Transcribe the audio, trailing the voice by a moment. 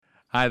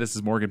Hi, this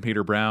is Morgan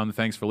Peter Brown.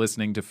 Thanks for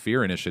listening to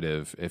Fear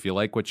Initiative. If you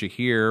like what you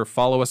hear,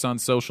 follow us on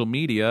social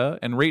media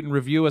and rate and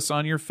review us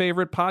on your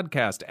favorite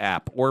podcast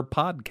app or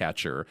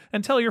podcatcher.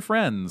 And tell your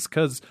friends,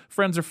 because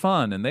friends are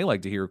fun and they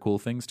like to hear cool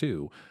things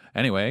too.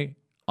 Anyway,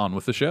 on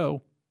with the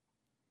show.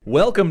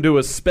 Welcome to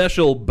a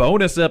special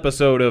bonus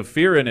episode of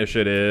Fear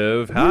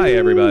Initiative. Hi,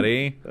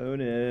 everybody.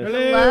 Bonus.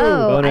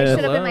 Hello. Bonus. I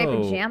should have been in my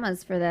Hello.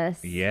 pajamas for this.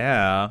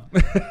 Yeah.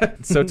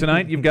 So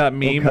tonight you've got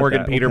me, We'll cut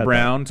Morgan that. Peter We'll cut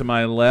Brown. To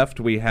my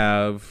left, we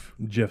have,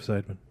 Jeff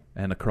Seidman.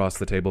 and across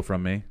the table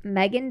from me,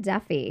 Megan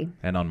Duffy.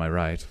 and on my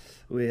right.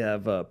 We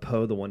have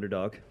Poe the Wonder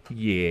Dog.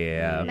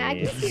 Yeah.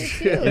 Maggie's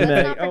here too.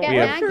 Let's not forget We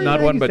have Maggie. not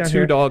one but Maggie's two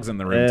down here. dogs in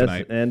the room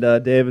tonight. And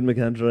David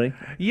McKendry.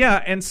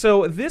 Yeah, and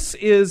so this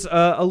is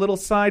a little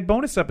side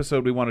bonus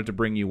episode we wanted to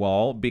bring you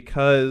all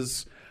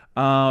because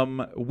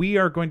we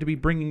are going to be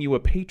bringing you a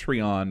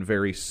Patreon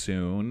very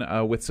soon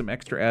with some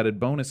extra added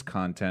bonus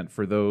content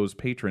for those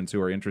patrons who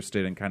are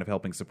interested in kind of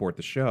helping support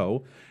the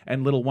show.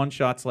 And little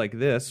one-shots like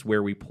this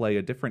where we play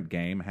a different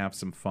game, have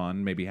some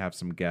fun, maybe have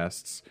some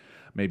guests,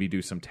 maybe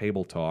do some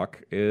table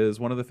talk is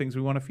one of the things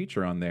we want to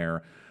feature on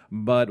there.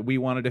 But we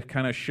wanted to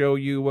kind of show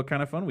you what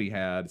kind of fun we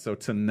had. So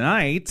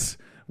tonight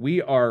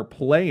we are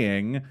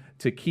playing,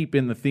 to keep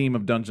in the theme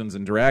of Dungeons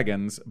and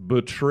Dragons,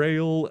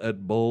 Betrayal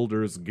at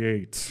Baldur's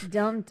Gate.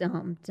 Dum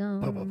dum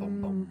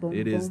dum.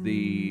 It is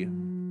the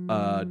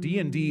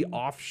D&D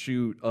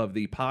offshoot of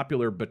the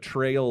popular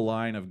Betrayal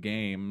line of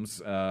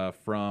games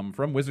from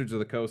Wizards of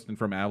the Coast and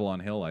from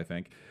Avalon Hill, I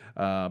think.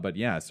 But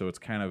yeah, so it's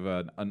kind of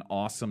an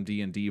awesome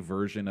D&D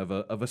version of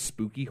a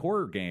spooky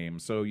horror game.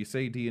 So you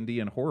say D&D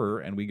and horror,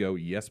 and we go,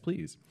 yes,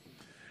 please.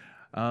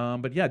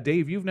 But yeah,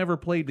 Dave, you've never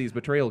played these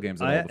Betrayal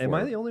games at all before. Am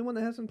I the only one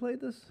that hasn't played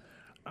this?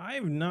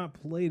 I've not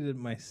played it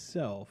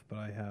myself, but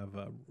I have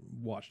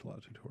watched a lot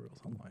of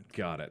tutorials online.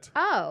 Got it.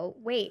 Oh,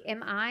 wait.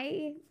 Am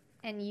I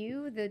and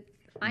you the...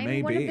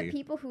 I'm one of Maybe. the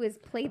people who has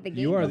played the game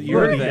You are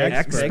before. the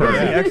expert. You're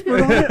the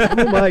expert on it?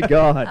 Oh, my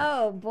God.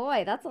 Oh,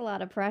 boy. That's a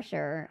lot of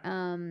pressure.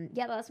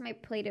 Yeah, the last time I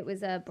played it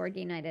was a board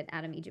game night at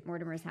Adam Egypt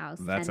Mortimer's house.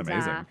 That's and,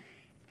 amazing.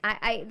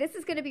 This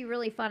is going to be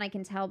really fun, I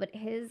can tell, but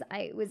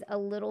it was a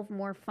little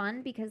more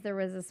fun because there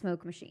was a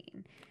smoke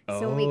machine.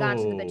 So when we got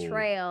to the Oh.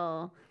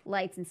 betrayal,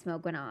 lights and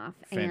smoke went off.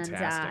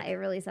 Fantastic. And it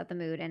really set the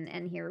mood.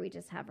 And here we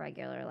just have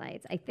regular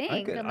lights, I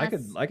think.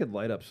 I could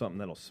light up something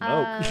that'll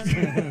smoke.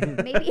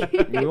 Maybe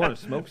We want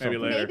to smoke something.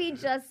 later. maybe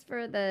just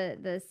for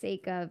the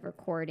sake of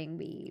recording,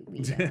 we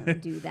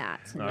do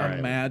that tonight.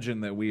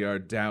 Imagine that we are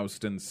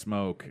doused in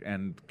smoke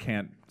and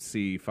can't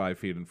see 5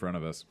 feet in front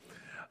of us.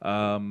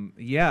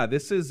 Yeah,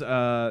 this is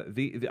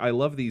I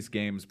love these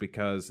games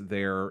because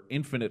they're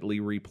infinitely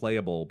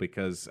replayable.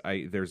 Because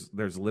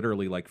there's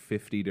literally like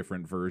 50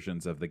 different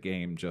versions of the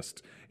game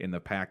just in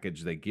the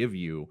package they give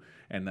you,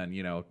 and then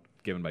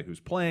given by who's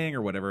playing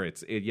or whatever.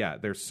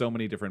 There's so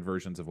many different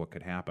versions of what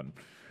could happen.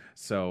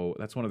 So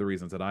that's one of the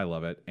reasons that I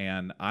love it.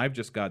 And I've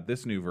just got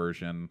this new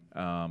version,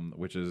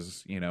 which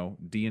is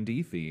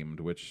D&D themed,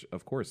 which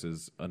of course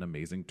is an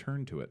amazing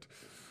turn to it.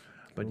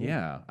 But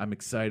yeah, I'm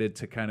excited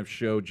to kind of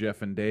show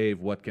Jeff and Dave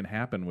what can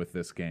happen with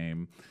this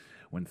game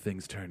when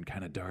things turn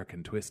kind of dark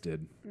and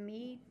twisted.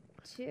 Me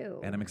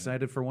too. And I'm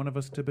excited for one of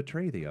us to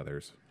betray the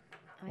others.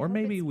 I Or hope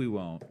maybe it's- we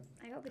won't.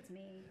 I hope it's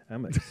me.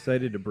 I'm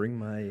excited to bring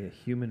my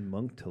human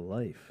monk to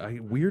life.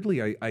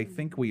 I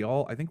think we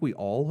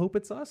all hope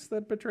it's us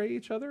that betray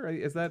each other.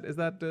 Is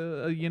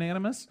that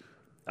unanimous?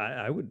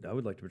 I would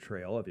like to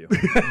betray all of you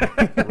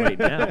right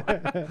now.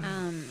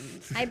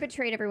 I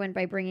betrayed everyone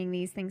by bringing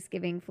these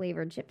Thanksgiving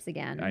flavored chips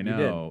again. I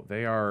know.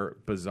 They are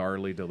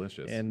bizarrely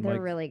delicious. And They're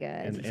Mike- really good.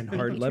 and Thank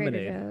hard you, Trader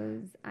lemonade.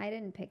 Joe's. I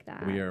didn't pick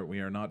that. we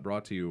are not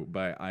brought to you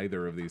by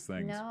either of these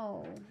things.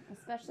 No,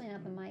 especially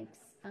not the mics.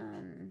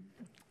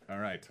 All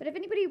right. But if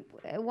anybody,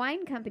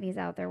 wine companies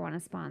out there want to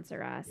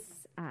sponsor us,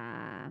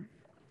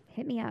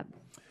 hit me up.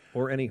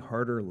 Or any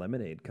harder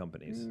lemonade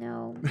companies.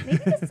 No, maybe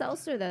the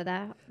seltzer though.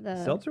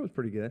 The Seltzer was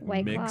pretty good.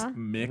 White Claw.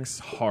 Mix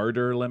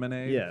harder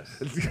lemonade. Yes.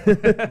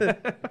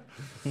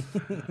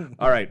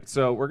 All right,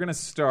 so we're gonna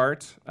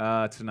start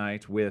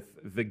tonight with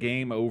the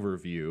game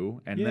overview,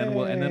 and then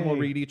we'll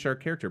read each our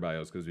character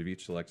bios because we've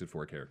each selected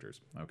 4 characters.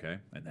 Okay,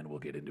 and then we'll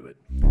get into it.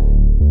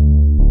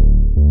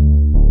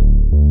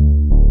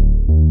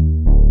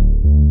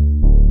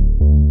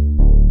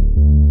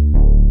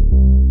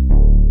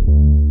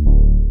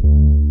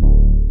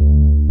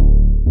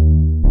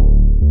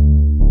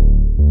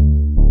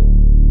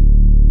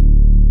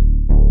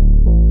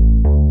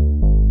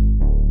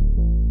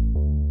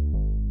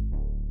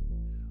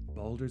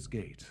 Baldur's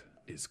Gate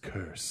is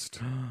cursed.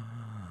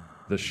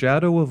 The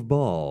shadow of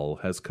Baal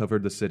has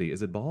covered the city.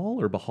 Is it Baal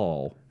or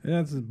Bahal?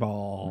 That's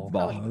ball.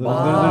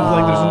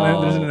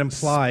 Ball. There's an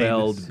implied.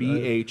 Spelled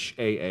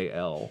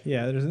B-H-A-A-L.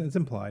 Yeah, it's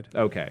implied.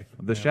 Okay.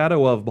 The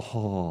shadow of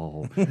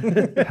Baal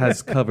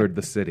has covered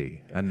the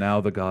city, and now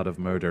the god of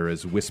murder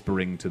is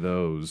whispering to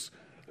those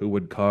who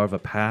would carve a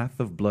path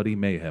of bloody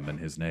mayhem in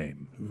his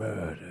name.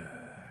 Murder.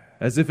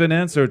 As if in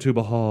answer to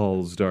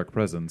Bahal's dark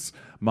presence,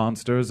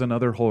 monsters and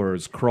other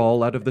horrors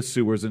crawl out of the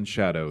sewers and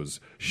shadows,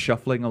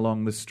 shuffling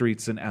along the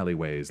streets and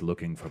alleyways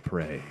looking for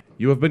prey.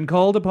 You have been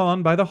called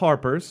upon by the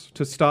Harpers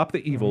to stop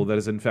the evil that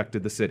has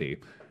infected the city.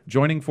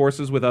 Joining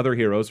forces with other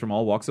heroes from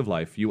all walks of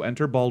life, you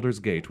enter Baldur's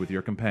Gate with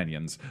your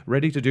companions,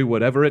 ready to do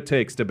whatever it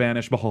takes to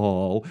banish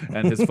Bahal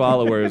and his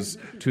followers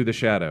to the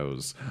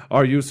shadows.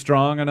 Are you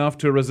strong enough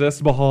to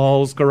resist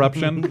Bahal's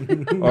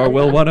corruption, or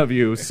will one of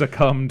you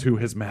succumb to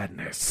his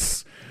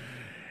madness?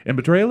 In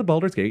Betrayal at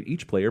Baldur's Gate,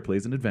 each player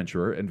plays an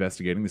adventurer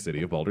investigating the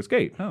city of Baldur's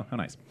Gate. Oh, how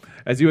nice.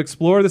 As you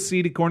explore the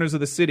seedy corners of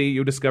the city,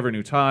 you discover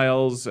new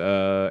tiles,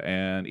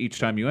 and each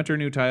time you enter a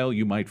new tile,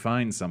 you might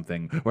find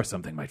something, or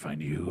something might find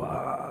you.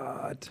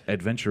 What?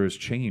 Adventurers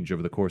change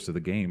over the course of the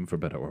game, for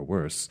better or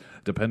worse,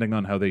 depending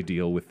on how they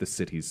deal with the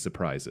city's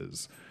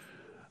surprises.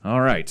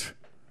 All right.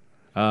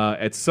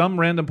 At some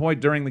random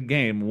point during the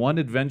game, one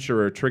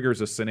adventurer triggers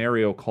a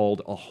scenario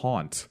called a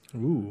haunt.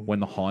 Ooh.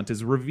 When the haunt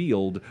is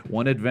revealed,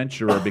 one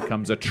adventurer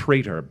becomes a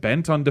traitor,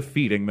 bent on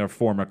defeating their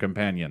former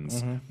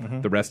companions.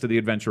 The rest of the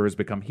adventurers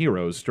become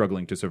heroes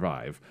struggling to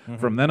survive.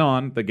 From then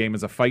on, the game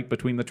is a fight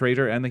between the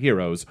traitor and the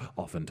heroes,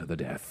 often to the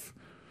death.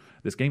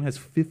 This game has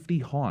 50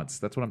 haunts.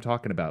 That's what I'm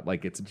talking about.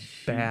 Like, it's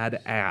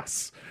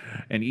badass.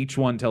 And each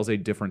one tells a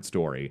different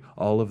story.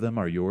 All of them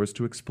are yours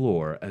to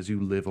explore as you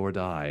live or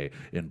die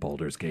in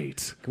Baldur's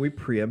Gate. Can we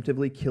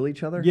preemptively kill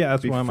each other? Yeah,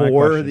 that's my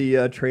before question.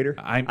 the traitor.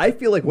 I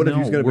feel like one of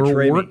you's going to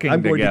betray we're working me.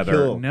 I'm together.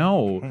 going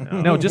to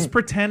kill. No, just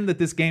pretend that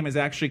this game is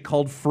actually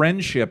called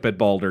Friendship at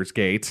Baldur's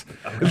Gate.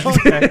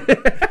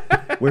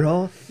 You're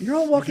all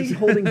walking,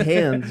 holding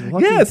hands.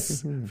 Walking.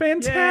 Yes,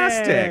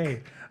 fantastic.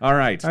 Yay. All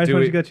right, I just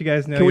wanted to let you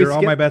guys know Can we you're all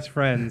skip? my best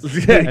friends,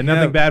 and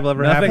nothing bad will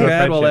ever happen. Nothing to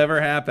bad will friendship.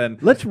 ever happen.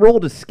 Let's roll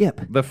to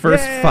skip. The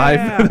first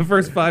Yeah. the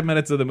first 5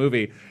 minutes of the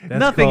movie. That's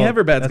Nothing called-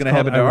 ever bad's that's going to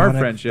happen to called our ironic-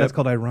 friendship. That's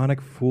called ironic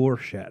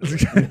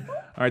foreshadowing.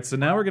 All right, so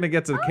now we're going to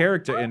get to the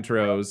character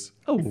intros.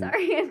 Oh,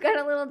 Sorry, I've got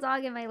a little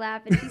dog in my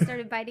lap, and she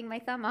started biting my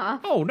thumb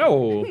off. oh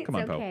no! It's Come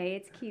on, Poe. okay.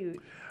 It's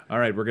cute. All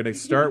right, we're going to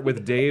start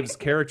with Dave's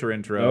character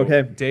intro.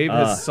 Okay. Dave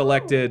has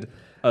selected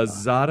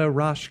Azada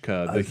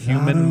Rashka, the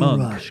human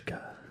monk.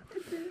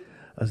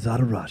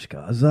 Azada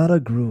Rashka.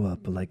 Azada grew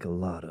up like a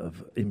lot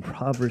of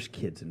impoverished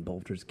kids in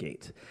Baldur's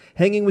Gate,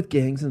 hanging with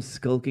gangs and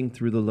skulking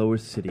through the lower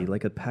city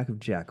like a pack of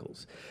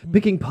jackals,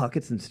 picking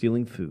pockets and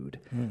stealing food.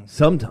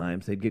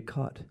 Sometimes they'd get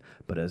caught,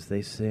 but as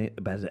the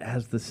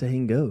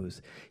saying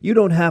goes, you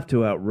don't have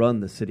to outrun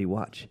the city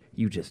watch.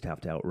 You just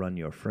have to outrun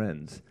your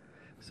friends.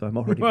 So I'm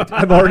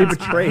already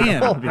betrayed.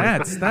 Man, all of you.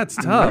 that's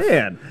tough.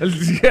 Man.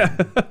 Yeah.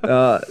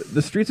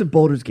 The streets of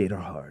Baldur's Gate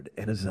are hard,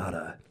 and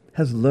Azada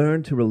has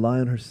learned to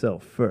rely on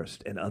herself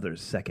first and others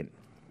second.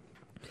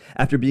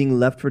 After being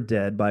left for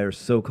dead by her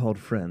so-called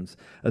friends,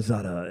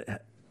 Azada...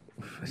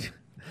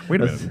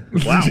 Wait a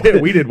minute. Wow.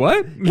 We did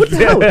what?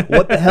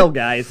 What the hell,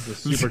 guys?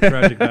 Super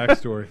tragic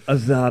backstory.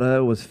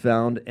 Azada was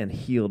found and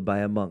healed by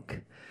a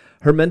monk.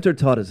 Her mentor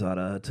taught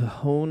Azada to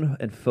hone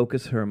and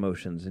focus her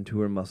emotions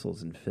into her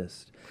muscles and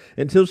fists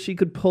until she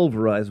could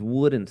pulverize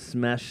wood and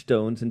smash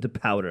stones into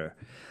powder.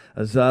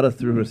 Azada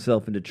threw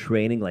herself into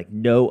training like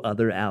no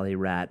other alley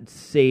rat,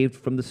 saved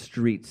from the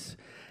streets.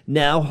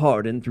 Now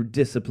hardened through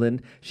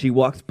discipline, she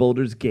walks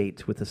Baldur's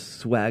Gate with the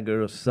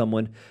swagger of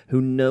someone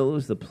who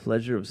knows the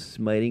pleasure of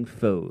smiting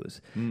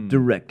foes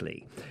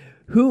directly,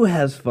 who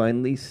has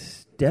finally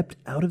stepped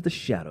out of the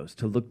shadows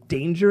to look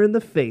danger in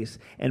the face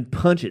and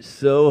punch it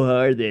so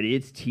hard that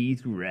its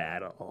teeth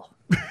rattle.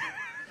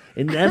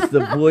 And that's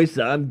the voice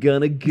I'm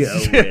gonna go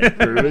with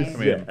for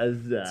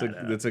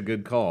Azada. That's a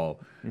good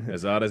call.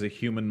 Azada's a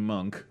human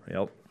monk,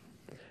 Yep.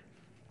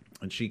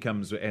 and she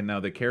comes. And now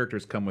the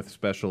characters come with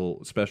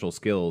special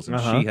skills, and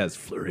she has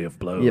flurry of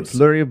blows. Yeah,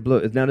 flurry of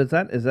blows. Now, does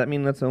that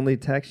mean that's the only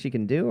attack she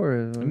can do,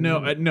 or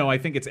No, I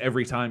think it's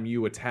every time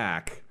you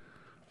attack,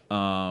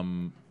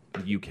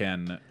 you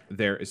can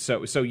there.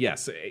 So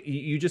yes,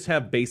 you just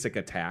have basic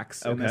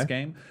attacks in this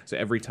Okay. game. So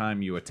every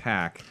time you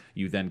attack,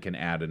 you then can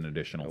add an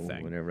additional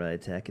thing. Whenever I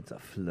attack, it's a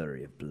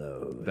flurry of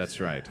blows. That's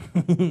right.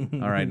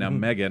 All right, now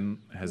Megan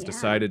has Yeah.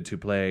 decided to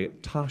play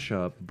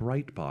Tasha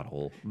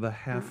Brightbottle, the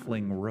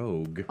halfling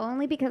rogue.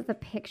 Only because the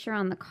picture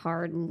on the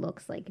card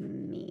looks like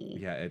me.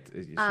 Yeah,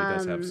 she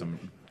does have some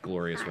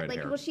glorious red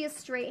hair. Well, she has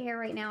straight hair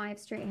right now. I have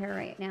straight hair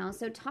right now.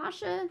 So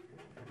Tasha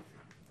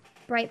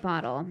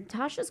Brightbottle.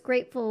 Tasha's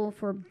grateful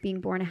for being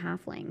born a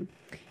halfling.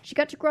 She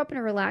got to grow up in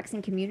a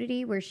relaxing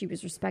community where she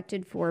was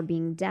respected for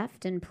being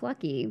deft and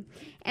plucky.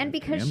 And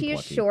because she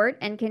is plucky. short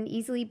and can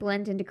easily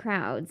blend into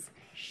crowds,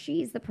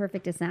 she's the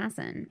perfect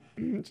assassin,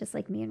 just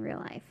like me in real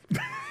life.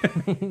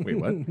 Wait,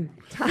 what?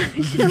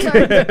 Tasha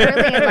learned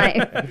early in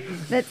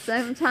life that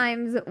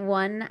sometimes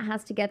one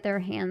has to get their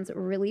hands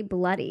really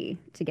bloody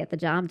to get the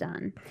job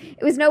done.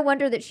 It was no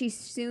wonder that she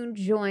soon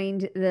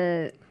joined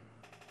the...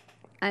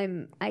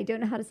 I don't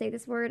know how to say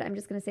this word. I'm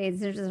just going to say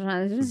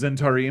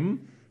Zentarim?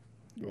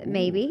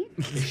 maybe.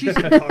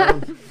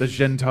 The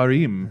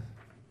Gentarim.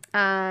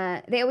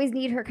 They always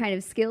need her kind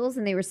of skills,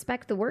 and they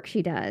respect the work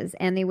she does,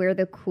 and they wear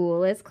the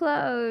coolest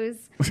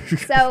clothes.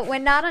 So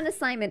when not on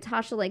assignment,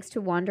 Tasha likes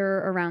to wander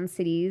around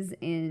cities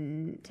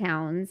and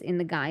towns in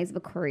the guise of a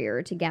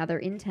courier to gather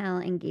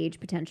intel and gauge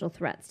potential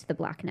threats to the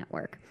Black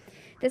Network.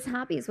 This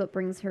hobby is what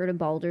brings her to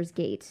Baldur's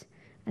Gate,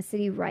 a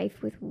city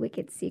rife with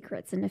wicked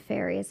secrets and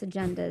nefarious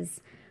agendas,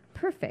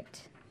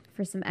 perfect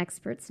for some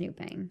expert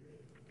snooping.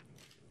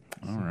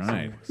 All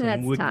right.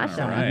 That's Tasha.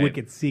 All right.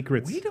 Wicked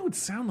secrets. We don't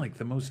sound like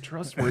the most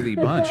trustworthy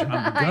bunch.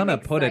 I'm gonna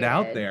put it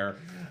out there.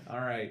 All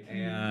right,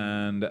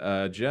 and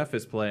Jeff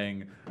is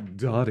playing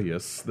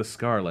Darius the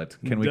Scarlet.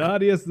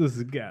 Darius the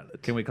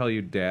Scarlet. Can we call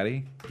you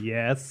Daddy?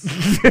 Yes.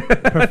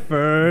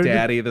 Preferred.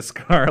 Daddy the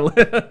Scarlet.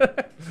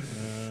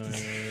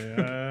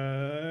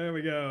 There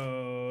we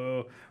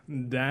go.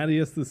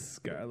 Darius the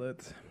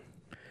Scarlet.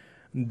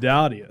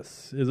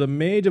 Darius is a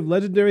mage of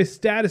legendary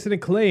status and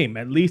acclaim,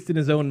 at least in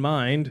his own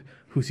mind,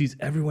 who sees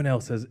everyone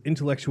else as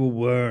intellectual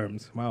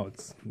worms. Wow,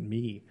 it's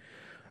me.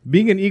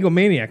 Being an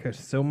egomaniac, there's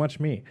so much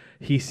me.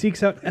 He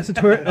seeks out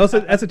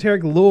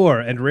esoteric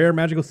lore and rare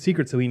magical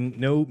secrets so he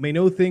may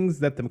know things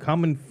that the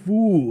common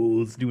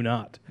fools do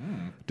not.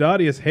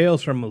 Darius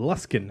hails from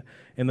Luskan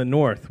in the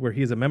north, where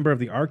he is a member of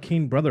the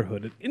Arcane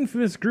Brotherhood, an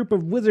infamous group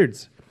of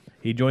wizards.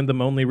 He joined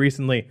them only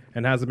recently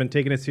and hasn't been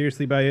taken as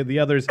seriously by the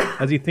others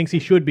as he thinks he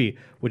should be,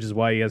 which is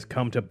why he has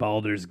come to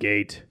Baldur's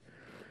Gate.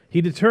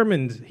 He's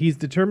determined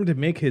to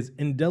make his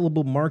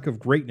indelible mark of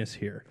greatness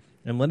here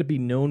and let it be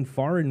known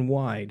far and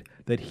wide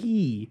that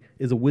he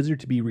is a wizard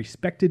to be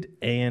respected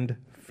and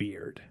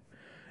feared.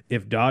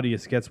 If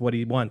Darius gets what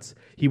he wants,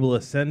 he will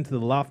ascend to the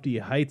lofty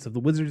heights of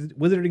the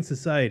wizarding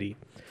society,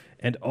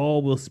 and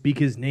all will speak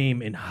his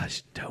name in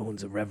hushed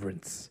tones of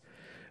reverence.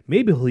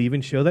 Maybe he'll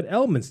even show that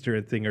Elminster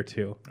a thing or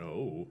two.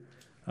 Oh.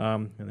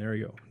 And there we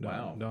go.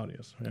 Wow.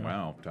 Darius. Yeah.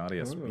 Wow,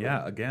 Darius.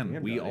 Yeah,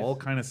 again, we all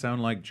kind of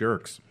sound like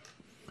jerks.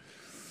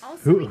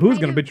 Also, Who's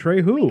going to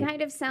betray who? We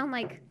kind of sound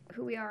like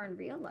who we are in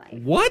real life.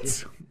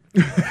 What?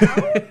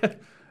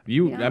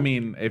 Yeah. I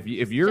mean, if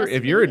you're Just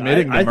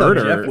admitting I the thought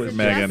murder, Jeff was Is it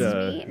Megan. just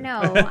me? No,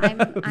 I'm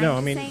No, I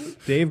just mean, saying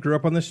Dave grew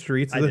up on the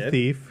streets as I a did.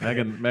 thief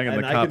Megan,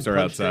 And the I cops can are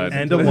punch outside.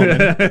 things and a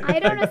woman. I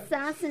don't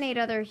assassinate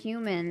other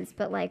humans,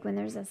 but like when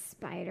there's a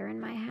spider in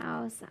my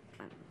house,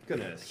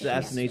 Gonna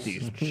assassinate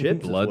these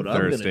chips. is what I'm gonna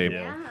Bloodthirsty. do.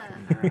 yeah,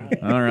 all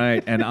right. All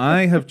right, and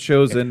I have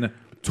chosen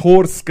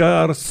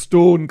Torskar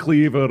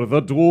Stonecleaver,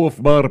 the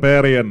dwarf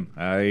barbarian.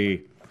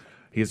 Aye.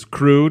 He's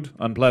crude,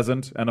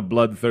 unpleasant, and a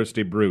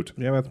bloodthirsty brute.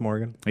 Yeah, that's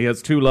Morgan. He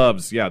has two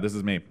loves. Yeah, this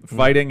is me.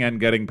 Fighting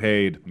and getting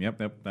paid. Yep,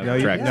 that's No,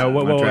 correct. no, On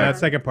whoa, track. that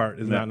second part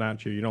is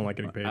not you. You don't like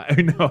getting paid.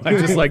 I know. I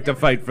just like to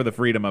fight for the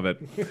freedom of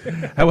it.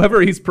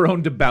 However, he's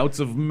prone to bouts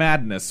of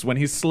madness when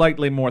he's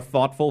slightly more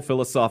thoughtful,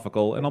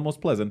 philosophical, and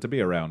almost pleasant to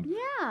be around.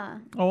 Yeah.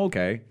 Oh,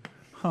 okay.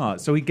 Huh.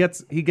 So he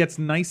gets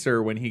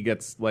nicer when he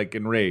gets like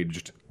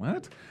enraged.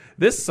 What?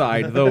 This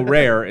side, though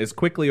rare, is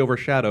quickly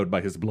overshadowed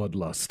by his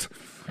bloodlust.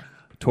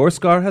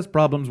 Torskar has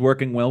problems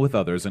working well with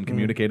others and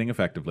communicating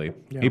effectively.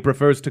 Yeah. He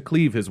prefers to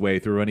cleave his way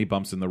through any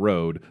bumps in the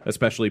road,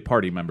 especially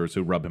party members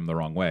who rub him the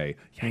wrong way.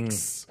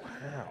 Yikes.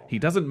 He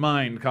doesn't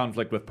mind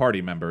conflict with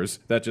party members.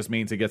 That just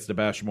means he gets to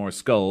bash more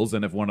skulls,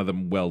 and if one of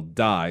them,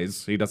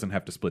 dies, he doesn't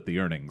have to split the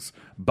earnings.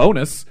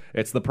 Bonus,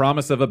 it's the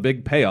promise of a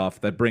big payoff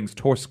that brings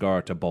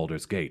Torskar to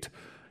Baldur's Gate.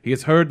 He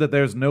has heard that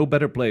there's no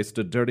better place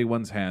to dirty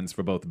one's hands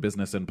for both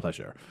business and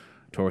pleasure.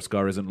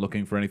 Torskar isn't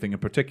looking for anything in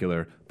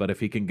particular, but if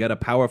he can get a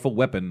powerful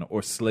weapon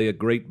or slay a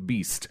great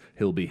beast,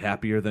 he'll be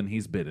happier than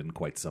he's been in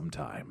quite some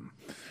time.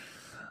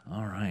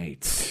 All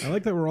right. I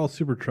like that we're all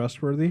super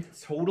trustworthy.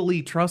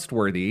 Totally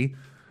trustworthy.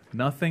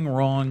 Nothing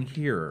wrong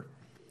here.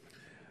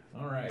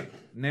 All right.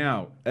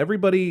 Now,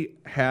 everybody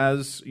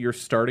has your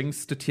starting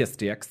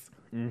statistics.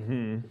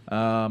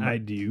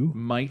 I do.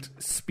 Might,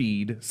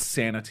 speed,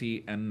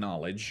 sanity, and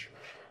knowledge.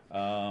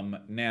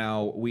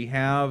 Now, we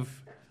have...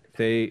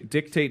 They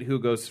dictate who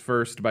goes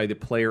first by the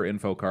player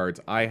info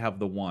cards. I have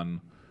the 1.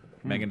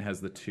 Megan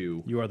has the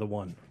 2. You are the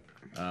one.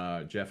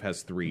 Jeff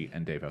has 3,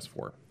 and Dave has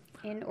 4.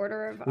 In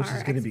order of Which our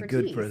is going to be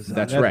good for expertise. us.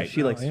 That's right.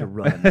 She likes yeah. to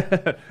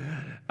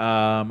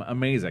run.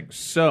 Amazing.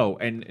 So,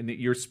 and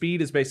your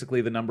speed is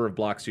basically the number of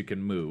blocks you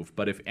can move.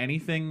 But if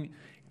anything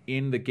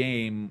in the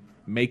game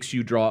makes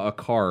you draw a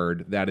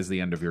card, that is the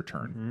end of your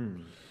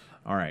turn.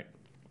 All right.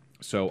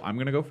 So I'm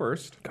going to go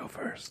first. Go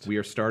first. We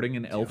are starting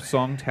in Elf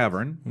Song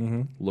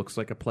Tavern. Looks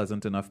like a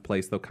pleasant enough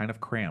place, though kind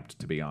of cramped,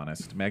 to be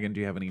honest. Megan,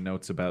 do you have any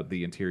notes about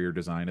the interior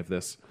design of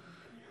this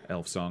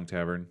Elf Song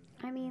Tavern?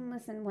 I mean,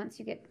 listen, once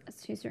you get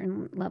to a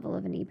certain level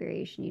of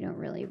inebriation, you don't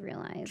really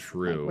realize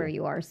True. like, where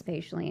you are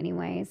spatially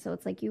anyway. So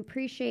it's like you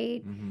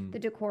appreciate the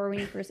decor when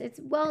you first... It's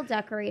well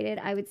decorated.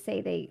 I would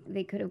say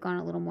they could have gone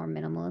a little more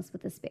minimalist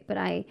with the space, but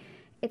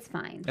it's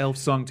fine. Elf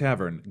Song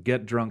Tavern.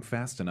 Get drunk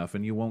fast enough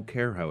and you won't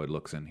care how it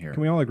looks in here.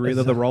 Can we all agree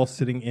that we're all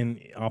sitting in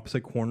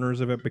opposite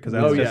corners of it? Because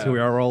that's just who we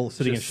are. We're all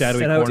sitting Just in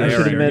shadowy And I corners.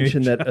 should have area.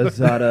 mentioned that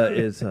Azada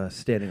is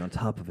standing on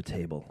top of a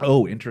table.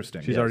 Oh,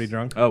 interesting. She's already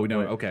drunk? Oh,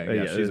 no. Okay.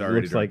 Yeah, she's it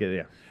already looks drunk. like it,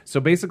 yeah.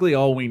 So basically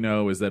all we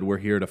know is that we're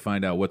here to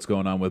find out what's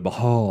going on with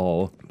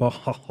Bahal.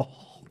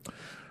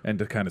 and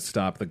to kind of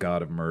stop the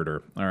god of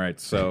murder. All right,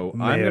 so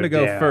I'm going to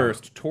go Murder.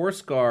 first.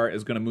 Torskar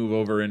is going to move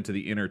over into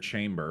the inner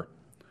chamber,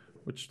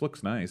 which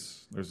looks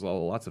nice. There's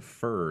lots of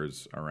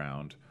furs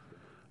around.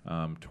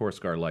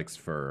 Torskar likes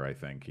fur, I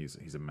think.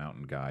 He's a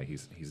mountain guy.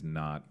 He's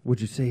not Would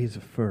you say he's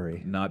a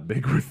furry?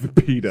 big with the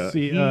PETA.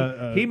 See,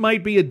 he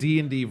might be a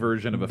D&D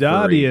version of a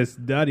furry.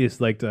 Dadius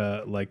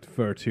liked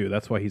fur too.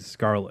 That's why he's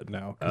scarlet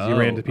now, because he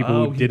ran into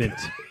people who didn't.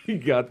 He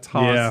got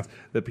tossed. Yeah.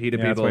 The PETA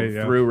Yeah, that's people why,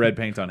 yeah. threw red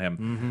paint on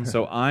him.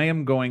 So I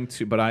am going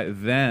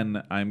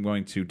to, I'm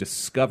going to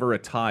discover a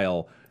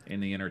tile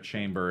in the inner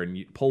chamber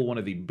and pull one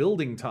of the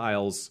building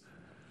tiles.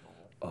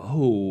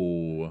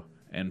 Oh,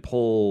 and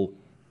pull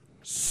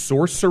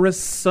Sorceress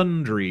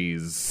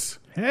Sundries.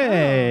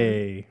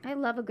 Hey, I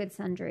love a good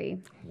sundry.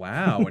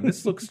 Wow, and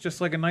this looks just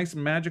like a nice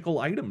magical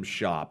item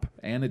shop.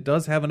 And it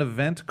does have an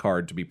event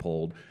card to be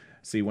pulled.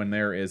 See, when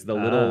there is the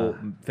little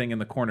thing in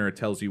the corner, it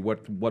tells you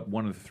what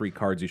one of the 3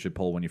 cards you should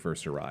pull when you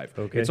first arrive.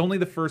 Okay. It's only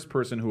the first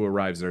person who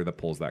arrives there that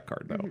pulls that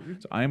card, though.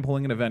 So I am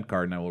pulling an event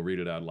card, and I will read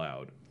it out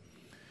loud.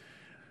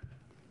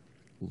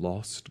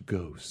 Lost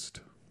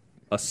Ghost.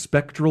 A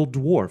spectral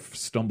dwarf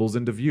stumbles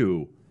into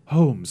view.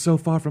 Home, so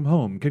far from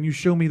home. Can you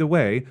show me the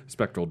way?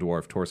 Spectral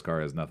dwarf.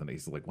 Torskar has nothing.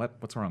 He's like, what?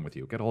 What's wrong with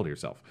you? Get a hold of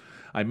yourself.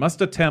 I must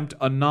attempt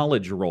a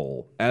knowledge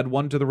roll. Add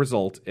 1 to the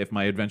result if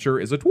my adventurer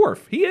is a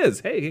dwarf. He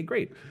is. Hey,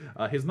 great.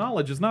 His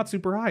knowledge is not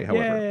super high,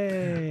 however.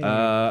 Yay.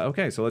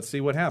 Okay, so let's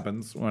see what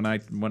happens when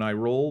I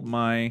roll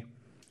my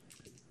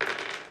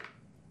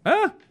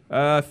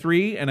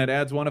 3, and it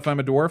adds 1 if I'm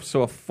a dwarf,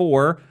 so a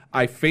 4.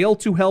 I fail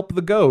to help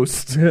the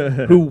ghost,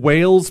 who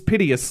wails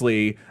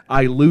piteously.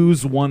 I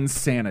lose 1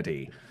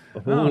 sanity.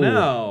 Oh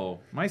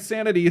no, my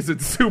sanity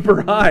isn't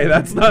super high.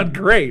 That's not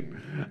great.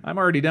 I'm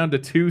already down to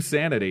 2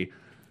 sanity.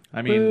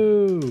 I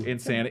mean, Boo.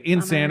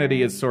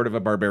 insanity is sort of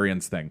a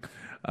barbarian's thing,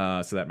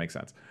 so that makes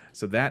sense.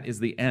 So that is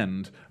the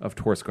end of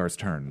Torskar's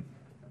turn.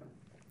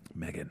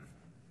 Megan,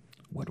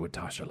 what would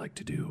Tasha like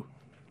to do?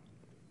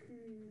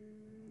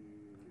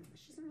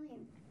 She doesn't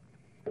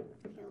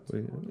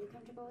really feel too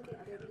comfortable with the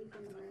other people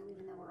in the room,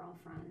 even though we're all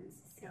friends.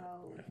 So.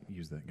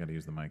 Gotta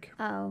use the mic.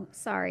 Oh,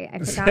 sorry. I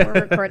forgot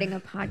we're recording a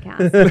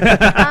podcast.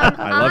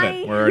 I love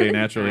it. We're already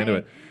naturally into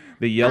it.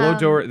 The yellow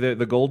door,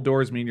 the gold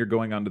doors mean you're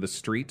going onto the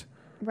street.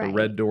 Right. The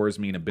red doors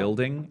mean a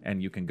building,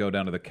 and you can go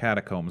down to the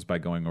catacombs by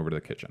going over to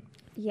the kitchen.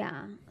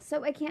 Yeah.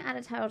 So I can't add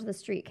a tile to the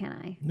street, can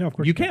I? No, of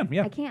course You can,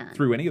 yeah. I can.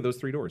 Through any of those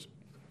 3 doors.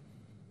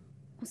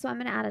 So I'm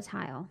going to add a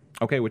tile.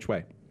 Okay, which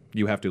way?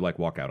 You have to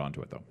walk out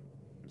onto it though.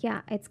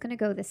 Yeah, it's going to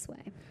go this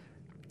way.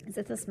 Is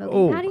it the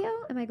smoking patio?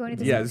 Am I going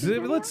to the smoking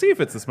patio? Let's see if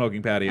it's the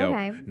smoking patio.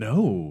 Okay.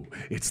 No,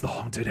 it's the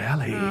haunted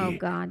alley. Oh,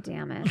 God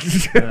damn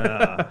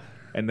it.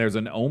 And there's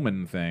an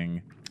omen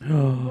thing.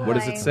 What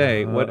does it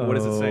say? What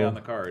does it say on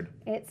the card?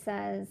 It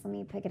says, let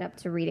me pick it up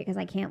to read it because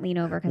I can't lean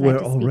over because I We're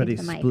have to speak already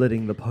into the mic.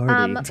 splitting the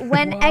party.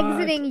 When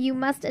exiting, you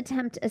must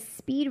attempt a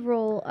speed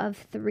roll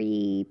of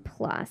 3+.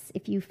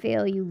 If you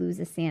fail, you lose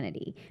a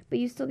sanity, but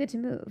you still get to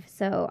move.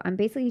 So I'm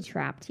basically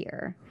trapped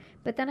here.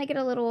 But then I get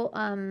a little,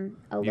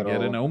 You get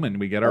an omen.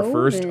 We get our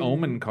first Omen.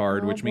 omen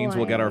card, Oh, which means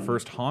we'll get our boy.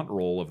 first haunt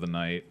roll of the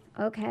night.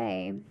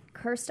 Okay,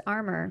 cursed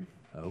armor.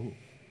 Oh.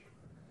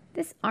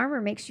 This armor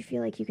makes you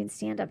feel like you can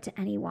stand up to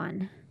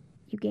anyone.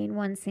 You gain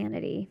 1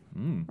 sanity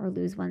or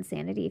lose 1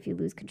 sanity if you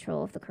lose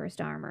control of the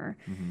cursed armor.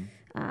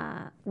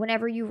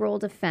 Whenever you roll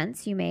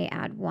defense, you may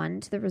add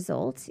 1 to the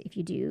result. If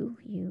you do,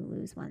 you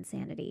lose 1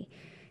 sanity.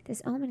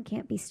 This omen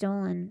can't be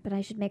stolen, but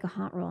I should make a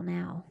haunt roll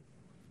now.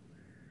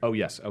 Oh,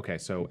 yes. Okay,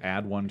 so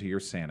add 1 to your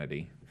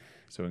sanity.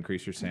 So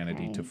increase your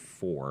sanity Okay. to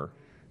 4.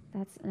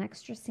 That's an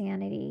extra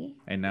sanity.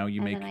 And now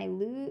you make... And then I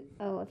lose...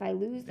 Oh, if I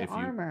lose the If you-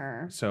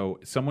 armor. So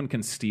someone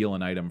can steal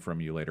an item from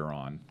you later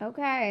on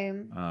Okay.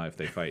 if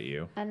they fight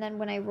you. And then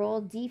when I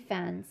roll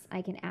defense,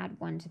 I can add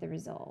 1 to the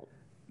result.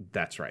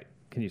 That's right.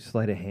 Can you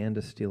sleight a hand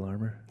to steal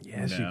armor?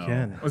 Yes, No. you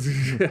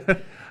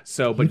can.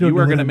 So, but You don't you know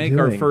are what going to I'm make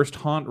our doing. first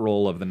haunt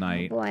roll of the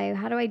night. Boy,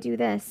 how do I do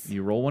this?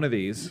 You roll one of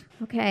these,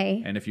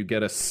 Okay. and if you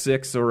get a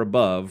 6 or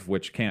above,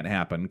 which can't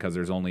happen because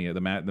there's only the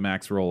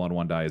max roll on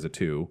one die is a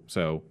 2.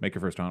 So make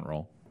your first haunt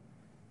roll.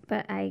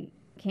 But I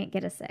can't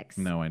get a 6.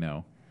 No, I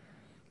know.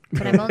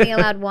 But I'm only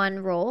allowed 1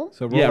 roll.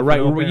 So Yeah, roll right.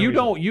 for Well, open you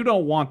reason.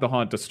 don't want the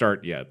haunt to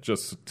start yet.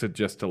 Just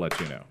to let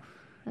you know.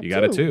 A You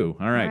got a 2. 2.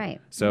 All right. All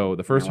right. So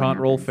the first Now what haunt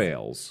roll happens?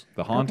 fails.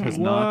 The haunt has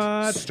Okay.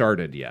 not What?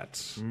 started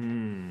yet. All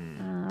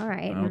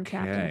right. I'm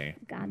trapped Okay.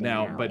 in a goddamn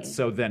Now, alley. but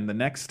so then the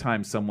next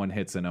time someone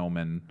hits an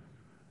omen,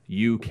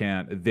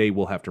 they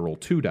will have to roll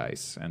 2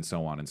 dice and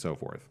so on and so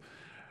forth.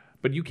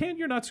 But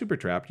you're not super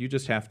trapped. You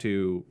just have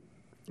to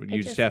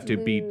you just have to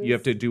beat you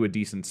have to do a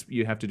decent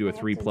you have to do a I have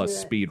to 3+ do a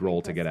speed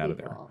roll to 3+ get out of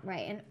speed there. roll.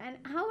 Right. And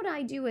how would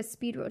I do a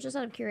speed roll? Just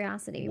out of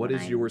curiosity. What when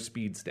is I'm- your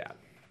speed stat?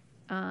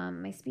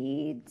 my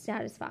speed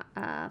stat is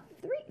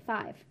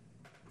 5.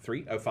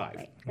 3? Oh, 5.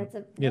 Right. That's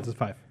a Yeah, it's a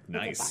 5.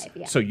 Nice. 5,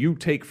 yeah. So you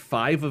take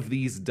 5 of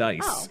these dice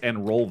Oh.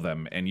 and roll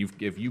them, and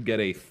if you get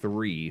a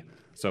 3,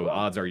 so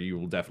odds are you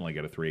will definitely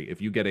get a 3.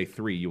 If you get a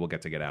 3, you will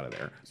get to get out of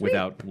there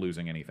without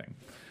losing anything.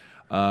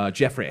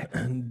 Jeffrey.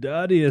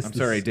 Darius. I'm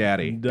sorry,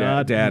 Daddy.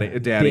 Daddy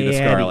Daddy the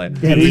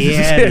Scarlet.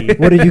 Daddy.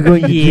 What are you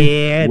going to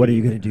do? What are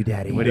you going to do,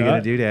 Daddy? What are you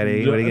going to do,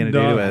 Daddy? What are you going to do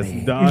to us?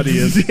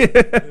 Darius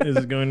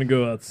is going to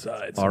go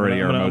outside. So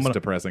Already I'm our gonna- most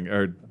depressing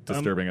or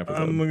disturbing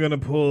episode. I'm going to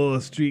pull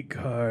a street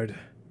card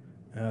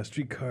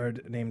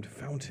named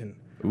Fountain.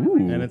 Ooh.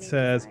 And it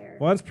says,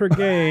 once per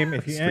game,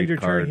 if you Street end your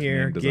turn card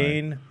here, name design.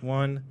 gain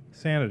 1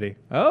 sanity.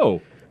 Oh,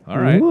 all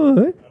right.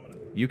 What?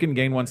 You can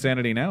gain 1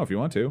 sanity now if you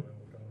want to.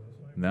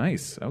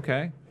 Nice.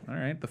 Okay. All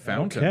right. The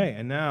fountain. Okay,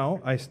 and now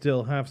I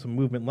still have some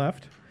movement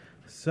left.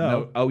 So,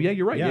 No, oh yeah,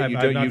 you're right. Yeah, I've you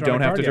not don't. drawn You a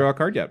don't have card to yet. draw a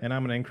card yet. And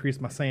I'm going to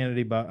increase my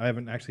sanity, but I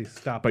haven't actually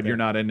stopped. But it. you're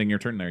not ending your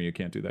turn there. You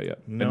can't do that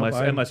yet, No,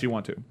 unless you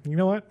want to. You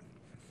know what?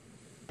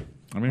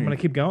 I mean, I'm going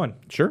to keep going.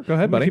 Sure. Go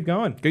ahead, I'm gonna buddy. keep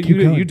going. Go, Keep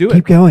going. you do Keep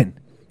it. going.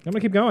 I'm going to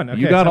keep going. Okay,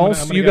 You got so all. I'm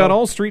gonna You go- got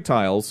all street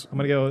tiles. I'm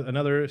going to go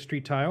another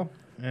street tile.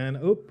 And,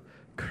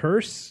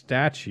 curse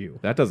statue.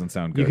 That doesn't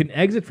sound good. You can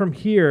exit from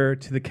here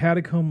to the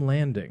catacomb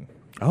landing.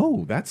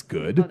 Oh, that's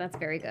good. Oh, that's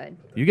very good.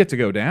 You get to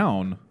go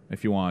down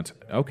if you want.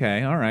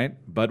 Okay, all right.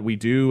 But we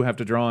do have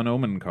to draw an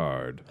omen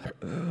card.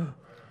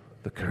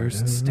 The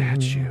cursed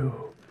statue.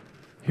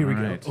 Here we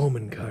All go. right.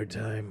 Omen card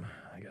time.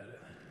 I got it.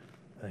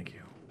 Thank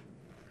you.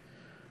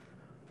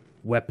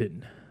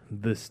 Weapon.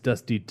 This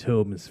dusty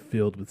tome is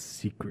filled with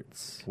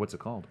secrets. What's it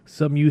called?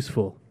 Some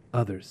useful,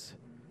 others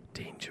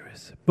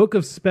dangerous. Book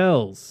of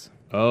Spells.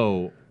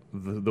 Oh,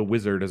 the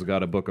wizard has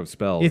got a book of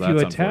spells. If you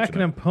That's attack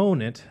an unfortunate.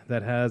 opponent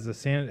that has a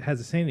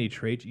sanity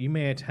trait, you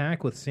may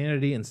attack with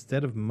sanity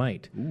instead of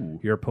might. Ooh.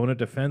 Your opponent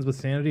defends with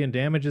sanity and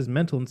damage is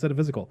mental instead of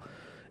physical.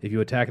 If you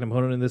attack an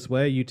opponent in this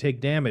way, you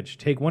take damage.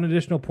 Take 1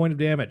 additional point of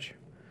damage.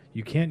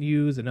 You can't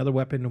use another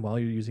weapon while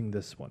you're using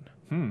this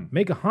one.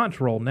 Make a haunt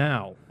roll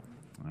now.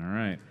 All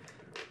right.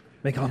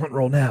 Make a hunt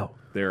roll now.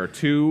 There are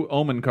 2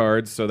 omen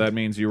cards, so that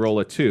means you roll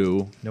a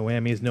 2. No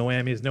whammies, no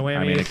whammies, no whammies.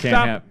 I mean, it can't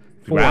Stop. have.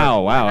 4.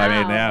 Wow. I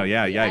mean, Wow.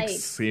 yeah, yikes.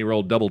 Yikes. He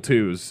rolled double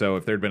 2s, so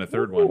if there'd been a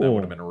third one, that Ooh.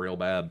 would have been real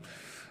bad.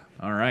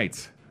 All right.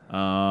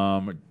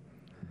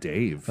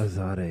 Dave.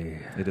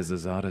 Azade. It is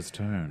Azada's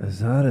turn.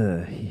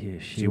 Azada,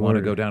 she Do you want to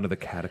ordered- go down to the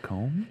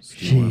catacombs?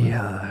 Do you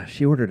wanna-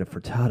 She ordered a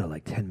frittata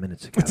like 10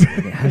 minutes ago,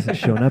 and it hasn't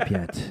shown up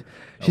yet.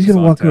 She's El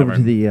gonna walk over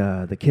Tavern.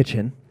 to the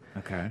kitchen,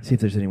 Okay. see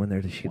if there's anyone there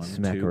that she can 1,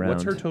 smack 2. around.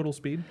 What's her total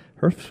speed?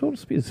 Her total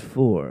speed is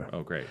 4.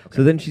 Oh, great. Okay.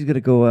 So then she's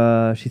gonna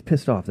go. She's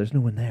pissed off. There's no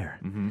one there.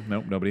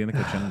 Nope, nobody in the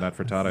kitchen. That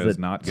frittata It's is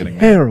not getting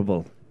there.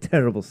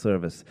 terrible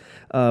service.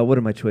 What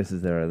are my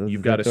choices there?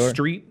 You've got a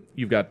street,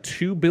 you've got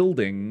 2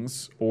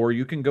 buildings, or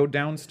you can go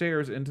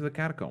downstairs into the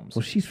catacombs.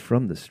 Well, she's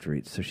from the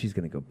streets, so she's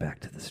gonna go back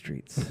to the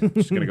streets.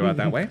 She's going to go out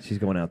that way? She's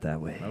going out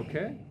that way.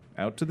 Okay.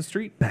 Out to the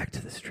street. Back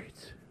to the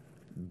streets.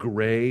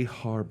 Gray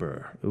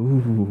Harbor.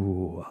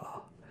 Ooh.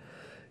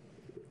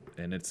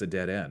 And it's a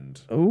dead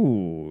end.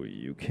 Oh,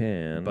 you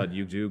can. But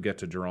you do get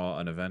to draw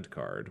an event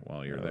card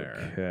while you're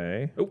there.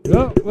 Okay. Oh.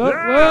 Whoa.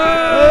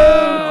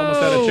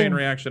 Almost had a chain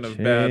reaction of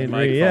bad Chain mic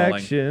falling.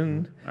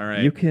 reaction. All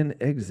right. You can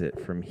exit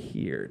from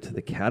here to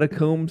the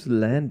catacombs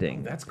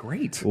landing. That's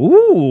great.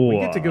 Ooh. We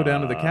get to go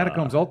down to the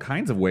catacombs all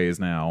kinds of ways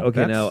now.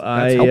 Okay, That's now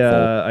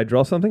helpful. I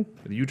draw something.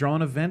 You draw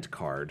an event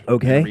card.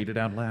 Okay. And read it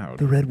out loud.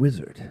 The Red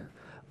Wizard.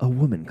 A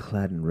woman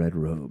clad in red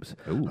robes,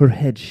 Ooh. her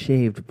head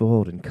shaved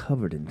bald and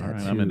covered in All right,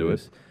 tattoos. I'm into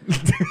it.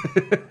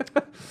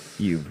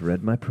 You've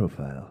read my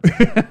profile.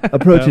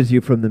 Approaches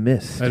you from the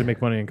mist. I had to make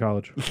money in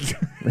college.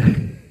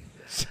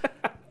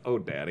 Oh,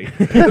 daddy.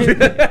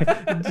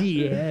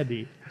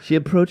 Daddy. She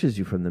approaches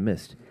you from the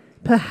mist.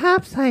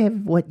 Perhaps I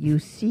have what you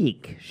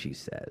seek, she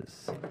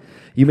says.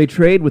 You may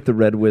trade with the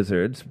Red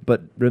Wizards,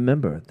 but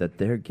remember that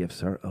their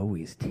gifts are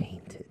always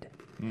tainted.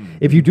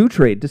 If you do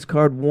trade,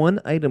 discard 1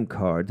 item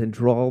card, then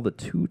draw the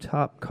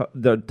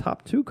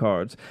top 2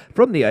 cards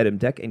from the item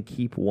deck and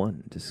keep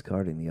 1,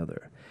 discarding the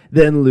other.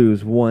 Then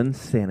lose 1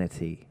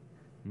 sanity.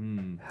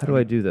 How do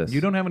I do this?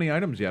 You don't have any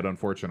items yet,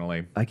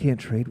 unfortunately. I can't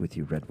trade with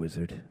you, Red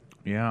Wizard.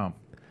 Yeah.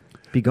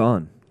 Be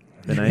gone.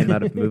 Then I am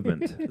out of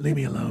movement. Leave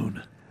me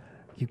alone.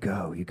 You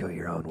go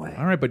your own way.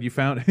 All right, but you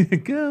found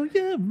go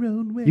your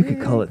own way. You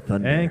could call it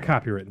thunder. And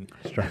copywritten.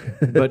 Struck.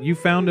 But you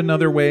found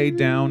another way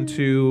down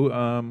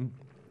to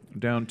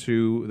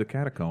the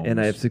catacombs.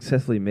 And I have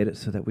successfully made it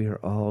so that we are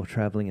all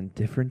traveling in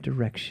different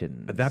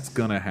directions. That's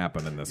gonna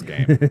happen in this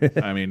game.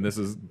 I mean, this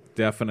is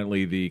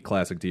definitely the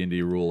classic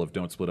D&D rule of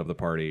don't split up the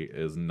party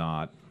is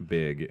not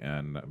big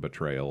in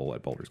Betrayal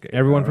at Baldur's Gate.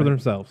 Everyone for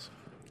themselves.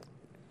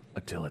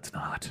 Until it's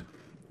not.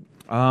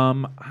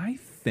 I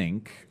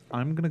think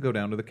I'm gonna go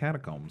down to the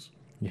catacombs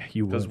Yeah,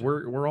 you because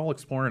would. we're all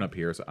exploring up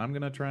here. So I'm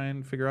gonna try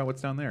and figure out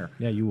what's down there.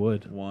 Yeah, you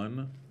would.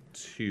 1,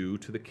 2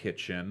 to the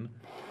kitchen,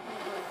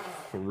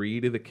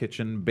 3 to the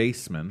kitchen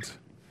basement,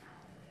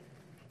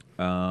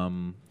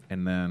 and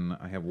then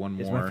I have one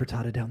Is my more.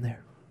 frittata down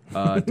there?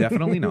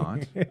 Definitely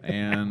not.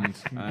 And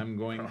I'm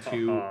going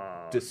to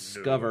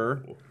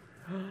discover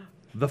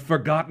the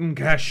Forgotten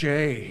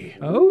Cache.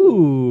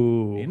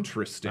 Oh.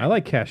 Interesting. I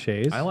like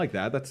cachets. I like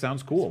that. That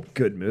sounds cool.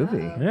 Good movie.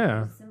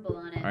 Yeah. Symbol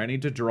on it. I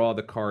need to draw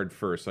the card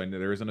first. I know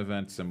there is an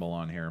event symbol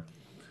on here.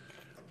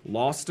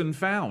 Lost and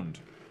found.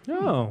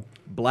 Oh.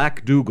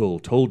 Black Dougal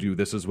told you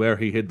this is where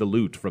he hid the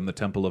loot from the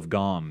Temple of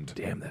Gond.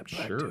 Damn that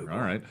Black Sure, Dougal. all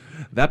right.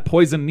 That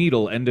poison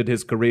needle ended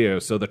his career,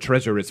 so the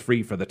treasure is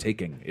free for the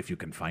taking, if you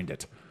can find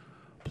it.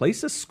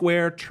 Place a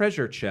square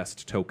treasure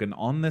chest token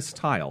on this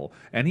tile.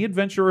 Any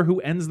adventurer who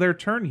ends their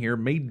turn here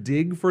may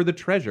dig for the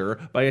treasure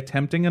by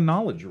attempting a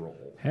knowledge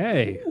roll.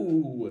 Hey.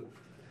 Ooh,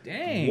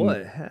 dang.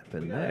 What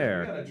happened We got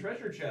there? a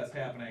treasure chest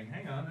happening.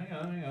 Hang on.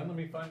 Let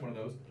me find one of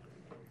those.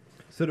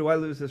 So do I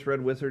lose this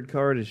red wizard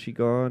card? Is she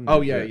gone?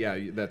 Oh, Is yeah,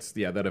 it-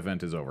 that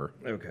event is over.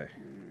 Okay.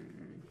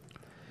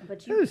 But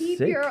That you is keep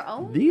sick. your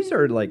own. These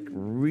are like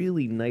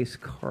really nice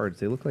cards.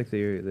 They look like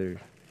they're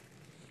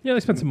Yeah, they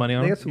spent some money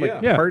on they them. got some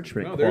like Yeah.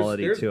 parchment No, there's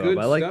quality to good them.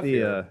 I like stuff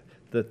here.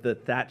 the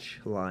thatch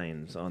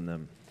lines on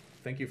them.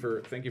 Thank you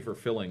for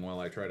filling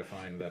while I try to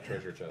find that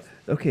treasure chest.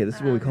 Okay, this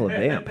is what we call a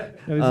vamp. It's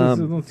a nice.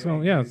 Give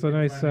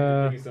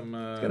me some,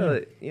 Got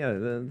a, yeah,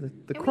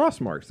 the cross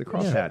marks, the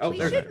cross Yeah. hatches. Oh, We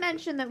there. should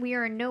mention that we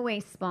are in no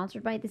way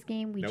sponsored by this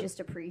game. We Nope. just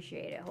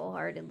appreciate it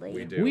wholeheartedly.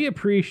 We do. We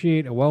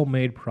appreciate a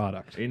well-made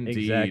product Indeed.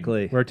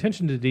 Exactly. where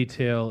attention to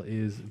detail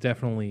is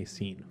definitely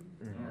seen.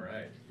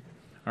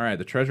 All right,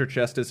 the treasure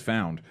chest is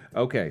found.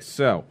 Okay,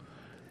 so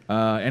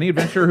any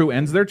adventurer who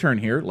ends their turn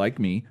here, like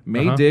me,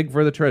 may dig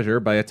for the treasure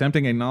by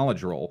attempting a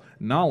knowledge roll.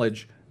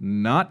 Knowledge,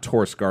 not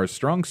Torskar's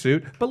strong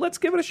suit, but let's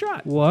give it a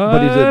shot. What?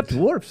 But he's a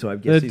dwarf, so I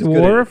guess The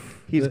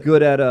he's dwarf?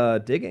 good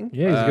at digging.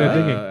 Yeah, he's good at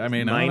digging. I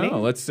mean, I don't Mining? know.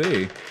 Let's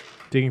see.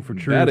 Digging for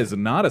truth. That is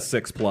not a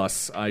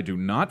 6+. I do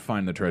not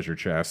find the treasure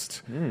chest.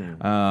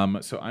 Hmm.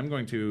 So I'm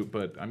going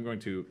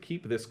to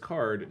keep this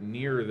card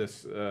near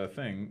this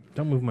thing.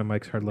 Don't move my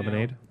Mike's Hard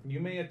Lemonade. Now, you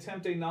may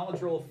attempt a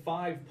knowledge roll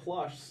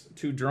 5+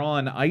 to draw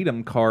an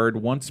item card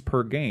once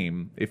per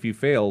game. If you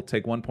fail,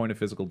 take 1 point of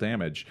physical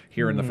damage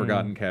here in the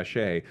Forgotten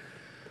Cache.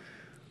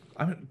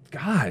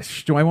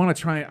 Gosh, do I want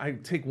to try? I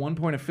take 1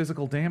 point of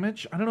physical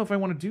damage. I don't know if I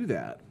want to do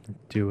that.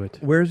 Do it.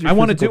 Where's your I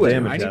want to physical do it.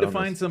 damage I need at to on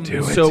find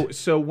this? some.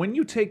 So when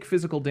you take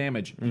physical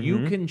damage,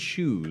 you can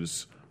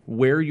choose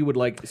where you would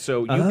like.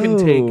 So you can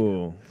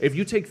Oh. take. If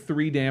you take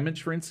 3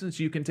 damage, for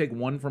instance, you can take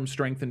 1 from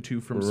strength and 2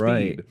 from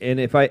Right, speed. and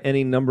if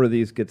any number of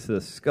these gets to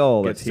the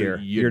skull Gets that's to- here,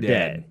 you're you're dead.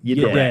 dead.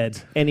 You're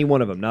dead. Any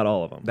one of them, not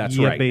all of them. That's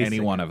Yeah, right. Any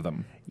basic. one of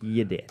them.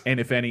 You dead. And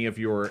if any of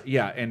your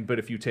but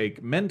if you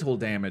take mental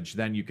damage,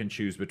 then you can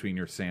choose between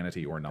your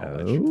sanity or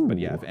knowledge. Oh. But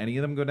yeah, if any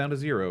of them go down to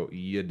 0,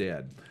 you're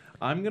dead.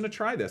 I'm gonna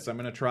try this. I'm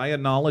gonna try a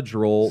knowledge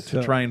roll to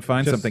So, try and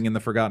find just- something in the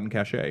Forgotten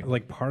Cache.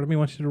 Like, part of me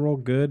wants you to roll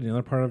good, and the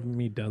other part of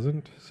me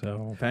doesn't.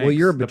 So, Thanks. Well,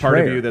 you're a the part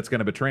of betrayer. you that's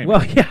gonna betray me.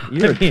 well, yeah,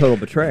 You're a total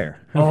betrayer.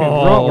 okay,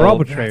 we're all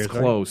betrayers. That's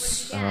right?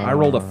 close. Yeah. I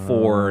rolled a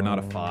 4, not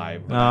a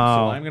 5. So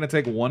Oh. I'm going to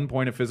take 1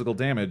 point of physical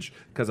damage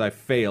because I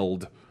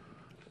failed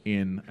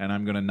and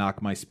I'm going to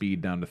knock my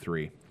speed down to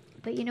 3.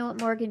 But you know what,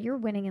 Morgan? You're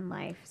winning in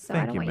life, so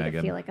Thank I don't you, want you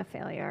Megan. to feel like a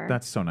failure.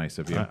 That's so nice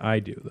of you. I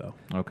do, though.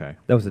 Okay.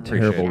 That was a Appreciate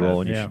terrible that. roll,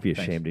 and you Yeah. should be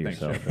Thanks- ashamed of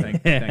thanks, yourself.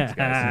 Jeff. Thanks,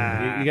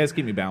 guys. You guys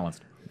keep me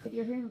balanced. If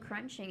you're hearing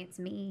crunching, it's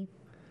me.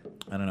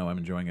 I don't know. I'm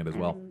enjoying it as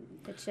well. And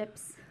the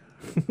chips.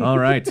 All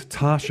right,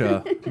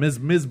 Tasha,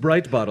 Ms.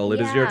 Brightbottle,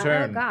 it is your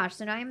turn. Oh gosh,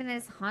 so now I'm in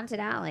this haunted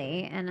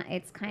alley, and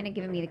it's kind of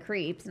giving me the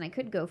creeps. And I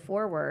could go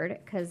forward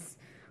because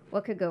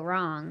what could go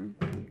wrong?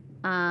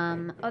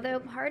 Although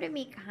part of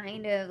me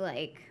kind of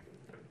like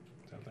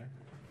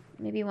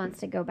maybe wants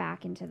to go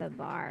back into the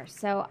bar.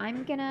 So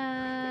I'm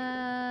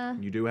gonna.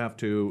 You do have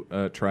to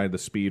try the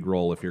speed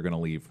roll if you're going to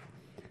leave.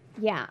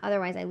 Yeah,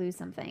 otherwise I lose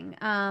something.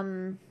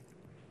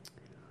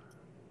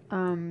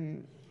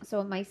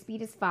 So my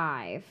speed is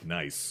 5.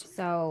 Nice.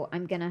 So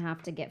I'm gonna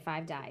have to get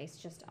 5 dice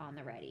just on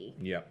the ready.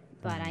 Yep.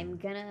 But I'm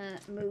gonna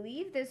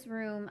leave this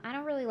room. I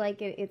don't really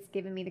like it. It's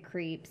giving me the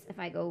creeps. If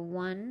I go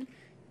 1,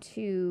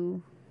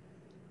 2,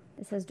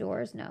 this says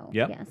doors. No.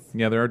 Yep. Yes.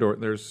 Yeah, there are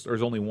there's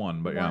only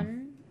one, but yeah.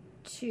 1,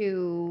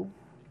 2,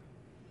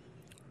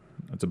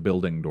 It's a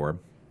building door.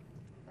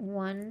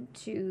 1,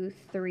 2,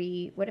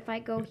 3. What if I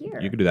go here?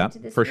 You can do that, into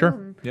this for sure.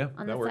 room Yeah,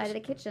 on that the works. side of the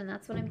kitchen.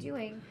 That's what I'm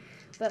doing.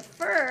 But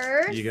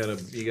first, You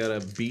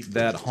gotta beat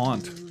that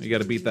haunt. You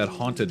gotta beat that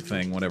haunted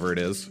thing, whatever it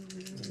is.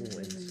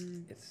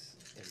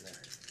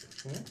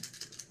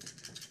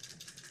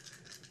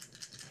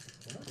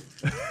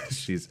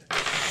 She's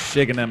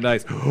shaking them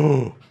dice.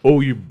 Oh,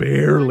 you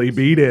barely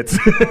beat it.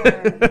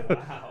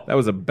 That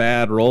was a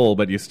bad roll,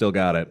 but you still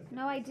got it.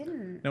 no, I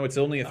didn't. No, it's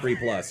only a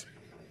 3+.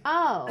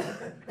 Oh.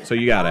 So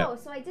you got Oh, it.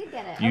 so I did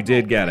get it. You Okay,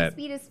 did get my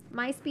it.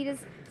 My speed is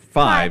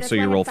 5, That's so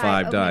you why I roll had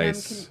 5 Okay, then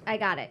dice. I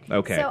got it.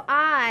 Okay. So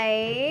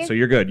I. So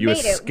you're good. You made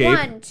escape,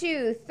 it. 1,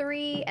 2,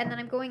 3, and then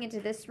I'm going into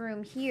this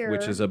room here,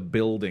 which is a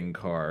building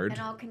card.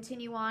 And I'll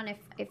continue on if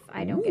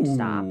I don't get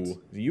stopped.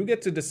 Ooh. You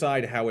get to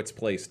decide how it's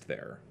placed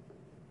there.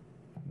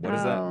 What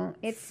is that? Oh,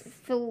 it's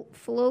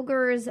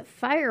Floger's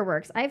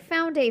Fireworks. I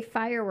found a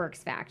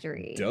fireworks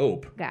factory.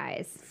 Dope.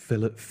 Guys.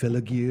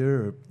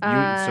 Filagear.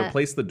 So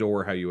place the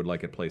door how you would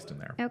like it placed in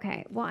there.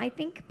 Okay. Well, I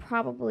think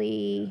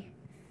probably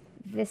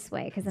this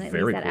way because then it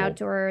Very leaves that cool.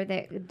 outdoor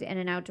and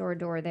an outdoor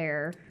door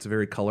there. It's a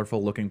very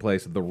colorful looking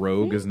place. The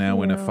rogue is Thank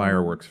now in a you.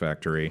 fireworks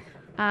factory.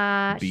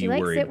 She likes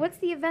worried. it. What's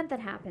the event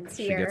that happens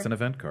She here? gets an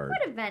event card.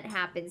 What event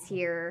happens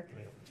here?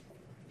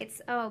 It's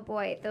oh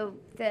boy,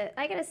 the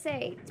I gotta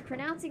say,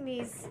 pronouncing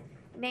these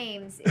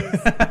names is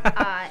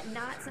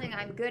not something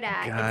I'm good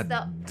at. It's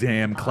God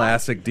damn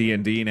classic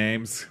D&D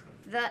names.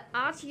 the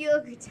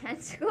Atyug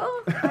tentacle.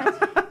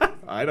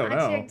 I don't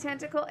know. Atyug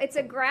tentacle. It's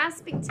a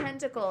grasping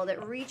tentacle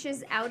that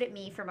reaches out at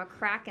me from a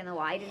crack in the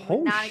wall. I did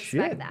Holy not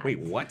shit. expect that. Wait,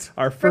 what?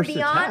 Our From first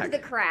beyond attack. the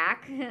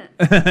crack,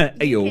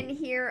 you Ayo. can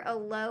hear a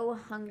low,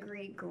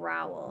 hungry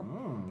growl.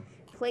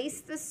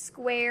 Place the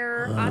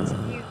square onto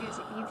you.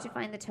 You have to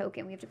find the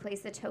token. We have to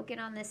place the token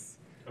on this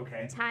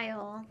Okay.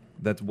 tile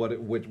That's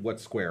what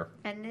square?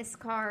 and this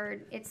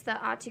card. It's the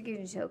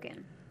Atyug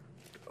token.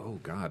 Oh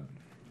God.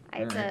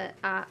 It's a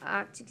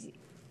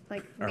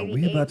like Are maybe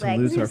we 8 about to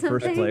legs lose or our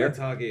first something. player?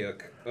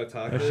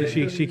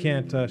 She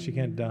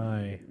can't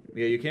die.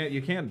 Yeah, you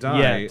can't die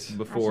Yet.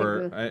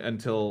 before Actually,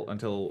 until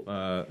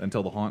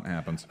the haunt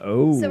happens.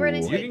 Oh. So we're gonna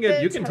You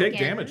take can take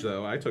token. damage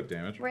though. I took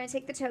damage. We're gonna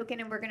take the token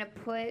and we're gonna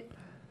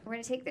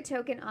take the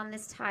token on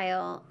this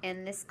tile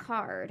and this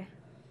card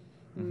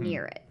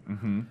near it.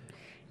 Mm-hmm.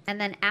 And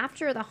then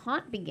after the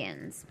haunt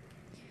begins,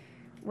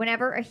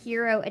 whenever a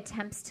hero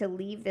attempts to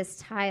leave this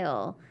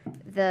tile,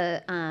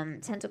 the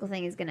tentacle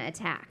thing is gonna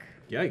attack.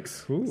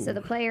 Yikes. So the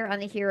player on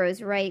the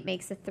hero's right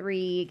makes a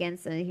 3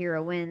 against the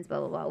hero wins. Blah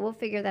blah blah. We'll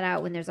figure that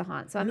out when there's a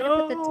haunt. So I'm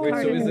gonna put the Wait,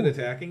 card. so is it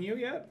attacking you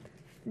yet?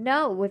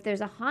 No, if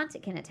there's a haunt,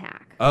 it can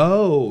attack.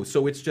 Oh,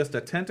 so it's just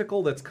a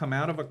tentacle that's come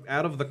out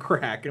of the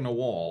crack in a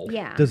wall.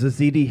 Yeah. Does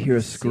Aziti hear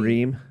a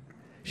scream?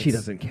 She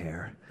doesn't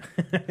care.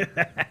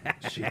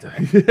 She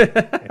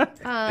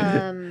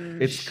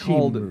It's She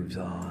called. moves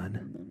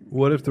on.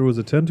 What if there was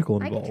a tentacle I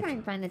can involved? try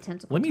and find the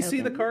tentacle. Let me see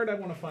the token. card. I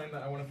want to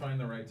find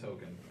the right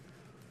token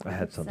I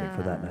had something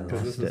for that and I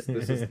because lost it.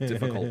 this is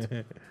difficult.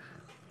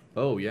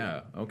 Oh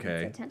yeah.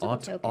 Okay. It's a tentacle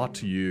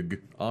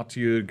token.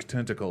 Otyug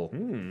tentacle.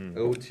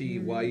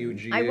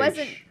 Otyug.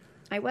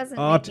 I wasn't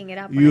Ot- making it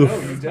up. you- When I No,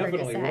 was you hard to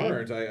definitely say.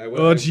 weren't. I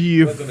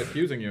Otyug. wasn't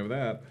accusing you of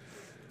that.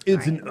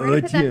 It's All right, an we're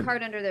gonna put that urchin.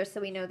 card under there so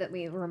we know that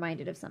we were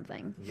reminded of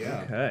something.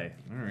 Yeah. Okay.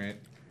 All right.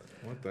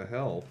 What the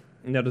hell?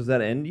 Now, does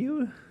that end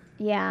you?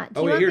 Yeah. Do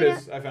Oh you wait, want here it me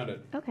is. I found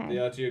it. Okay. The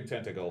Otyug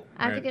tentacle.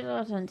 I have Right. to get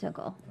a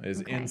tentacle.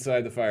 Is Okay.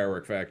 inside the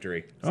firework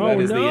factory. So Oh, that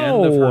is the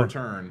end of no. her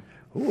turn.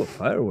 Ooh, a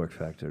firework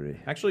factory.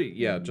 Actually,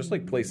 yeah, just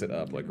like place it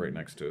up, like right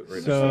next to it.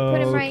 Right So next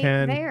put him So right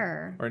can-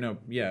 there. Or no,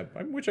 yeah,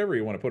 whichever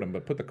you want to put them,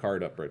 but put the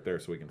card up right there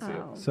so we can see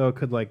Oh. So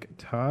could like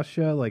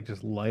Tasha like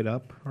just light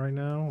up right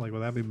now? Like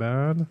would that be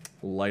bad? it.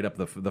 Light up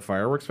the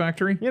fireworks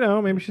factory. You know,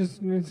 maybe she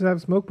just needs to have a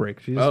smoke break.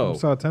 She just Oh.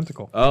 saw a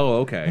tentacle. Oh,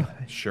 okay,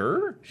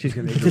 sure. She's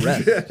going to need to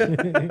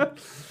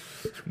rest.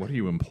 What are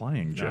you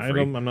implying, I'm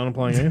Jeffrey? not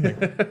implying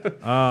anything.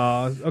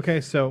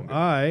 Okay, so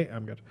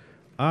I'm good.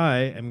 I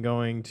am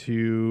going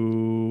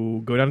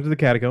to go down to the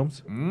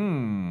catacombs.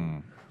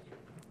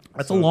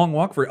 That's a long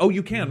walk for. Oh,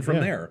 you can from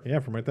Yeah. there. Yeah,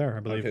 from right there,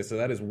 I believe. Okay, so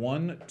that is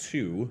 1,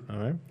 2. All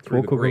right.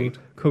 Through the grate.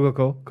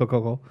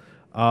 Cool.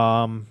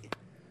 Let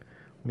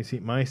me see.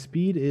 My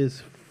speed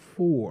is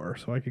 4,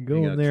 so I could go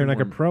You in got there 2 and I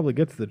more. could probably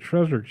get to the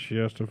treasure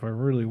chest if I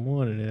really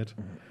wanted it.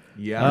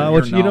 Yeah,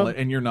 which, you know-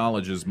 and your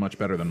knowledge is much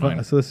better than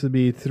mine. So this would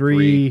be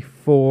 3,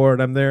 4,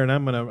 and I'm there, and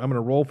I'm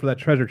gonna roll for that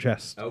treasure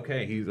chest.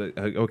 Okay, he's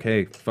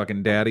okay.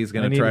 Fucking daddy's I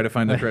gonna need- try to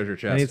find the treasure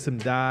chest. I need some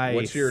dice.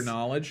 What's your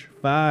knowledge?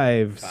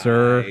 5,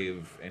 sir.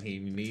 5, and he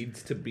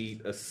needs to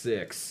beat a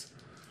 6.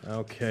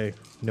 Okay.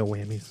 No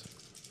whammies.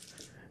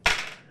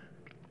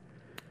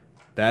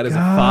 That is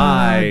God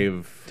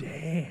a 5.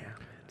 Damn.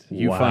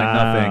 You find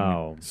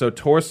Wow. nothing. So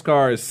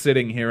Torskar is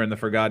sitting here in the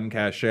Forgotten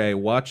Cache.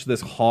 Watch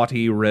this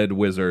haughty red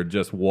wizard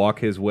just walk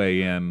his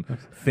way in.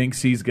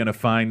 Thinks he's gonna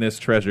find this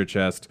treasure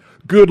chest.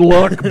 Good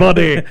luck,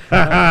 buddy.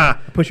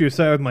 Push you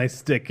aside with my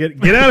stick.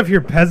 Get out of here,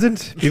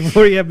 peasant!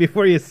 Before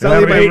you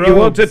sully my You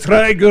want to robes.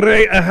 try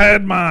great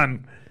ahead,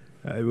 man?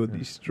 I will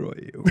destroy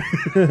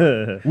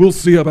you. We'll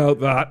see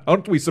about that.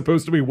 Aren't we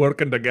supposed to be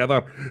working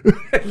together?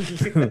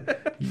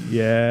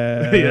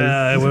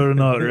 Yeah. we're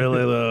not really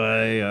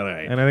though. All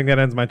right. And I think that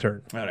ends my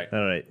turn. All right.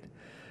 All right.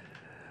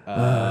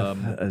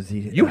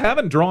 Aziti. You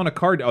haven't drawn a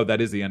card. Oh,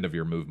 that is the end of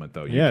your movement,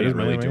 though. You Yeah, it can't is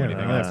really do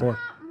anything I else. have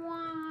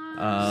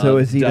 4.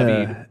 So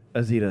David.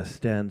 Azita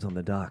stands on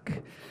the dock.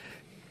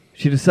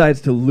 She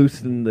decides to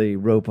loosen the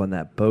rope on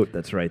that boat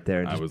that's right there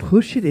and I just was-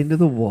 push it into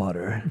the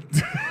water.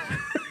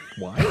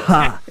 Why?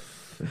 Ha!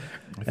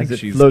 I think it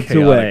she's floats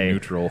chaotic away.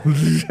 neutral.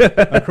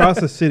 Across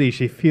the city,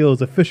 she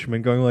feels a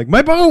fisherman going like,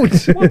 "My boat!"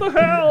 What the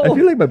hell? I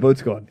feel like my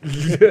boat's gone.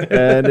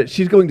 And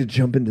she's going to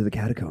jump into the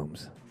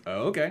catacombs.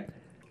 Oh, okay.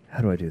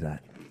 How do I do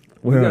that?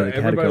 Where are the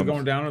Everybody's catacombs?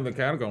 going down to the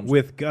catacombs.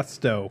 With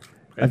gusto.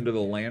 into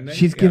the landing.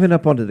 She's Yeah. given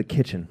up onto the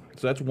kitchen.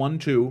 So that's 1,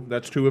 2.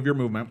 That's 2 of your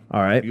movement.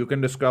 All right. You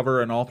can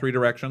discover in all 3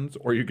 directions,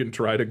 or you can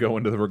try to go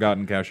into the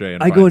Forgotten Cache.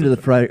 And I find go into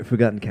the something.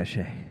 Forgotten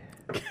Cache.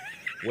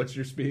 What's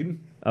your speed?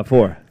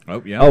 4.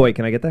 Oh, yeah. Oh, wait,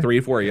 can I get there? 3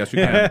 4. Yes, you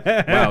can.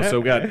 Wow. So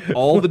we got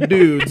all the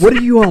dudes. What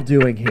are you all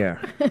doing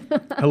here?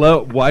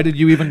 Hello. Why did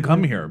you even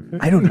come here?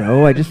 I don't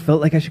know. I just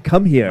felt like I should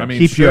come here. I mean,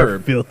 Keep sure. your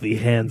filthy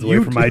hands away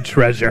from my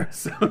treasure.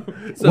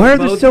 Why are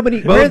there so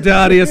many? Both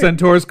Darius and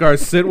Torskar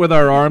sit with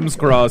our arms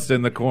crossed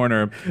in the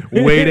corner,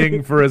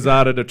 waiting for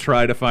Azada to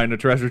try to find a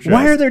treasure chest.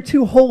 Why are there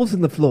 2 holes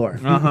in the floor?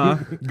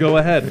 Go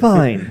ahead.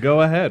 Fine.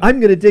 Go ahead. I'm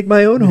going to dig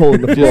my own hole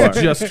in the floor.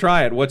 Just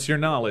try it. What's your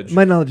knowledge?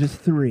 My knowledge is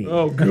 3.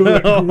 Oh,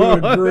 good.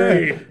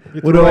 Great.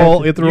 You throw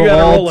all You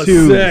gotta roll a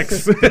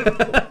 6.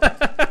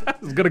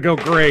 It's gonna go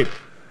great.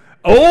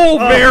 Oh,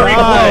 very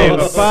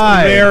close.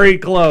 5. Very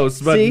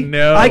close, but See?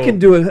 no. I can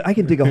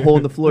dig a hole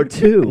in the floor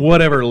too.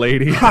 Whatever,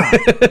 lady.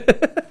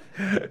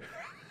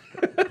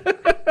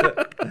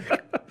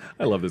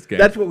 I love this game.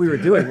 That's what we were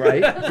doing,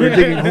 right? We were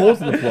digging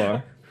holes in the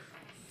floor.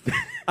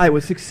 I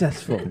was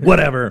successful.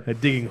 Whatever.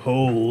 Digging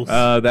holes.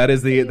 That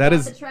is You that want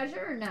is the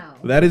treasure or no?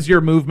 that is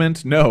your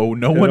movement. No,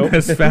 one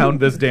has found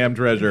this damn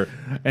treasure.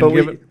 And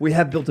But we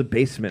have built a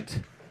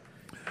basement.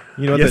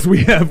 You know what? yes,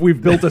 we have. We've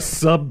built a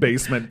sub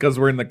basement because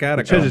we're in the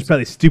treasure's catacombs.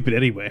 probably stupid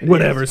anyway.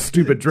 Whatever,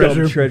 stupid Dumb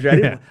treasure.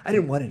 treasure. I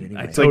didn't want it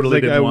anyway. I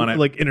totally didn't want it.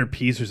 Like inner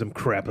peace or some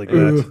crap like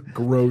that. Ugh,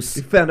 gross.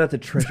 You found out the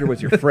treasure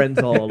was your friends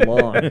all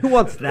along. Who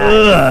wants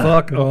that?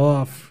 Fuck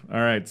off. All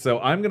right, so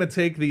I'm gonna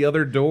take the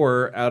other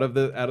door out of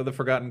the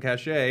Forgotten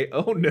Cache.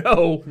 Oh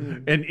no,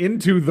 and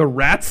into the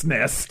rat's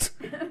nest.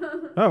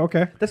 Oh,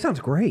 okay. That sounds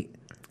great.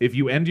 If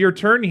you end your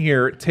turn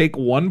here, take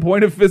 1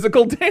 point of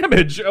physical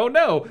damage. Oh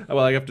no. Well,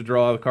 I have to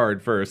draw a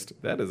card first.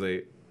 That is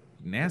a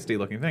nasty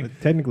looking thing.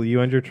 Technically, you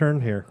end your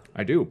turn here.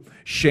 I do.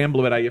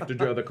 Shambling. You have to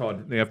draw the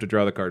card. You have to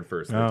draw the card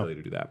first. I'll Oh. tell you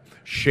to do that.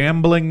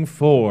 Shambling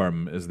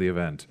form is the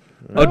event.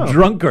 A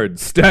drunkard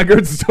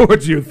staggers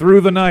towards you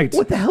through the night.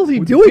 What the hell are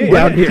you doing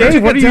down here?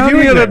 Dave, what are you Down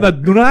doing here there?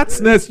 in the rat's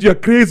nest, you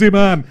crazy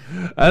man?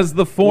 As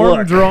the form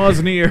Look.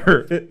 draws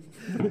near.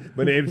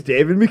 My name's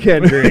David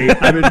McHenry.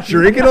 I've been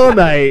drinking all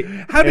night.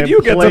 How did and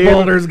you get to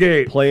Baldur's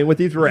Gate? Playing with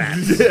these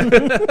rats.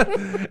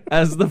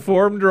 As the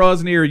form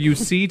draws near, you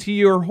see to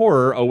your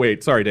horror. Oh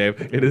wait, sorry, Dave.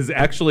 It is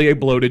actually a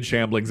bloated,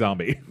 shambling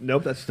zombie.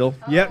 Nope, that's still.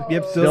 Yep,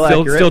 Still Still,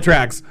 accurate. still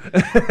tracks.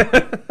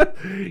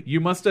 You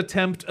must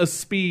attempt a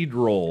speed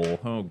roll.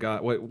 Oh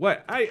God, wait,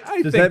 what? I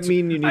Does think, that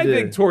mean you need I to-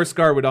 think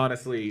Torskar would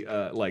honestly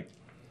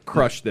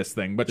crush this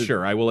thing, but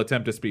sure, I will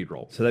attempt a speed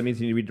roll. So that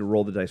means you need to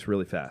roll the dice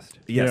really fast.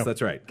 Yes, Yeah.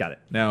 that's right. Got it.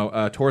 Now,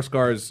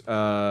 Torskar's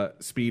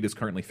speed is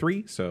currently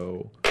 3,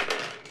 so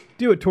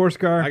Do it,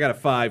 Torskar. I got a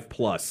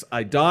 5+.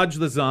 I dodge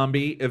the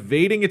zombie,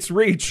 evading its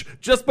reach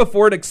just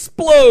before it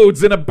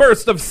explodes in a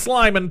burst of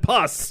slime and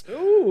pus.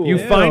 You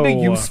find a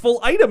Ew. useful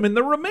item in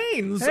the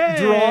remains.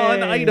 Draw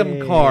an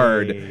item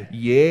card.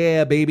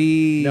 Yeah,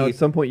 baby. Now, at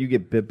some point, you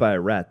get bit by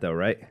a rat, though,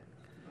 right?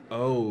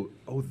 Oh,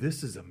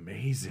 this is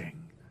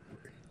amazing.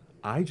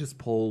 I just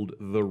pulled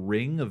the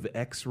Ring of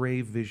X-Ray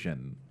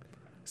Vision.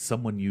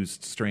 Someone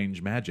used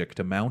strange magic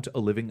to mount a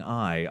living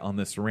eye on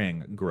this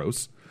ring.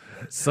 Gross.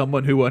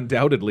 Someone who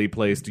undoubtedly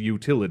placed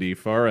utility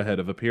far ahead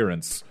of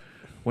appearance.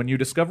 When you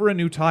discover a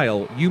new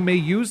tile, you may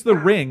use the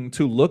ring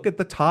to look at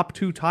the top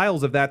 2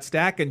 tiles of that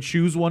stack and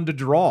choose one to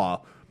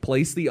draw.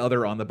 Place the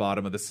other on the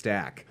bottom of the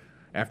stack.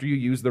 After you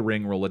use the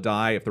ring, roll a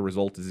die. If the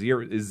result is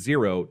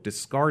zero,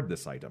 discard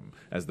this item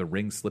as the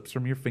ring slips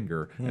from your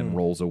finger and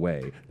rolls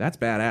away. That's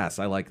badass.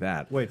 I like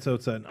that. Wait, so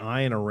it's an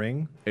eye and a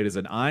ring? It is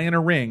an eye and a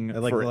ring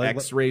Like- for like-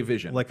 X-ray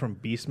vision. Like from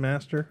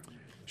Beastmaster?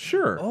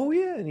 Sure. Oh,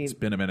 yeah. And It's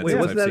been a minute Wait,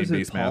 since wasn't I've that seen in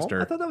his palm?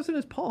 Beastmaster. I thought that was in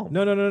his palm.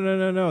 No.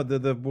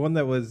 The one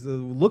that was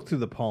look through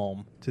the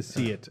palm to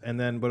see it, and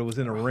then but it was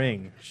in a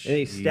ring. And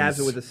he stabs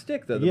it Jeez. with a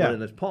stick, though, to Yeah. put it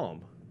in his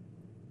palm.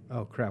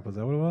 Oh crap! Was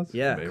that what it was?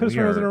 Yeah. Baby, Could've we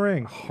sworn it was are in a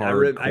ring.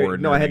 Hardcore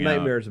No, I had nerding out.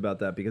 nightmares about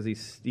that because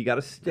he got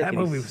a stick. That and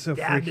he movie was so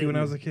stabbed freaky it when I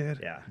and- was a kid.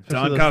 Yeah.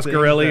 Don Especially those things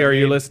Coscarelli, that are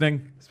you made-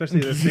 listening? Especially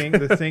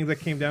the things that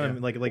came down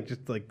and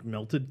like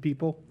melted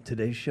people.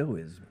 Today's show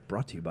is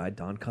brought to you by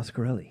Don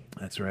Coscarelli.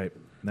 That's right.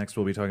 Next,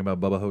 we'll be talking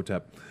about Bubba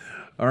Hotep.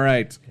 All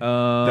right.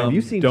 Have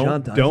you seen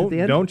John Dies at the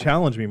end? Don't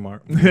challenge me,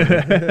 Mark.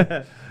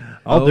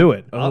 I'll do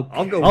it. I'll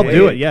go. I'll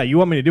do way- it. Yeah, you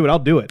want me to do it? I'll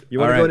do it. You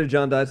want to All go right. to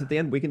John Dies at the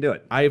end? We can do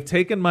it. I have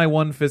taken my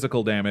 1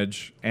 physical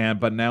damage,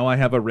 but now I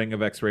have a ring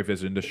of X-ray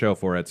vision to show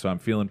for it, so I'm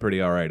feeling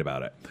pretty all right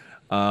about it.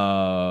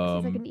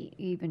 Seems like an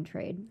even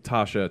trade.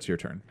 Tasha, it's your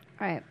turn.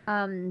 All right.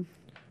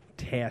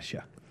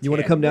 Tasha. You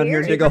want to come down here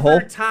and Where- dig a hole?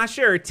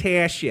 Tasha or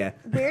Tasha?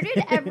 Where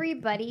did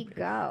everybody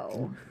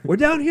go? We're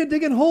down here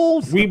digging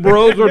holes. We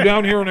bros are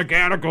down here in a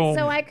catacomb.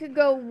 So I could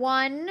go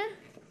 1,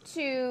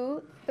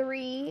 2,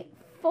 3,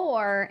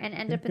 4, and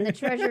end up in the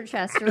treasure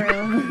chest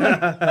room,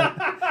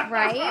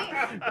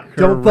 right?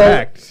 Don't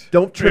Correct. fall.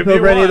 Don't trip If you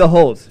over any of the want.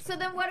 holes. So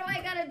then, what do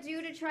I gotta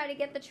do to try to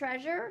get the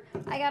treasure?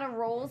 I gotta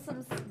roll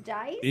some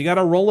dice. You got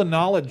to roll a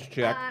knowledge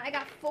check. I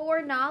got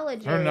 4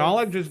 knowledge. Her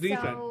knowledge is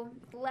decent. So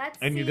let's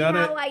And you see gotta-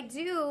 how I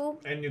do.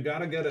 And you got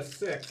to get a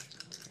 6.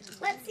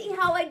 Let's see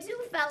how I do,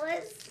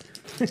 fellas.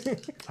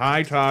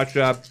 Hi,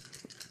 Tasha.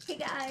 Hey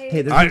guys.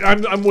 Hey,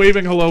 there's I'm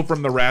waving hello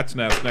from the rat's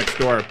nest next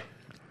door.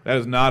 That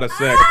is not a 6.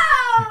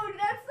 Oh,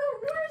 that's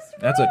the worst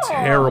That's a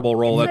terrible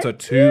roll. That's a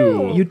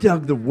 2. You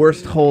dug the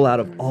worst hole out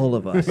of all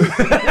of us.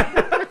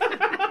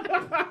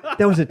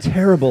 That was a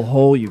terrible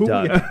hole you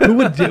dug.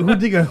 Who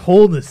dig a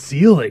hole in the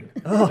ceiling?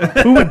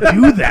 Who would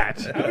do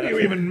that? How do you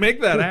even make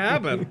that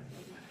happen?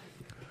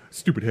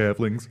 Stupid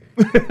halflings.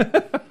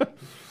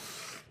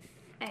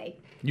 Hey.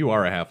 You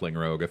are a halfling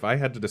rogue. If I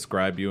had to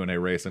describe you in a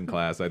race and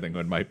class, I think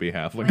it might be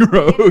halfling In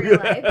real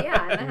rogue. life,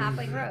 yeah, I'm a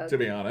halfling rogue. To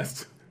be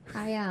honest.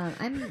 I'm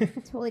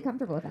totally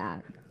comfortable with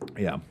that.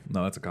 Yeah.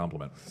 No, that's a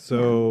compliment.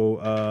 So,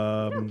 Look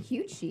how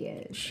cute she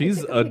is.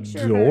 She's I took a picture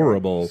of her.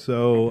 adorable.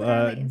 so, Put her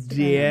on my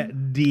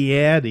Instagram.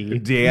 Daddy.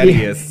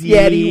 Daddiest.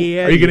 Daddy.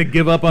 Are you going to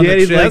give up on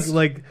Daddy's the chest?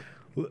 like,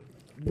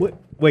 what?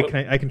 Wait,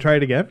 I can try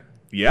it again?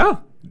 Yeah.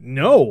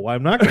 No,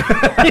 I'm not going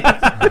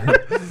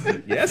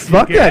to. Yes.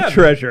 Fuck you that can.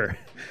 treasure.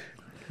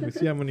 Let me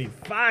see, I'm going to need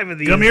 5 of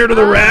these. Come here to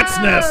the rat's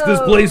nest.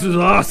 This place is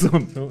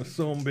awesome.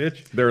 So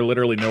bitch. There are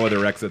literally no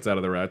other exits out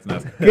of the rat's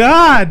nest.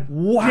 God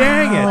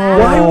dang it. Wow.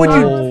 Why would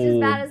you- Almost as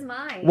bad as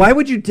mine. Why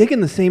would you dig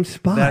in the same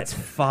spot? That's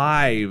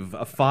 5.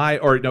 A 5,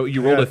 or no,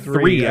 you rolled got a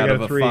 3 I out got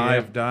of a a 3,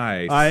 5 yeah.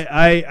 dice.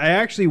 I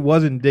actually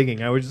wasn't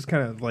digging. I was just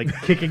kind of like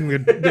kicking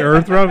the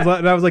earth around,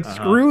 and I was like,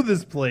 "Screw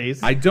this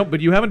place." I don't,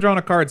 but you haven't drawn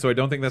a card, so I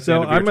don't think that's the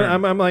So end of your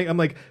turn. I'm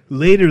like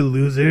later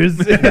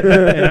losers,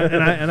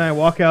 and I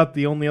walk out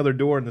the only other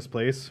door in this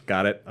place,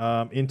 Got it.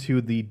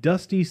 into the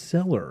dusty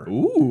cellar,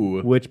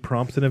 Ooh. which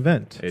prompts an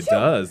event. It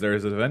does.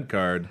 There's an event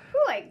card.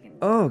 Ooh, I can-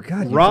 Oh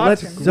God! You Rot let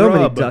so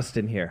many grub. dust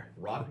in here.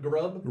 Rot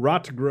grub?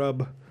 Rot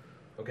Grub,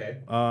 Okay.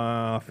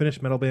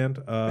 Finnish metal band.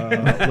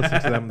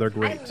 Listen to them; they're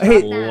great. love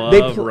Hey, them. they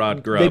Love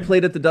Rot Grub. They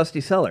played at the Dusty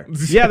Cellar.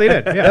 Yeah, they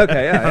did. Yeah.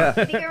 Okay, yeah.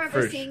 I think I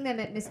remember seeing them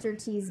at Mr.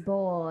 T's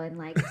Bowl in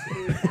like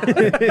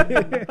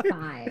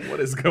 2005. What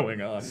is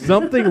going on?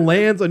 Something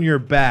lands on your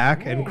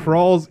back and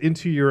crawls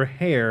into your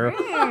hair.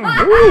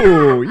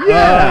 Ooh,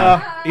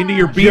 yeah. Into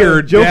your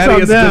beard. Jokes on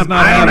Thaddeus them. does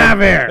not I don't have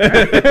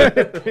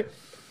have hair.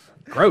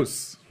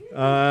 Gross.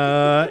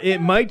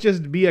 It might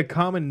just be a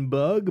common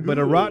bug, but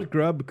a rot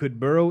grub could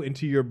burrow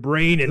into your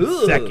brain in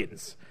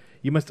seconds.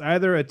 You must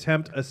either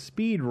attempt a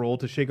speed roll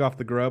to shake off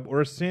the grub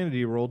or a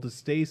sanity roll to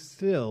stay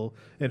still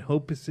and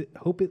hope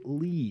it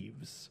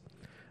leaves.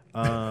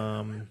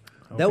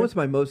 That was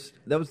my most.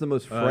 That was the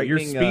most frightening. Your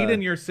speed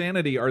and your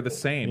sanity are the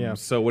same. Yeah.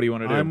 So what do you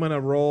want to do? I'm gonna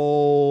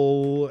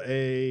roll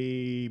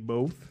a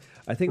both.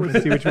 I think it to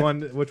was. see which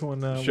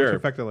one Sure. which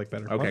effect I like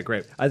better. Okay, What?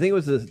 great. I think it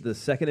was the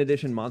second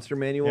edition Monster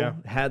Manual Yeah.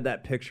 had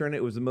that picture, and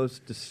it was the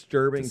most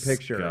disturbing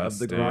picture of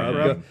the Disgusting.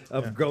 grub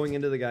Yeah. going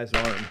into the guy's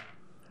arm.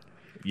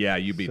 Yeah,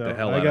 you beat So the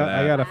hell I out got, of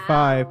that. I got a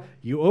 5. Wow.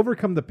 You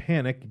overcome the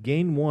panic,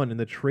 gain 1 in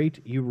the trait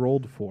you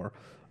rolled for.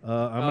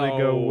 I'm going to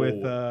go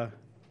with.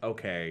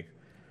 Okay.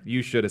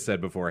 You should have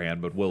said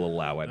beforehand, but we'll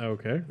allow it.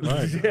 Okay. All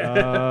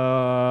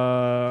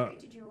right. What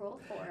did you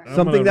roll for?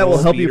 Something gonna that will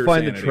roll help speed you or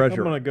find the sanity. I'm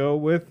treasure. going to go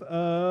with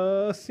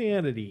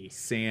sanity.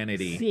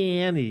 Sanity.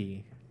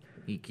 Sanity.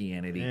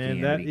 Ekianity.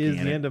 And that is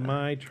the end of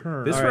my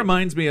turn. This All right.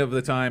 reminds me of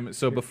the time.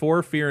 So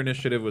before Fear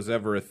Initiative was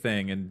ever a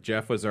thing, and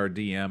Jeff was our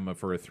DM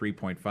for a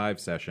 3.5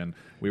 session,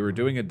 we were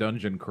doing a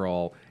dungeon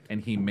crawl,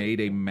 and he made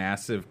a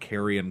massive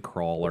carrion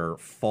crawler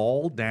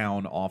fall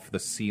down off the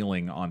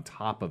ceiling on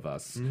top of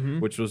us,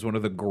 which was one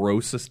of the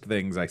grossest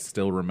things I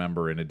still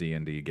remember in a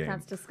D&D game.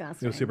 That's It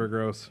disgusting. was super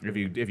gross.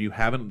 If you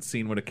haven't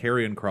seen what a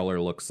carrion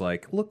crawler looks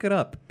like, look it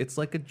up. It's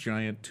like a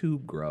giant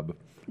tube grub.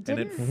 And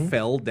it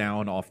fell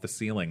down off the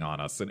ceiling on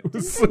us, and it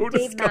was so Didn't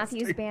Dave disgusting.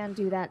 Matthews Band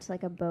do that to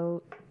like a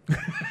boat?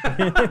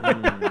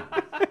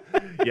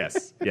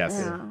 Yes. Yeah.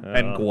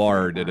 And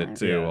Guar did it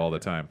too Yeah. all the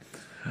time.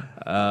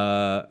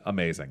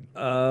 Amazing.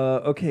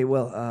 Okay,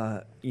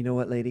 well, you know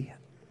what, lady?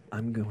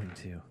 I'm going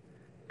to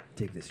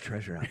dig this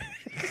treasure out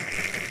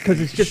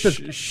because it's just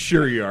us,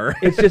 Sure you are.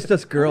 it's just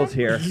us girls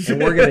here,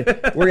 and we're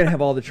gonna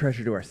have all the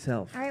treasure to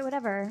ourselves. All right,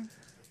 whatever.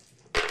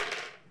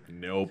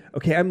 Nope.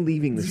 Okay, I'm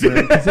leaving this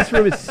room because this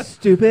room is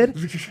stupid,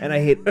 and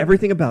I hate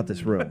everything about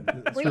this room.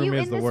 Were room you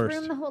is in the this worst.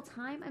 room the whole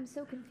time? I'm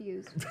so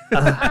confused.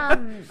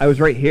 I was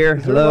right here.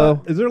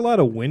 Hello. Is there a lot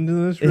of wind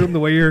in this room?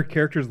 The way your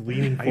character's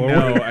leaning I forward.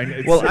 know.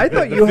 it's- Well, I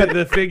thought the you fi- had-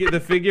 the figure. The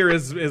figure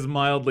is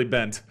mildly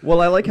bent.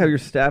 Well, I like how your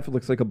staff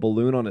looks like a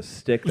balloon on a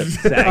stick that's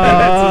sagging.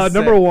 That's a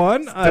Number seg-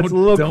 1, it's a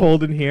little don't-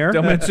 cold in here.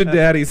 Don't mention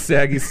Daddy's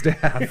saggy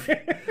staff.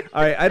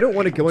 All right, I don't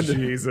want to go into.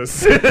 Jesus.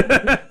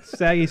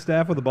 Saggy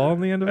staff with a ball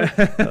on the end of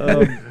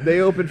it.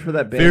 They opened for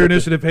that band. Fear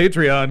Initiative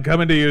Patreon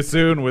coming to you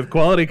soon with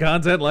quality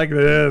content like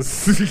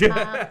this.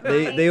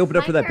 They opened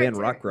up for that band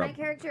character- Rock Grub. My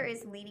character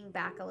is leaning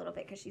back a little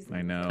bit because she's. I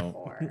leaning know.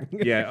 forward.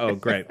 Yeah. Oh,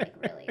 great. Like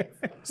really,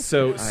 it's like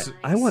So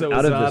I want so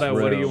out of this Zada,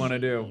 what do you room. want to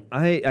do?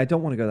 I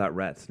don't want to go to that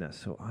rat's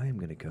nest, so I am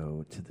going to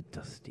go to the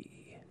Dusty.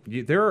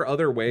 There are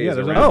other ways Yeah,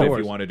 there's around other if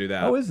doors. you want to do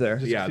that. Oh, is there?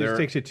 Yeah, It there. just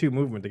takes you 2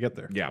 movement to get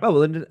there. Yeah. Oh,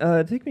 well,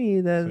 then take me you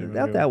out wanna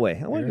go that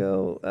way. I want to here?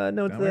 go.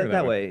 No, Down here,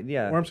 that way.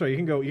 Yeah. Or I'm sorry,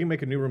 you can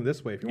make a new room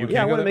this way if you want. Yeah,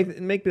 I can want go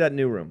to make that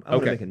new room. I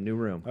want Okay. to make a new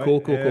room. All Cool,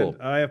 right, cool, and cool.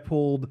 I have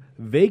pulled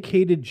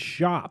vacated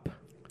shop.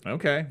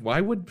 Okay.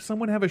 Why would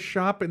someone have a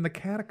shop in the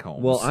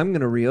catacombs? Well, I'm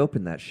going to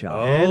reopen that shop.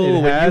 Oh, And it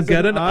and has you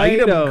get an an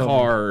item item.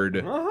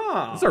 card.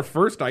 Ah. This is our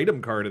first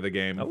item card of the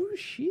game. Oh,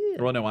 shit.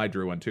 Well, no, I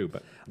drew one too,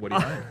 but what do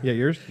you think? Yeah,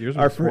 yours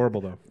Our was fir-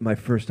 horrible though. My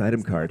first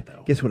item card.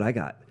 Guess what I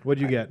got?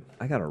 What'd you get?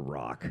 I got a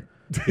rock.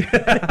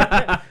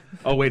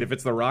 Oh, wait, if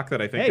it's the rock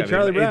that I think Hey, of,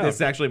 Charlie Brown.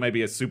 this actually might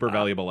be a super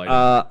valuable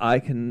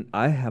item.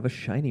 I have a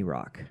shiny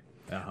rock.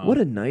 Uh-huh. What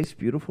a nice,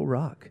 beautiful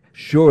rock.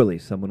 Surely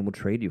someone will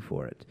trade you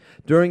for it.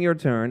 During your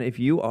turn, if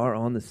you are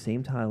on the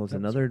same tile as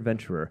another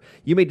adventurer,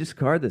 you may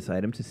discard this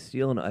item to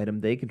steal an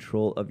item they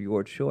control of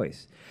your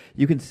choice.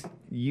 You can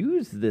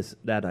use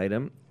that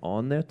item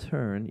on their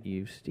turn.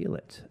 You steal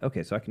it.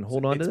 Okay, so I can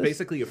hold on to It's this,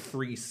 basically a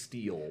free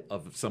steal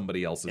of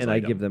somebody else's and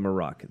item. I give them a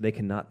rock. They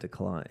cannot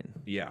decline.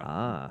 Yeah.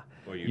 Ah,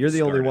 Well, you you're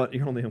the only discard one. it.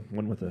 You're only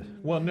one with a.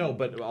 Well, no,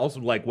 but also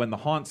like when the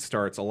haunt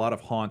starts, a lot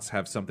of haunts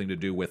have something to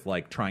do with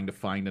like trying to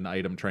find an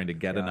item, trying to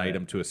get an Got it.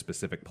 item to a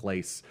specific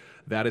place.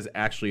 That is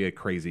actually a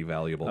crazy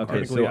valuable Okay, card.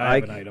 Technically, so I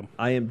have an item.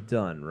 I am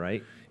done,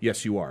 right?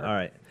 Yes, you are. All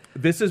right.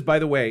 This is, by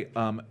the way,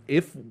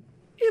 if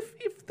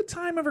the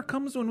time ever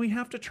comes when we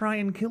have to try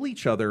and kill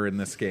each other in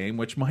this game,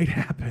 which might I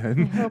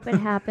happen. hope it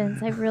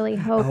happens. I really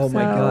hope so. Oh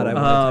my god, I want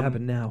it to Um,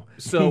 happen now.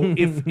 So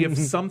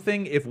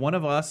if one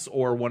of us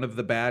or one of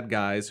the bad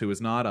guys who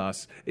is not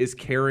us is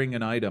carrying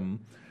an item,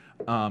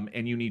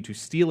 and you need to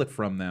steal it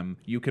from them,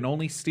 you can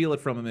only steal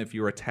it from them if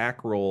your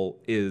attack roll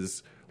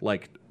is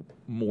like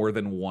more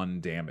than 1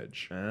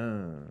 damage.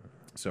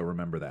 So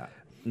remember that.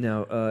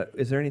 Now,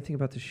 is there anything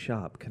about the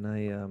shop? Can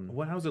I?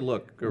 Well, how's it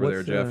look over there,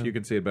 What's, Jeff? You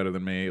can see it better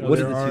than me. It What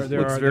looks, is this?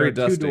 There looks are very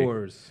two dusty.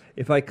 doors.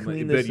 If I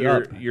clean but this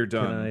you're up,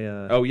 done. Can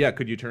I, Oh yeah,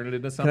 could you turn it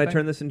into can something? I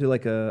turn this into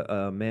like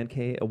a man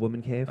cave, a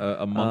woman cave,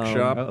 A monk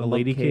shop? A monk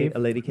lady cave? a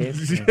lady cave?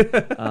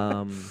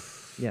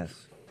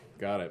 Yes.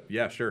 Got it.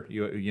 Yeah, sure.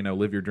 You know,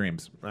 live your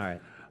dreams. All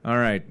right. All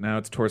right, now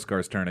it's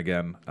Torskar's turn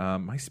again.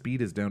 My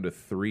speed is down to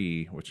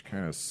 3, which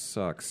kind of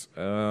sucks.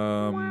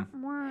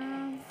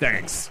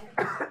 Thanks.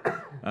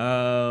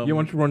 You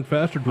want to run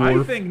faster, I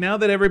dwarf? think now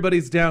that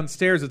everybody's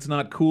downstairs, it's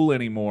not cool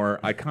anymore.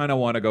 I kind of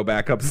want to go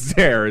back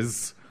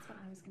upstairs. That's what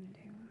I was going to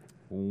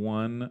do.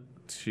 1,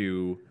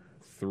 2,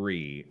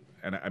 3,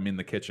 and I'm in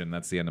the kitchen.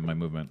 That's the end of my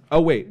movement. Oh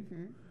wait,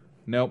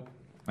 nope.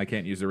 I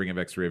can't use the Ring of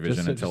X-ray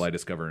Vision until I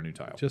discover a new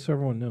tile. Just so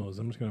everyone knows,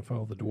 I'm just going to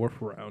follow the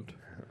dwarf around.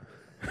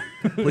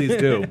 Please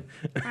do.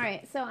 All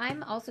right, so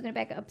I'm also going to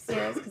back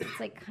upstairs because it's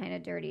like kind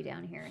of dirty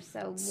down here.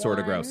 So Sort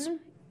of gross. 1,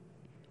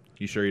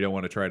 You sure you don't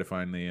want to try to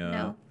find the?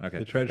 No. Okay.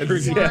 The treasure.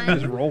 One,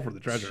 Just roll for the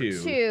treasure.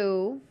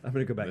 2. I'm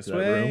gonna go back This to that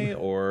way room.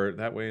 or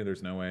that way?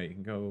 There's no way. You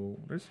can go.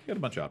 You got a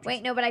bunch of options.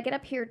 Wait, no, but I get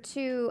up here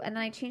 2, and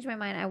then I change my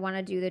mind. I want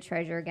to do the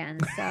treasure again.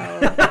 So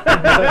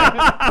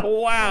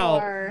Wow.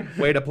 4.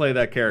 Way to play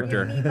that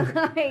character.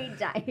 I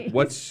died.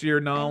 What's your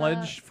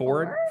knowledge?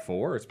 4? 4?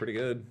 4. It's pretty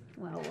good.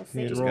 Well, we'll You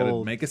see. Just got to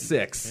rolled. make a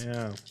 6.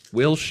 Yeah.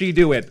 Will she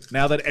do it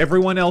now that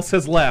everyone else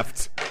has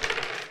left?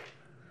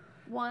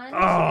 1, 2, 3,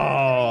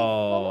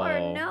 Oh,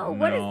 4. No,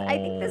 what is? I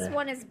think this no.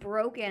 one is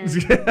broken.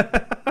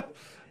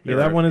 Yeah,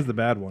 that one is the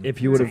bad one.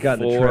 If you would have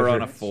gotten the 4 treasure,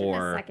 on a I shouldn't have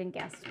 4. second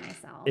guessed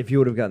myself. if you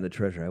would have gotten the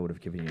treasure, I would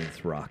have given you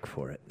this rock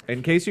for it.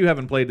 In case you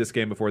haven't played this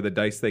game before, the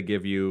dice they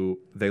give you,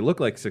 they look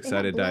like They have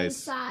 6-sided blank dice.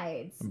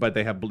 sides. But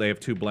they have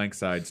 2 blank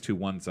sides, 2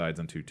 1 sides,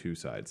 and 2 2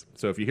 sides.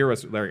 So if you hear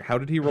us, Larry, how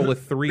did he roll a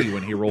 3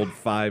 when he rolled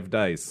 5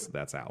 dice?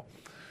 That's how.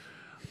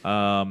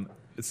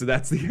 So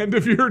that's the end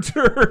of your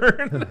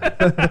turn.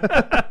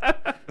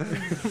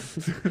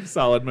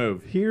 Solid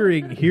move.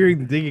 hearing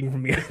digging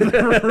from the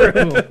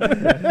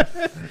other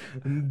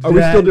room. Are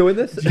we still doing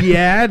this?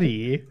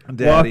 Daddy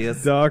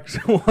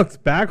Daddiest. walks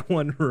back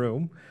one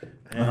room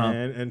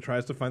and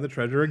tries to find the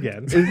treasure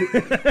again.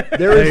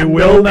 There is They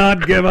will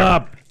not give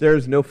up. There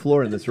is no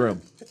floor in this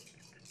room.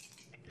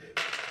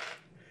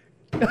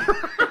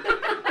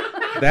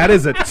 That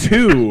is a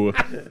 2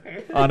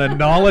 on a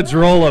knowledge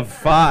roll of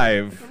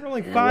 5. I'm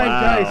rolling 5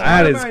 dice.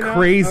 That Why is am I not?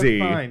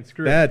 crazy. Oh, fine,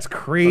 screw it. That's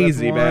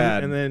crazy That's 1,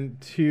 bad. And then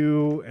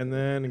 2, and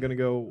then I'm gonna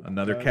go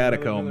Another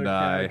catacomb another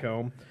die.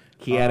 Catacomb.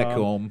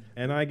 Catacomb.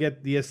 And I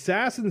get the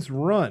Assassin's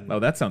Run. Oh,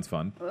 that sounds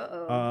fun.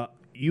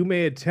 You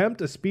may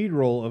attempt a speed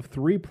roll of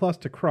 3+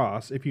 to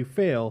cross. If you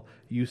fail,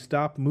 you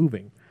stop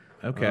moving.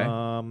 Okay.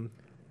 And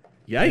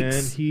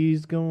Yikes.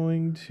 he's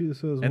going to.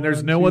 So And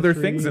there's no other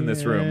things in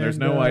this room. There's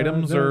no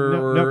items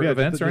or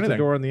events or anything. A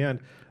door on the end.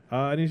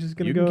 And he's just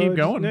going You to can go. keep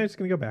going. No, he's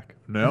going to go back.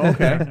 No?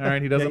 Okay. All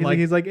right. He doesn't Yeah, like.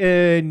 he's like,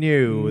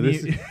 no,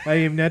 I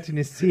am not an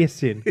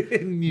assassin.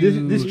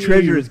 This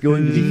treasure is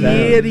going to be found.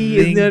 Daddy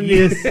is not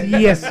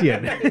an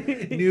assassin.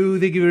 No,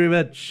 thank you very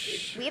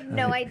much. We have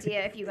no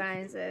idea if you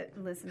guys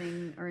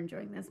listening are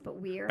enjoying this, but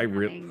we are I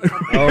having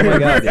Oh my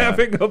god! We're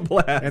having a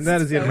blast. And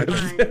that is the end of my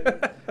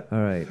fun.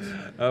 All right,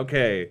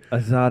 Okay.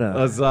 Azada.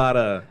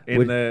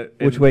 Azada.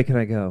 Which way can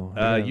I go?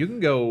 You can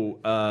go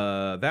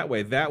that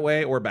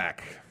way, or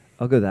back.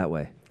 I'll go that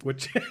way.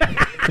 Which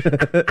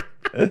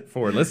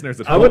For listeners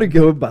at I'm home,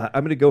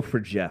 gonna go for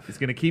Jeff. he's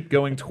going to keep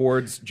going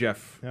towards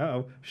Jeff.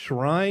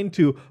 Shrine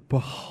to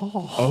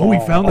Bahal. Oh, we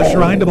found the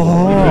shrine to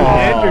Bahal.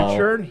 End your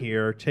turn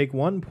here. there, take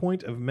 1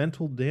 point of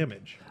mental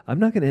damage. I'm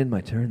not going to end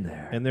my turn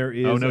there. And there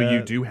is. Oh no,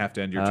 you do have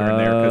to end your turn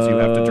there because you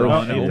have to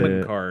draw an you omen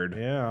did. card.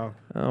 Yeah.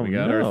 Oh, We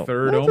got no. our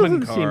third That omen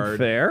doesn't seem card,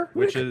 fair.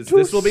 which is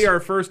this will be our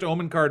first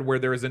omen card where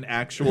there is an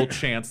actual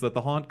chance that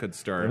the haunt could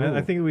start. And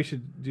I think we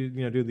should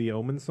do the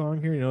omen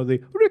song here. The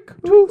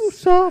Too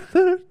soft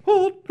and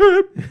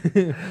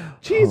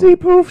cheesy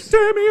poof,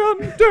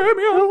 Damien.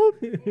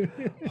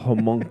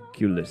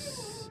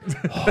 homunculus.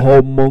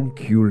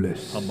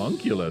 Homunculus.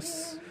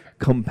 Homunculus.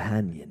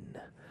 Companion.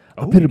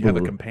 Oh, A we have a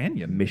pitiable,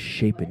 companion.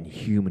 misshapen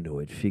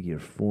humanoid figure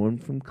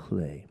formed from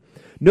clay.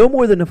 No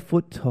more than a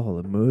foot tall,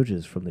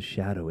 emerges from the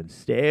shadow and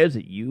stares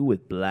at you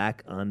with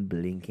black,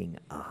 unblinking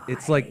eyes.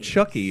 It's like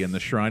Chucky in the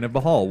Shrine of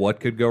Bahal. What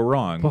could go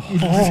wrong?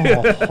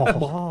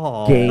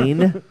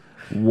 Gain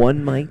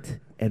 1 might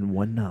and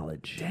 1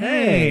 knowledge.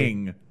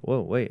 Dang.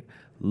 Whoa, wait.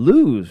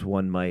 Lose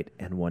 1 might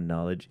and 1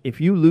 knowledge if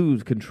you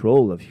lose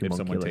control of If homunculus.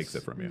 someone takes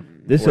it from you.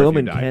 This Or if you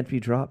omen die. can't be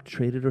dropped,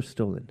 traded, or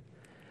stolen.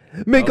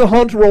 Make a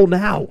hunt roll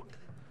now.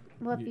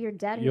 Well, if you're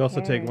dead, You who also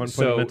take cares?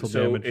 1 point of mental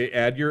damage.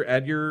 Add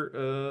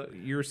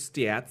your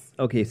stats.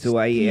 Okay, so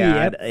I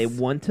add a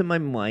 1 to my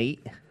might,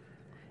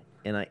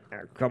 and I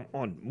come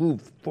on,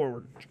 move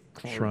forward.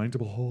 Shrine to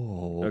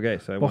Bahal. Okay,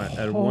 so I want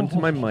add 1 to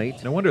my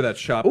might. No wonder that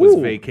shop was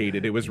Ooh.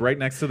 vacated. It was right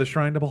next to the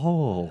Shrine to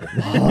Bahal.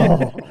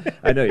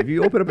 I know, if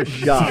you open up a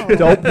shop,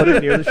 don't put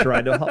it near the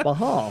shrine to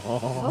Bahal.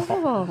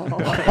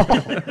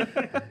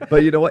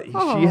 But you know what? She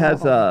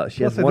has Plus,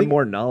 I 1 think-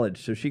 more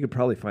knowledge, so she could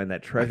probably find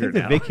that I treasure think the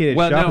now. vacated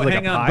Well, shop no, is like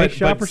hang a on. pie But,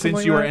 shop but or something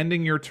since you are like that.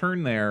 ending your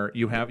turn there,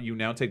 you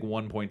now take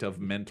 1 point of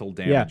mental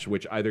damage,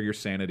 which either your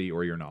sanity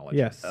or your knowledge.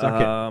 Yes,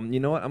 suck You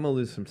know what? I'm gonna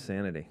lose some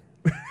sanity.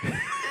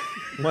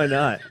 Why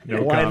not?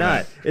 No Why comment.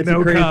 not? It's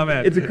No a crazy,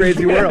 comment. It's a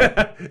crazy world.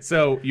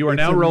 So you are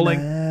now a rolling.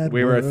 mad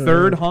We were a world.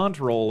 third haunt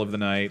roll of the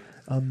night.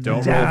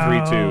 Don't roll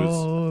 3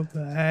 twos.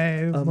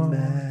 A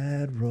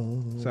mad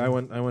roll. So I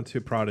went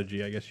to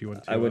Prodigy. I guess you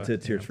went to. I went to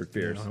Tears for you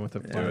Fears. know, I went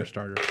to Yeah. Fire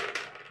Starter.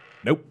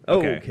 Nope.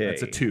 Okay.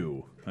 That's a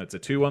 2. That's a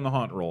 2 on the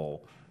haunt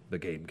roll. The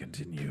game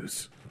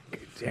continues.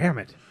 Damn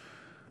it!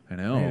 I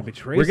know. Man,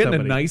 betray We're getting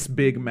somebody. a nice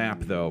big map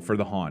though for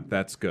the haunt.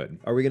 That's good.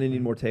 Are we gonna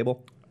need more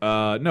table?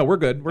 No, we're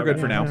good. We're good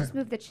for now. Just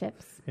move the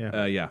chips.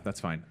 Yeah. Yeah, that's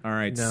fine. All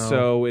right, No.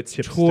 so it's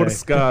Chips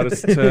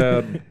Torskar's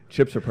turn.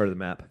 Chips are part of the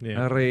map.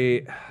 Yeah. All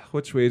right,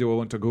 which way do I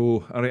want to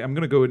go? All right, I'm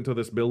going to go into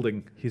this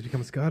building. He's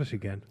become Scottish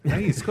again.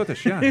 Hey,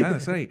 Scottish, yeah,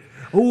 that's right.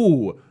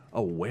 Oh,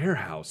 a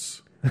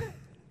warehouse.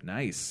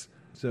 Nice.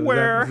 So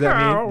does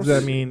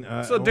that mean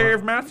So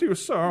Dave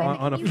Matthews saw.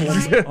 on a You full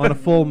might- on a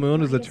full moon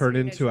does I it guess turn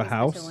you're gonna into a choose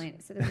house? Vigilante,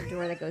 So there's a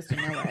door that goes to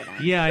nowhere then.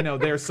 Yeah, I know.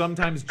 There's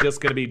sometimes just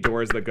going to be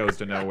doors that goes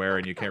to nowhere,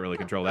 and you can't really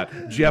control that.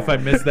 Jeff, I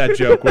missed that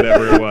joke,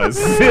 whatever it was.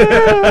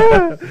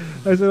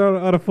 I said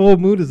on a full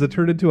moon does it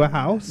turn into a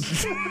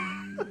house?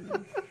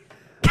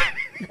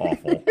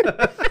 Awful.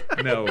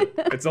 No,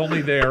 it's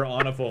only there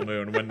on a full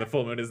moon. When the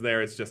full moon is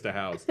there, it's just a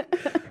house.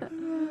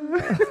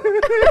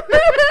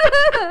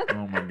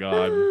 Oh my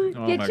god.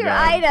 Oh Get my your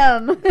god.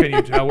 item. Can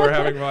you tell we're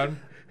having fun?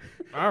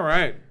 All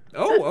right.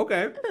 Oh,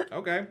 okay.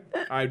 Okay.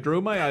 I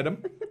drew my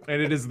item,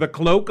 and it is the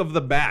Cloak of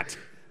the Bat.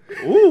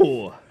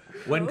 Ooh.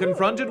 When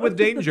confronted with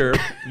danger,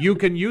 you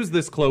can use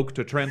this cloak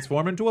to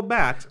transform into a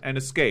bat and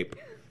escape.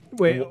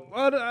 Wait,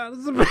 what?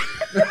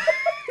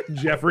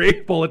 Jeffrey,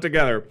 pull it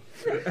together.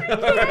 Dumb joke.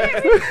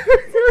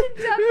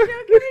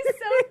 It was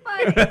so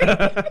funny.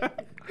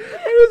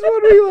 I was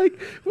wondering,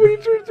 like, when you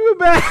turn into a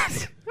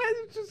bat,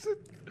 it's just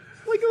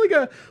like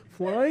a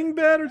flying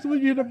bat or something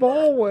you hit a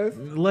ball with.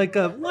 Like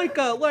a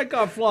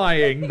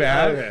flying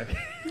bat.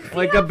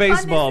 Like a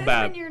baseball Fun this is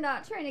bat. when you're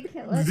not trying to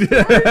kill us.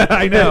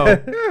 I know.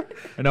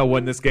 I know.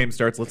 When this game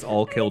starts, let's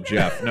all kill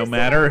Jeff, no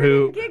matter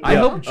who. I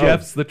hope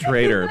Jeff's the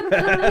traitor,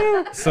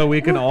 so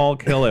we can all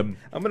kill him.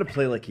 I'm gonna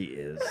play like he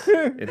is.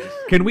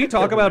 Can we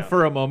talk about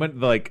for a moment,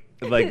 like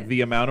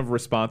the amount of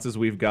responses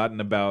we've gotten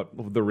about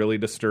the really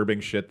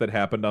disturbing shit that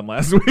happened on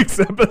last week's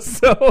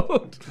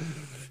episode?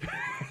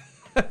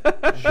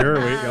 Sure,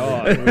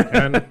 we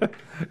can.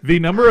 The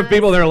number of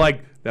people that are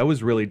like, that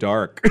was really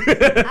dark.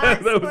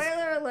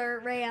 Spoiler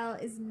alert: Rael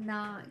is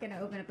not going to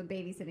open up a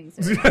babysitting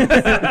service.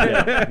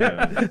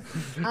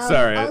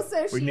 Sorry,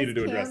 Also, we she needed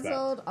to has address that.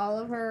 canceled all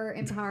of her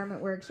empowerment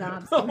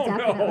workshops. Oh,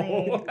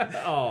 Definitely. no.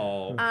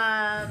 Oh.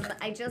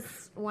 I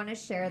just want to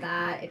share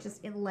that. It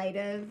just in light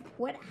of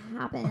what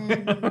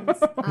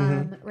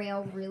happened,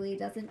 Rael really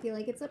doesn't feel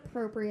like it's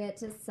appropriate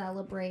to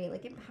celebrate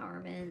like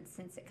empowerment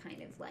since it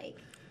kind of like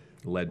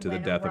Led to the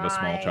went death of a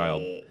small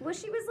child. awry. Well,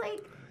 she was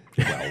like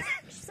 12.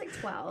 she's like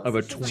 12. Of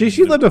a so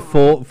She lived a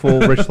full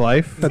rich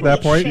life at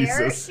that point.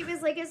 Jesus. She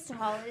was like as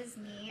tall as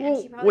me, Well,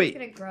 and she probably wait.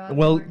 was gonna grow up.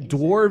 Well, more into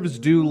dwarves me.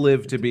 do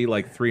live to be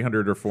like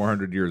 300 or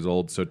 400 years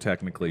old, so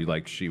technically,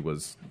 like, she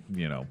was,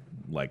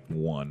 like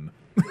 1.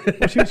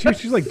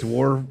 She's like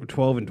 12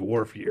 in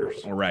dwarf years.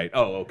 All right.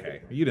 Oh,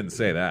 okay. You didn't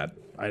say that.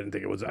 I didn't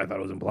think it was. I thought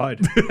it was implied.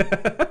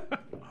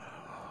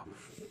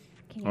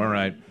 All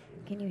right.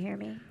 Can you hear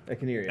me? I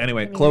can hear you.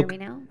 Anyway, Can you cloak hear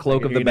me now?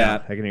 cloak of the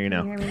bat. I can hear you Can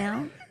now. you hear me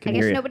now? Can I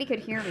hear guess you. nobody could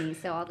hear me,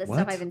 so all this What?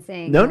 stuff I've been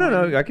saying. No,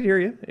 I can hear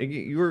you.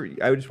 You were.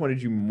 I just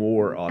wanted you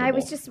more audible. I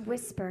was just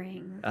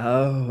whispering.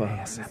 Oh.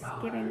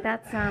 Giving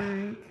that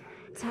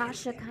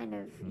Tasha kind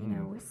of,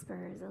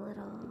 whispers a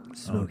little.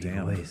 Smoky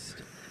damn.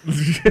 waste.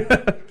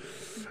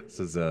 This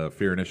is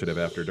Fear Initiative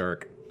After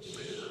Dark.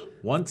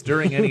 Once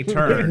during any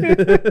turn,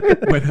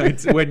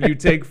 when you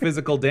take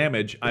physical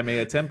damage, I may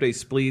attempt a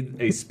speed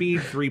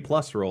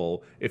 3+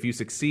 roll. If you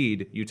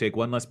succeed, you take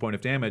 1 less point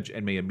of damage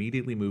and may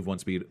immediately move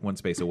one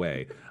space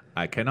away.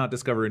 I cannot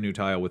discover a new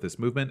tile with this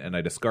movement, and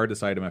I discard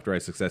this item after I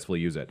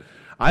successfully use it.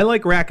 I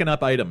like racking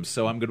up items,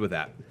 so I'm good with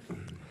that.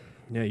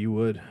 Yeah, you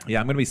would. Yeah,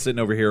 I'm going to be sitting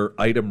over here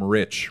item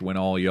rich when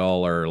all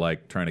y'all are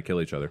like trying to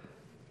kill each other.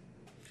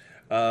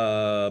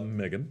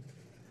 Megan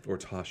or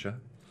Tasha.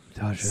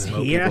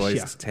 Smoky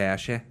voiced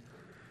Tasha.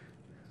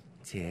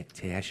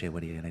 Tasha,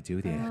 what are you going to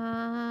do there?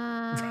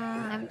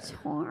 I'm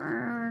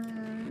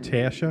torn.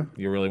 Tasha?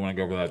 You really want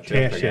to go for that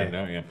chest Tasha. again,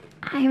 don't you?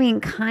 I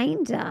mean,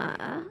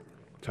 kinda.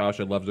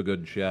 Tasha loves a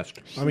good chest.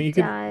 I mean, you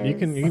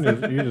can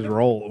just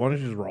roll it. Why don't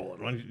you just roll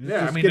it? Why don't you Yeah, I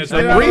just mean, get it's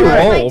get a out of the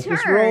re-roll. way. That's my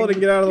Just roll it and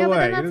get out of the no,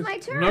 way. But then Just-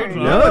 that's my turn. No, it's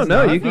No, not.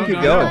 no, It's you can not. keep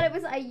I going. thought it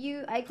was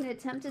I can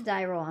attempt a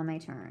die roll on my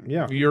turn.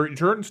 Yeah. Your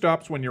turn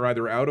stops when you're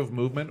either out of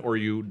movement or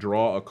you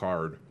draw a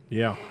card.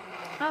 Yeah.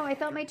 Oh, I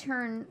thought my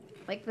turn,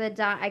 like the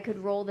die, I could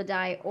roll the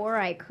die or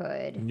I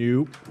could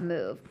Nope.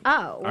 move.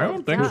 Oh, I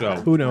don't think so.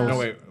 Who knows? No,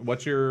 wait.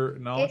 What's your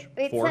knowledge?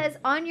 It 4? says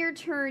on your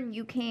turn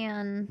you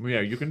can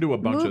Yeah, you can do a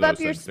bunch move of those up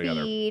your things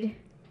together. speed.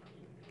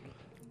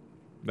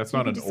 That's You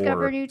not can an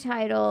discover or. a new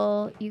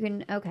title. You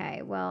can.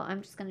 Okay, well,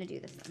 I'm just gonna do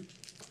this then.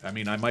 I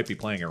mean, I might be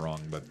playing it wrong,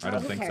 but I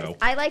don't Who think cares? so.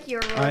 I like your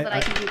rule I- that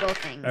I can do both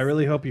things. I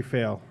really hope you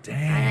fail.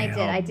 And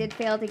I did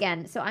fail it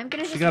again. So I'm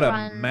gonna just She got run a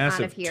out of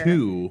massive here.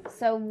 2.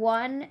 So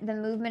 1, the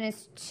movement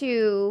is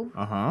 2,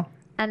 Uh-huh.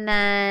 and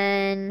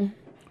then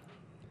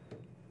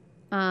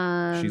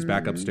She's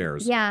back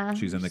upstairs. yeah,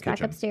 She's in the back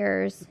kitchen.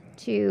 upstairs.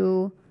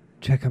 2.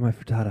 Check out my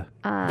frittata.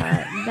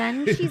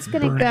 Then she's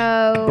gonna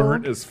go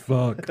Burnt as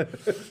fuck.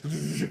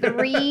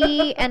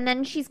 3, and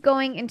then she's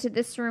going into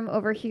this room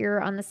over here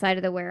on the side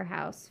of the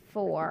warehouse.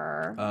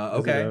 4.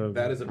 Okay, a-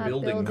 that is a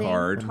building building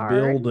card.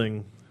 card.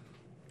 Building.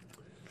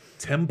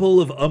 Temple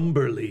of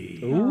Umberly.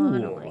 I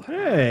don't like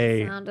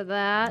Hey. the sound of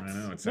that. I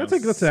know, it That's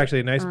sounds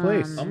actually a nice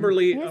place.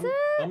 Umberly. Is it?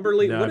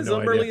 Umberly. No, what is no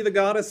Umberly idea. the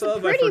goddess of?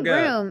 I Pretty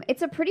forget. room.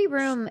 It's a pretty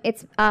room.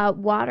 It's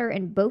water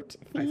and boat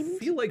I themed.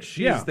 feel like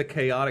she's Yeah. the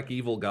chaotic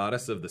evil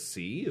goddess of the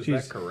sea. Is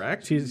that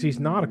correct? She's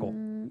nautical.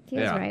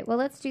 Feels Yeah. right. Well,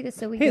 let's do this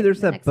so we. Hey, get there's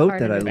to the that next boat part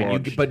that of I it.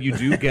 launched. But you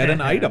do get an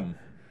item.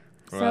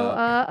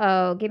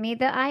 So, give me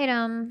the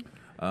item.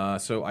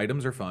 So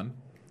items are fun.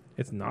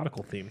 It's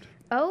nautical themed.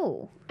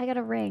 Oh, I got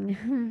a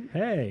ring.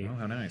 Hey. Oh,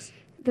 how nice.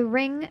 The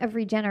Ring of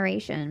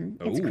Regeneration.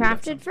 It's Ooh, that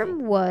crafted sounds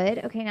from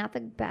wood. Okay, not the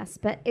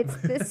best, but it's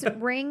this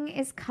ring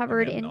is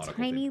covered Again, in nautical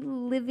tiny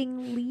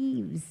living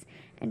leaves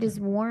and is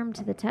warm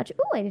to the touch.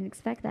 Oh, I didn't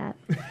expect that.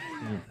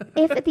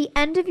 If at the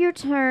end of your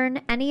turn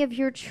any of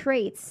your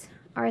traits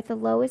are at the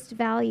lowest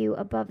value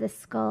above the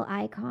skull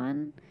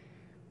icon,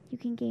 you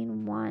can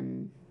gain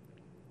 1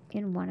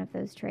 in one of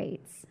those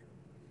traits.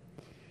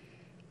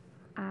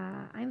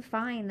 I'm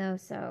fine though,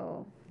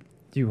 so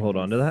Do you hold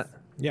on to that?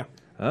 Yeah.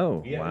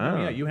 Oh, Yeah,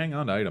 wow. yeah, you hang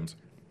on to items.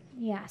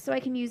 yeah. So I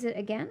can use it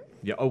again.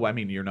 Yeah. Oh, I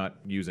mean, you're not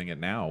using it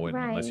now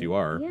unless you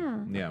are. Yeah.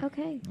 Yeah.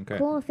 Okay. Okay.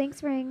 Cool.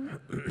 Thanks, Ring.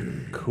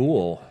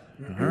 Cool.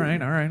 All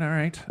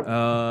right.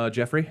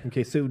 Jeffrey.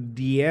 Okay, so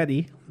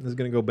Daddy is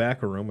going to go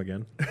back a room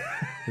again.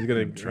 He's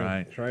going to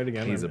Try. try it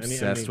again. He's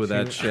obsessed with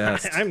that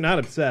chest. I'm not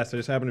obsessed. I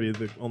just happen to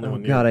be the only Oh,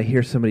 one. God, I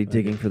hear somebody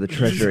digging for the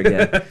treasure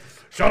again.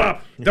 Shut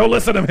up! Don't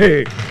listen to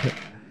me.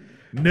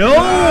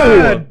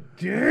 No.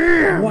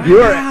 Damn.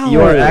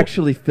 You are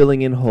actually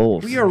filling in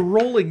holes. We are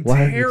rolling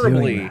Why are you doing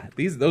terribly.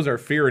 that? Those are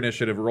fear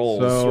initiative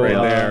rolls So, right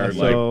there.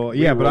 so Like,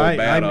 yeah, we but roll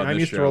bad on I'm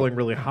this used to show. rolling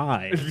really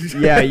high.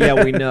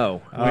 Yeah, we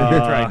know. When you're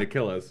trying to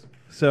kill us.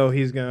 So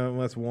he's gonna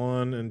that's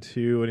 1 and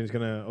 2, and he's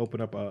gonna open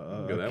up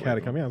Go a that way.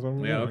 catacomb. Yeah, that's what I'm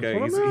Yeah, doing. okay.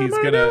 That's He's, what I'm he's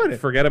doing. gonna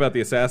forget about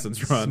the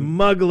assassin's run.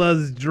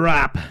 Smuggler's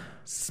drop.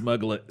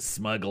 Smuggler.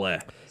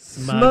 Smuggler's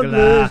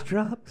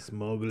drop.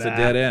 Smuggler. It's a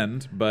dead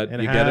end, but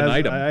And you it get an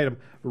has item.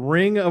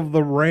 Ring of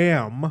the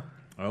Ram.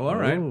 Oh, all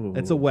right. Oh.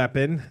 It's a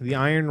weapon. The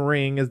iron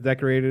ring is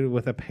decorated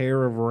with a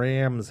pair of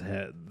ram's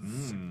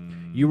heads.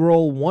 Hmm. You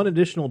roll 1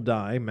 additional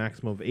die,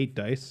 maximum of 8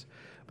 dice,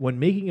 when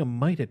making a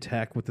might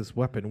attack with this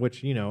weapon,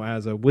 which,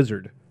 as a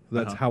wizard,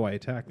 that's how I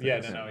attack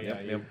things.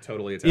 You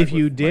totally attack. If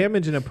you with-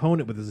 damage an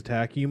opponent with this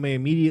attack, you may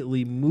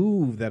immediately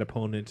move that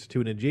opponent to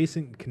an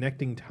adjacent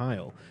connecting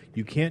tile.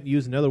 You can't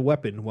use another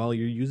weapon while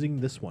you're using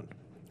this one.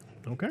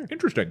 Okay.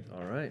 Interesting.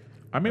 All right.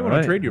 I may All want to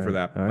right, trade you all for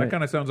right, that. all That right.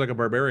 kind of sounds like a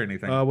barbarian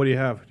thing. What do you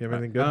have? Do you have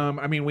anything good?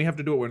 I mean, we have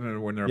to do it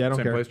when they're Yeah, I in the don't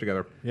same care. place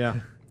together. Yeah.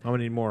 I'm going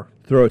to need more.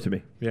 Throw it to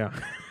me. Yeah.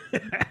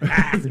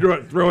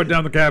 throw it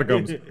down the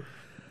catacombs.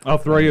 I'll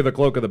throw you the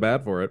cloak of the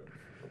bat for it.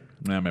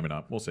 Nah, maybe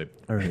not. We'll see.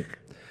 All right.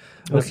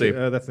 We'll see.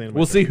 That's the end of my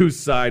We'll turn. see whose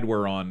side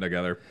we're on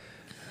together.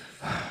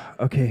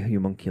 Okay,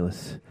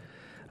 homunculus.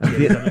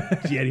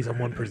 Diety's on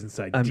one person's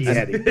side. I'm-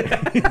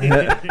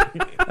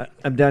 Diety.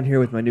 I'm down here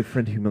with my new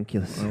friend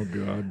Homunculus. Oh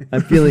god.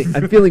 I'm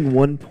feeling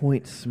 1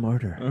 point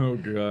smarter. Oh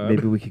god.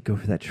 Maybe we could go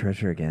for that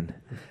treasure again.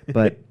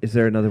 But is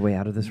there another way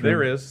out of this room?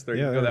 There is. There,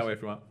 Yeah, you can go there that is. way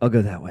if you want. I'll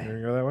go that way. There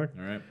you go that way.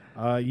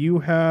 All right. You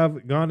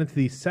have gone into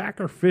the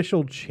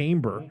sacrificial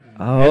chamber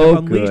Oh, and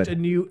have unleashed good. a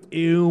new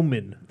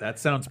omen. That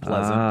sounds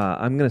pleasant.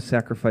 I'm going to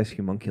sacrifice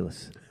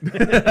Homunculus.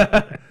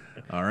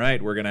 All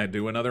right, we're gonna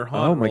do another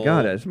haunt Oh my roll.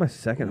 god, it's my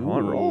second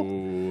haunt roll.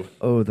 Ooh,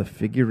 Oh, the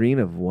figurine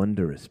of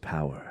wondrous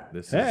power.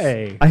 this is.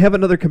 Hey. I have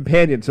another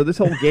companion, so this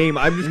whole game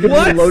I'm just going to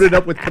What? be loaded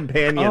up with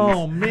companions.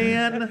 Oh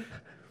man.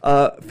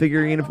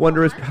 Figurine of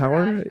wondrous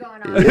power. Going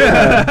on.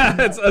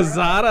 It's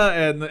Azada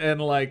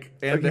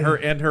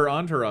and her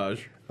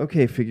entourage.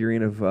 Okay,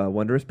 figurine of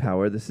wondrous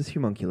power. This is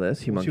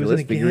Homunculus. in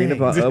Homunculus, a figurine of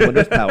gang.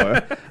 wondrous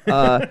power.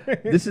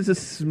 This is a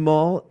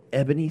small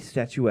ebony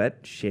statuette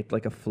shaped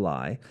like a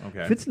fly.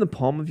 Okay. Fits in the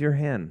palm of your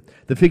hand.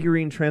 The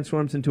figurine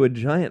transforms into a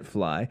giant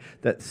fly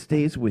that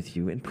stays with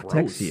you and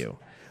protects Gross. you.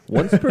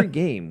 Once per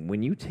game,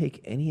 when you take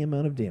any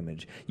amount of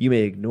damage, you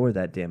may ignore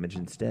that damage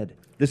instead.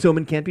 This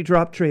omen can't be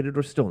dropped, traded,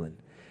 or stolen.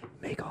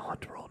 Make a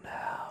haunt roll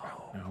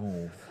now.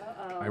 No.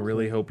 I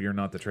really hope you're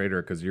not the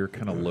traitor because you're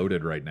kind of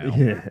loaded right now.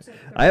 Yeah.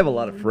 I have a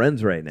lot of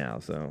friends right now,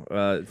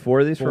 so 4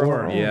 of these for a Four.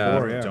 haunt roll. Yeah,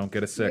 Four, yeah. don't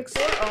get a Like 6.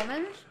 4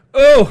 omens?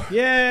 Oh,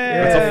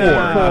 Yeah. that's a 4,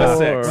 not a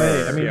 6.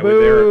 Wait, I mean, yeah,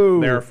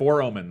 boo. there are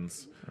 4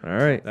 omens. All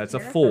right. That's a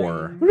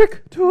 4. The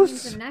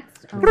Rictus.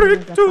 next omen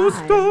is a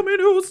 5.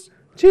 Dominus.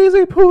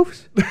 Cheesy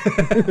poofs.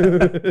 Would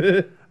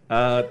you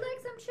like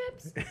some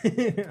chips?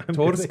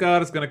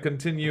 Torskar is going to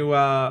continue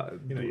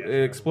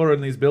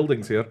exploring these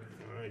buildings here.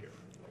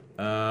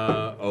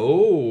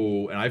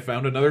 And I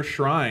found another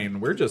shrine.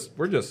 We're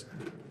just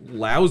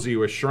lousy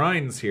with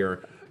shrines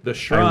here. The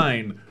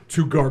shrine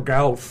to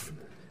Gargouth.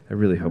 I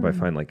really hope I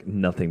find like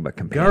nothing but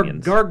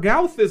companions.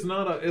 Gargouth is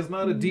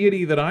not a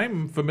deity that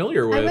I'm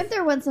familiar with. I went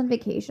there once on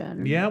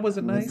vacation. Yeah, was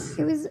it nice?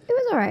 It was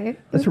all right.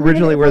 That's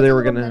originally where they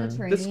were gonna-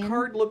 This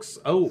card looks.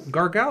 Oh,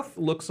 Gargouth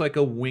looks like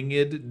a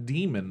winged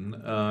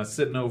demon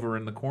sitting over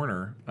in the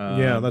corner.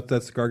 Yeah,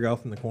 that's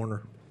Gargouth in the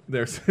corner.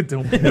 There's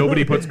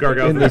nobody puts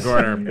Gargouth in the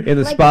corner. In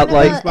the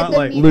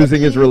spotlight,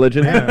 losing his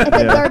religion. At the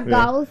Yeah.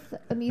 Gargouth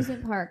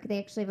amusement park, they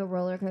actually have a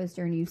roller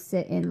coaster, and you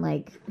sit in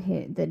like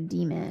the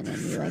demon, and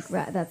you like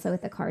that's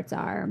what the carts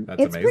are.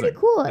 That's it's amazing. pretty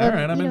cool. All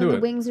right, I'm you into know, it.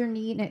 the wings are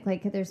neat,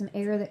 and there's some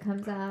air that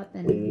comes up,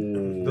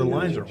 and The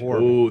lines are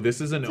horrible. Ooh, this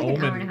is an It's like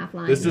an hour and a omen. half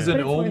line, This is but an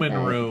it's worth omen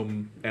it.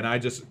 room, and I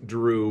just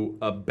drew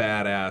a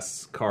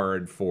badass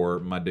card for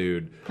my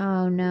dude.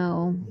 oh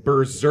no,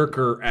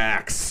 Berserker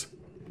Axe.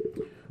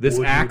 This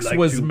Would you axe like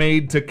was to-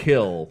 made to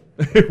kill.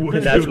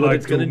 Would That's you what like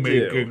it's gonna to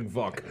do. making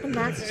fuck? and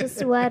that's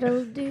just what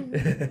it'll do.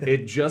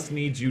 It just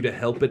needs you to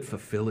help it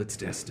fulfill its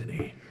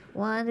destiny.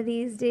 One of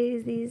these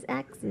days, these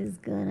axes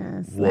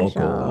gonna slash Walk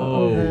all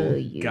Oh, over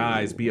you.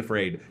 guys, be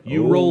afraid.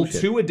 You Oh, roll shit.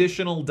 2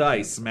 additional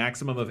dice,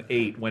 maximum of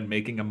 8, when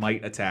making a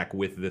might attack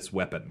with this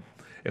weapon.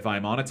 If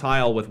I'm on a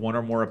tile with 1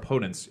 or more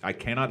opponents, I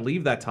cannot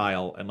leave that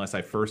tile unless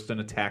I first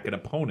attack an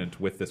opponent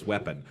with this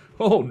weapon.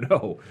 Oh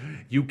no!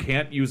 You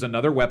can't use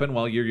another weapon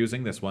while you're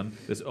using this one.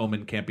 This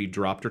omen can't be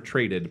dropped or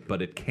traded,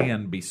 but it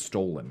can be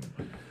stolen.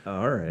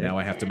 All right. Now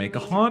I have to make a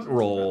haunt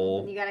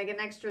roll. You gotta get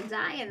an extra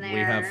die in there. We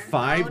have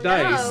 5 Oh,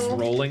 dice no.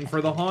 rolling for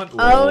the haunt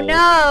roll. Oh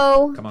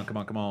no! Come on, come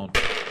on, come on.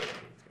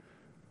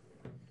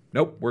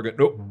 Nope, we're good.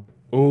 Nope.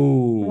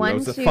 Ooh, One, that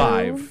was a two,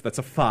 5. That's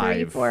a 5.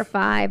 3, 4,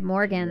 5.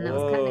 Morgan, that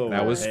was kind of close.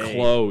 That was Hey.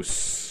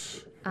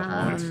 close. The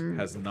haunt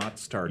has not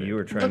started. You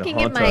were trying Looking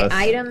to at haunt my us.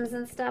 items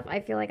and stuff,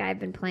 I feel like I've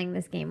been playing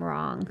this game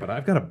wrong. But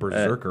I've got a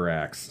berserker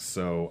axe,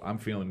 so I'm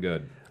feeling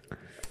good.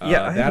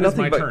 Yeah, I have that is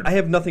nothing my but, turn. I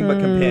have nothing but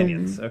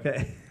companions.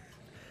 Okay.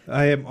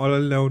 I am all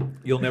alone.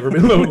 You'll never be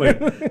lonely.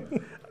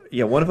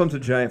 Yeah, one of them's a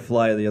giant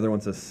fly, the other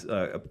one's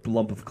a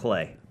lump of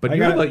clay. But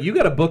I you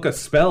got a book of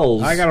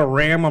spells. I got a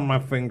ram on my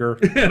finger.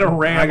 and a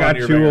ram. I got on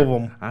your 2 finger. of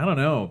them. I don't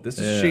know. This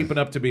is Yeah. shaping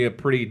up to be a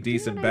pretty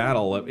decent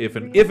battle. If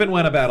and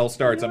when a battle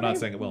starts, I'm not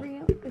saying it will.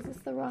 Is this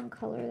the wrong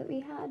color that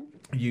we had?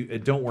 You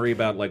don't worry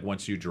about like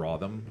once you draw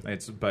them.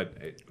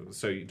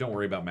 So you don't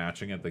worry about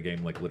matching it. The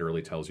game like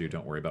literally tells you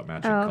don't worry about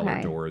matching Oh, colored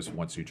okay. doors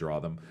once you draw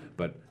them.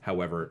 But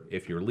however,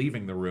 if you're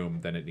leaving the room,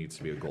 then it needs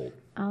to be a gold.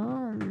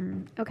 Oh,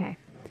 okay.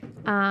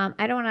 I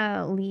don't want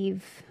to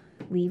leave.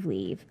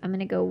 I'm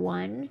gonna go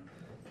 1,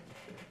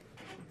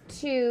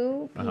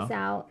 2, peace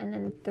out, and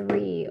then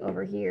 3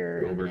 over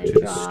here. I'm Over gonna to the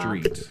draw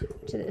street.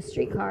 To the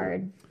street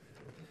card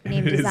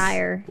named It is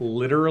Desire.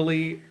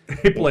 Literally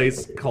a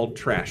place called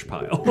Trash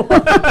Pile.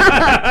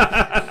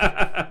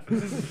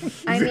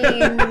 I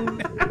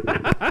mean,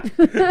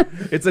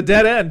 It's a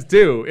dead end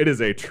too. It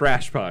is a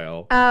trash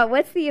pile.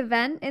 what's the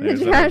event in There's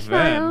the an trash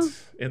event pile?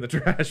 in the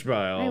trash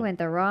pile. I went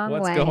the wrong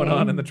What's way. going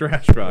on in the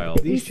trash pile?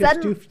 These chips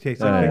sudden- do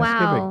taste like Oh Thanksgiving.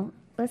 wow!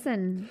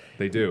 Listen,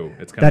 They do.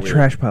 It's kind That of weird.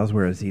 trash pile's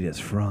where Azita's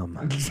from.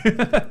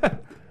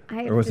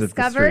 I Or was have it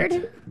the discovered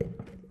street?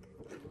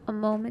 a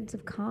moment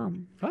of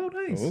calm. Oh,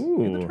 nice.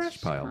 Ooh. In the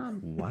trash pile.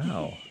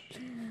 Wow.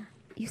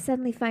 You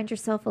suddenly find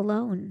yourself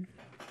alone.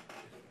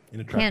 In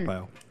a trash Can't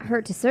pile.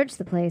 hurt to search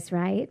the place,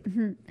 right?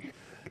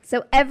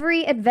 So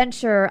every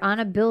adventurer on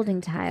a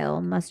building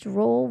tile must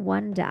roll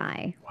 1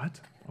 die. What?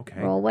 Okay.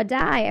 Roll a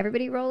die.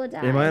 Everybody roll a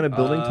die. Am I on a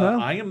building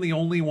tile? I am the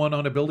only one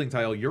on a building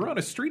tile. You're on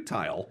a street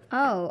tile.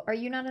 Oh, are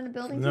you not on a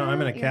building No, tile?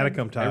 I'm in a You're-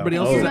 catacomb tile. Everybody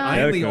else Oh, is. you're I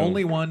am the catacomb.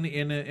 only one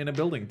in a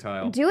building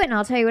tile. Do it and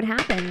I'll tell you what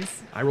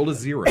happens. I rolled a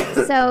 0.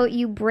 So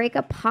you break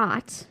a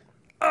pot,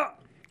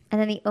 and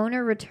then the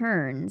owner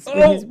returns with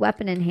Oh! his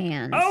weapon in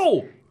hand.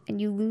 Oh, And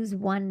you lose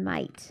 1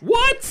 might.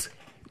 what?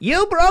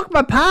 You broke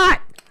my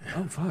pot.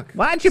 Oh fuck.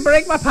 Why'd you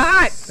break my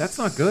pot? That's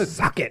not good.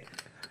 Suck it.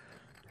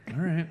 All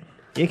right.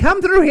 You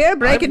come through here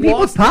breaking I've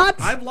people's lost-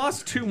 pots. I've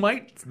lost 2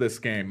 might this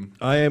game.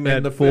 I am And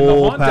at the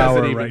full haunt hasn't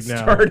power even right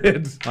now.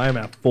 started. I am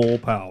at full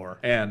power.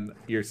 And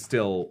you're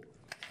still.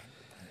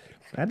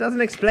 That doesn't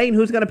explain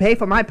who's going to pay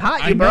for my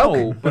pot I you broke.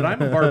 know, but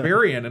I'm a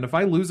barbarian, and if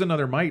I lose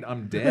another might,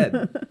 I'm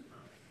dead.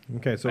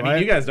 Okay, so I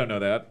mean, you guys don't know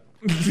that.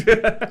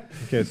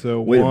 Okay,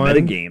 so Way to 1,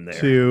 metagame there.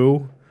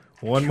 2,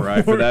 1 Try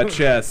more. for that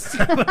chest.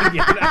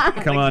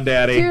 Come on,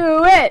 Daddy.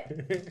 Do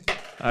it!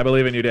 I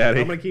believe in you,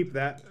 Daddy. I'm gonna keep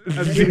that.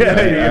 Yeah, you're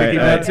gonna keep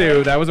that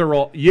too. That was a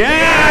roll.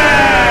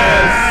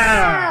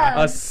 Yes!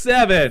 A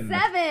 7. 7.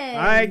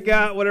 I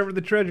got whatever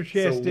the treasure So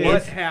chest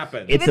what is.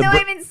 happened? It's Even a though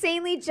bro- I'm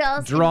insanely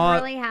jealous, Draw-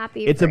 I'm really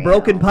happy. It's for a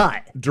broken you.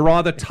 pot.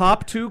 Draw the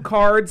top 2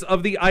 cards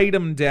of the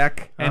item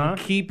deck and Uh-huh.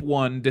 keep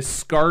one,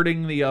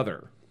 discarding the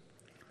other.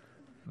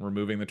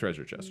 Removing the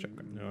treasure chest check.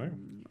 All right.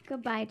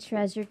 Goodbye,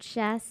 treasure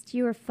chest.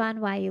 You were fun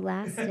while you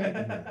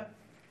lasted.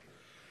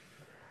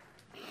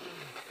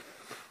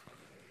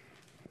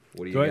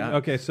 What do you So got?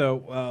 okay,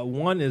 so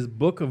 1 is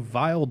Book of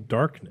Vile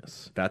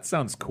Darkness. That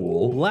sounds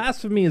cool.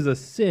 Blasphemy is a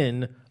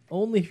sin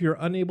only if you're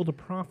unable to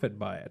profit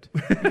by it.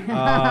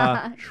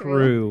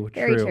 True.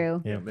 Very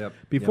true. Yeah. Yep.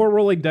 Before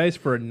rolling dice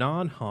for a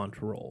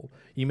non-haunt roll,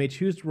 you may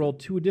choose to roll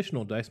 2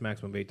 additional dice,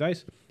 maximum of 8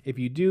 dice. If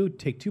you do,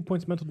 take 2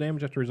 points mental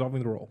damage after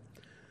resolving the roll.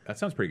 That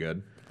sounds pretty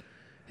good.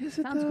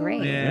 Sounds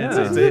great. Yeah,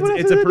 Yeah.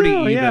 it's a pretty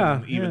Oh, even,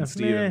 yeah, even yeah,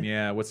 Steven. meh.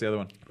 Yeah, what's the other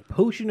one?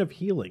 Potion of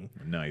Healing.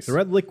 Nice. The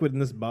red liquid in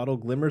this bottle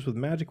glimmers with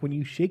magic when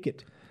you shake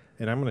it.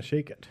 And I'm going to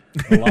shake it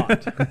a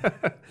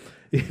lot.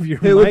 If your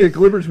Hey, look, it might,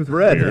 glimmers with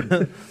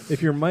red.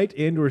 if your might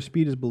and or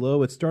speed is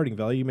below its starting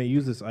value, you may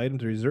use this item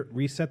to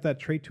reset that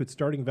trait to its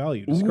starting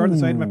value. Discard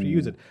this item after you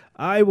use it.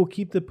 I will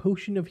keep the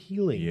Potion of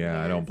Healing.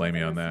 Yeah, I don't blame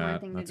you on That's a smart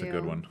that. thing to That's a do.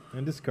 good one.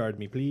 And discard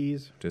me,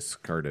 please.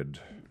 Discarded.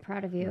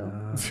 Proud of you.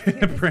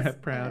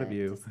 Proud of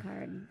you.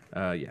 Discard.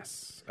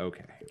 Yes.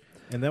 Okay.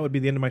 And that would be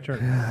the end of my turn.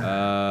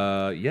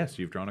 Yes,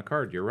 you've drawn a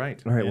card. You're right.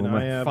 All right, And well,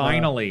 I have,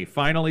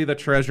 Finally, the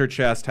treasure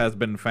chest has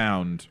been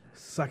found.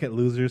 suck it,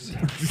 losers.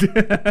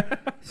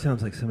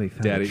 sounds like somebody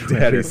found a Daddy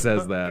treasure.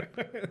 says that.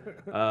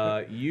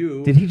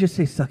 You, Did he just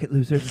say "suck it,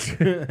 losers"?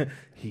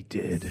 He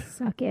did.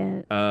 Suck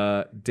it.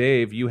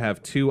 Dave, you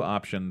have 2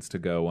 options to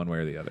go one way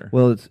or the other.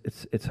 Well,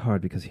 it's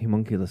hard because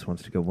Homunculus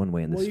wants to go one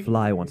way and this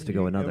fly wants to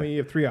go another. I mean, you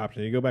have 3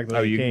 options. You go back the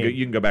Oh, way you can came. go-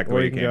 you can go back the or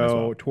way you you can came as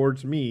go well.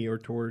 towards me or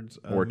towards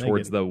or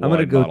towards the I'm gonna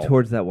wine go bottle.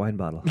 towards that wine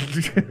bottle.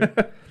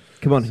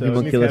 Come on, So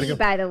Homunculus. gotta go-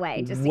 By the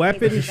way, just in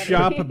Weapon case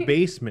shop anybody-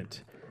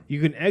 basement. You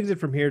can exit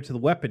from here to the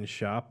weapon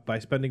shop by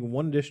spending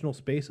 1 additional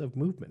space of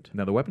movement.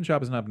 Now the weapon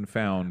shop has not been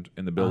found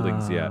in the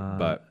buildings yet,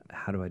 but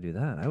How do I do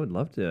that? I would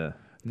love to.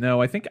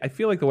 no, I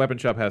feel like the weapon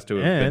shop has to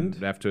have And-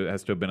 been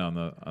has to have been on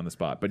the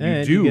spot. But you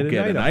And do you get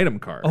get an an item. item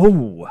card.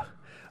 Oh,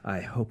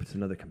 I hope it's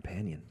another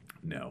companion.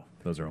 No,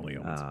 those are only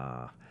omens.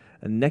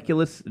 A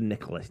Neculus.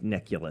 What the-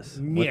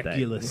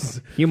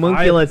 Neculus.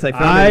 Homunculus. I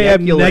found I a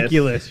am Neculus.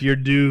 Neculus. You're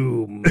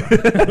doomed.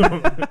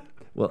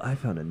 Well, I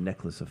found a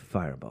necklace of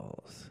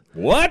fireballs.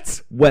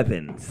 What?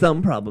 Weapon.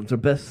 Some problems are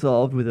best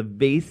solved with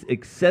evasive,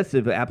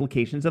 excessive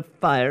applications of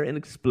fire and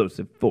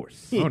explosive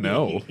force. Oh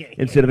no!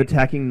 Instead of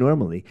attacking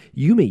normally,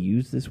 you may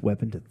use this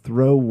weapon to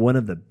throw one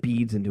of the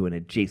beads into an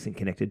adjacent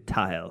connected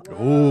tile.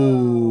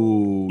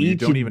 Ooh, you Each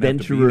don't even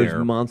have to be adventurer's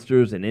there.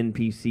 monsters and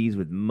NPCs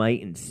with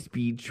might and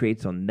speed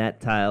traits on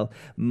that tile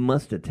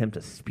must attempt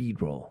a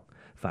speed roll.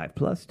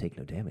 5+, take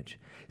no damage.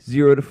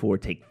 0 to 4,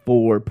 take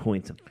 4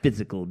 points of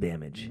physical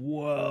damage.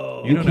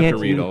 Whoa. You don't have can't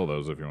to read do- all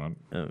those if you want.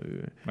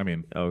 I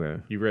mean,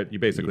 Okay. you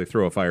basically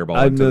throw a fireball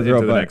I'm into gonna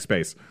throw the a next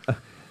space.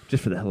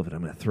 Just for the hell of it,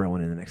 I'm going to throw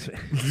one in the next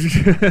phase.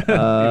 Even though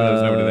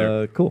there's nobody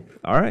there. Cool.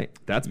 All right.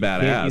 That's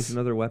Can't use badass.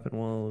 another weapon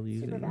while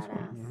using Super this one.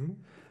 badass.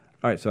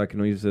 All right, so I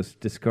can use this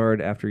discard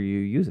after you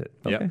use it.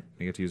 Okay. Yep,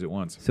 you get to use it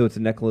once. So it's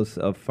a necklace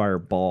of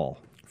fireball.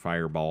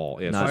 Fireball.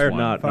 Yes, Not, just one.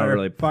 not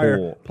really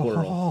plural.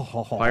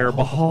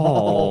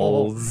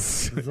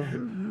 Fireballs.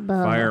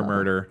 Fire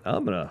murder.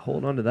 I'm going to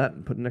hold on to that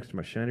and put it next to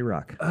my shiny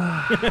rock.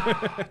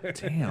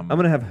 Damn. I'm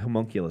going to have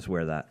Homunculus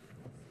wear that.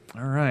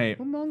 All right.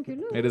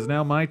 It is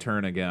now my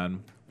turn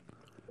again.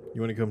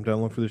 You want to come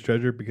down look for this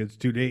treasure? Because it's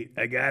too late.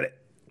 I got it.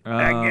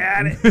 I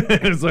got it.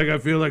 It's like I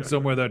feel like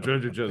somewhere that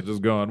treasure chest is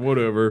gone.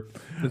 Whatever.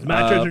 It's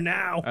my treasure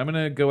now. I'm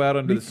gonna go out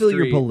onto the Refill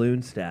street. your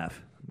balloon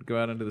staff. Go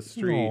out into the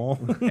street Aw.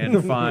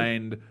 and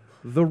find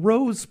The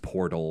Rose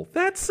Portal.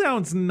 That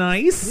sounds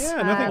nice.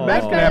 Yeah, nothing Much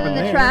bad can better happen than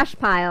the there. trash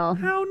pile.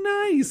 How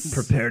nice.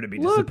 Prepare to be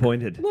Look,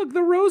 disappointed. Look,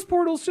 the Rose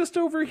Portal's just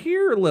over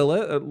here,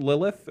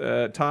 Lilith,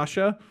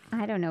 Tasha.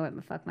 I don't know what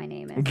the fuck my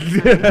name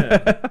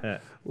is.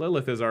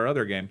 Lilith is our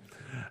other game.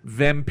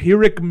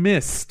 Vampiric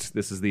Mist.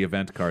 This is the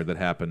event card that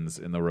happens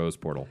in the Rose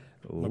Portal.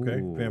 Okay,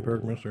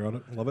 Vampiric Mist, got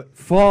it. Love it.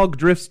 Fog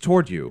drifts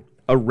toward you.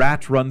 A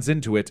rat runs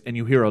into it, and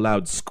you hear a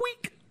loud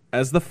squeak.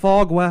 As the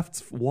fog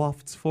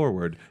wafts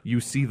forward, you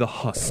see the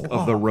husk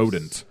of the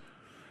rodent.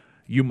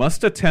 You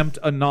must attempt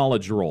a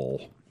knowledge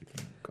roll.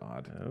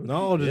 God.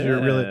 Knowledge is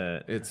your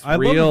really. It's I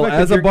love the real. fact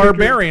that As a your character-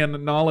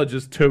 barbarian, knowledge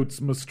is totes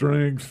my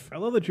strength. I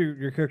love that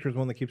your character is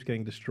one that keeps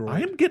getting destroyed. I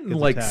am getting, Gets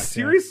like, attacked,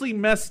 seriously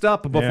messed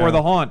up before Yeah.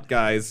 the haunt,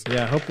 guys.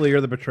 Yeah, hopefully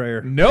you're the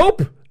betrayer.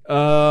 Nope.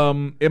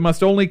 It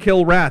must only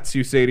kill rats,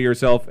 you say to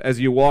yourself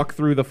as you walk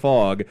through the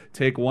fog.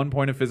 Take 1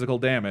 point of physical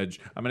damage.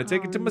 I'm going to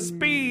take it to my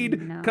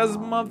speed because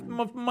my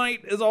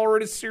might is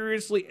already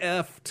seriously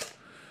effed.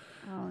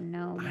 Oh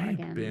no, I've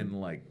Morgan. been,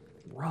 like,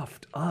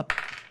 roughed up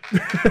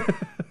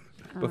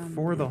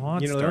before the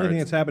haunt You know, the starts. only thing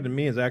that's happened to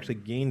me is I actually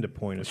gained a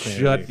point of sanity.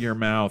 Shut your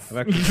mouth.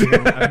 I've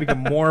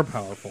become more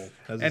powerful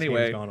as this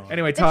Anyway, game's gone on. The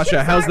Tasha,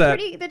 chips how's are that?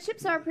 the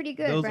chips are pretty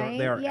good, Those are- right?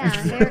 they are yeah,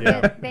 excellent. they're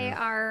Yeah. good. They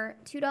are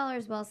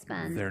 $2 well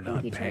spent. They're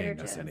not Thank you, Trader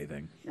paying us Joe's.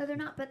 anything. No, they're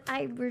not. But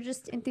we're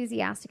just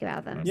enthusiastic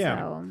about them. Yeah.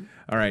 So.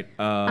 All right.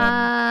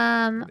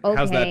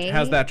 Okay.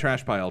 How's that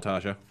trash pile,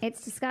 Tasha?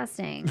 It's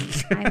disgusting.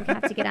 I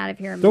have to get out of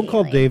here. Don't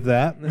call immediately. Dave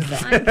that.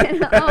 I'm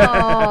gonna,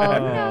 oh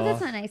no,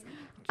 that's not nice.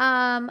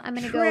 I'm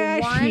gonna go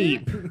Trash 1,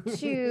 heap.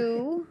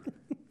 2.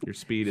 Your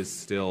speed is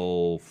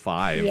still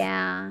 5.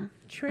 Yeah.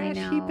 Trash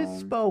I heap is know.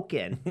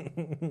 spoken.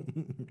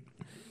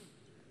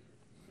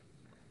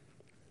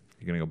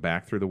 You're going to go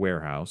back through the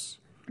warehouse.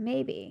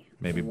 Maybe.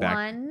 Maybe back-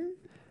 1,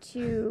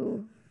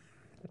 2.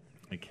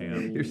 I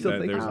can't. You're still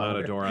There's thinking not a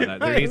about door on that.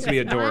 There needs to be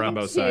a door on 1,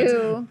 both sides.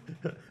 2.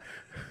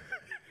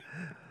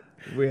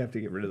 We have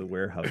to get rid of the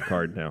warehouse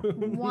card now.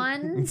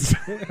 1,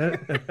 2.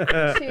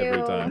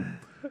 Every time.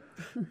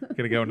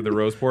 Gonna go into the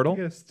rose portal.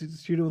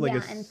 Shoot it with like Yeah,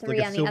 a, and like 3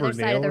 a on the silver other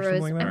side of nail the or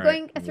something rose. like that. I'm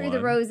Alright, going through the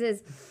 1,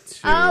 roses. 2,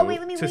 Oh, wait,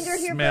 let me to linger here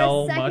for a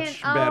smell second.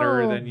 much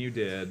better Oh. than you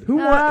did. Who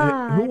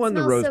Ah, who it won the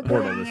smells rose so good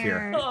portal in this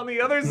year? here. On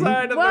the other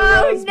side of the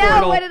Whoa, rose no,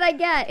 portal. what did I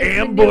get? It's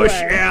Ambush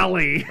manure.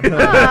 alley.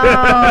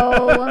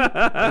 Oh.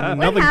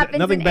 Nothing,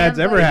 nothing bad's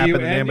ever ambush? happened You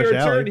in end Ambush your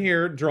Alley. turn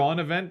here. Draw an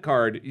event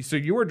card. So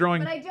you were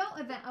drawing. But I don't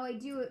event. Oh, I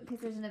do because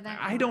there's an event.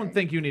 I don't card.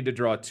 think you need to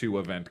draw 2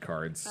 event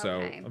cards. So,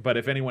 Okay. but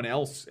if anyone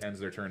else ends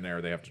their turn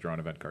there, they have to draw an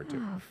event card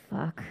too. Oh,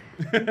 fuck.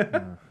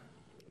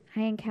 I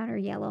encounter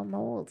yellow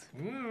mold.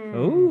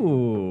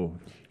 Ooh.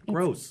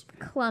 Gross.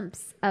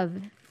 Clumps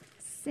of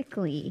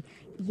sickly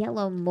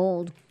yellow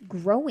mold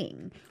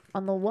growing.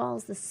 On the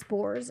walls, the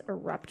spores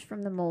erupt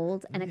from the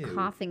mold, and a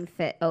coughing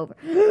fit over.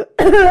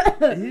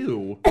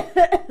 Ew.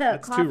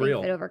 That's too coughing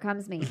real. fit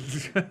overcomes me.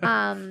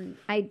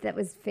 That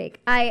was fake.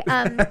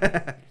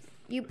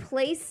 You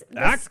place the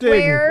Acting.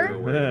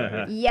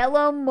 square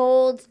yellow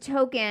mold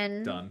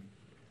token Done.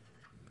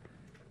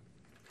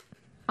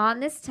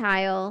 on this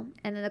tile,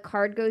 and then the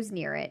card goes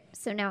near it.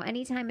 So now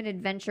anytime an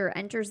adventurer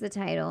enters the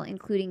title,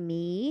 including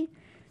me,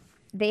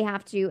 they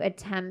have to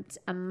attempt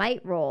a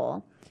might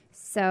roll.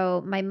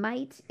 So my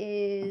might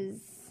is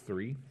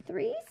 3.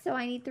 3, so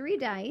I need 3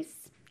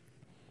 dice.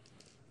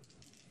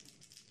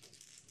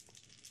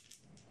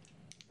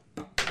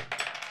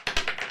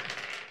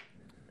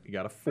 You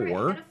got a All right,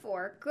 4. I got a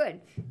 4.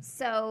 Good.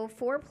 So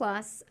 4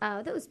 plus.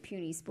 Those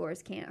puny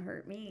spores can't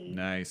hurt me.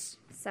 Nice.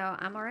 So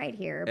I'm all right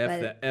here.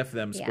 F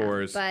them yeah,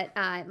 spores. But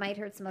it might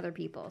hurt some other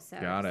people. So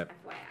Got just it.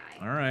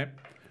 FYI. All right.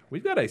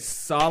 We've got a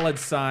solid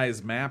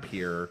size map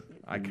here.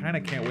 I kind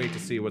of can't wait to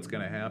see what's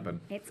going to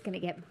happen. It's gonna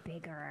get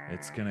bigger.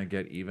 It's going to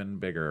get even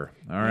bigger.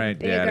 All right,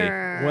 Daddy.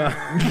 bigger.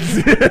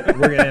 Well,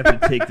 We're gonna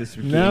have to take this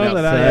game Now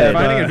that I outside. have,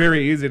 I'm finding it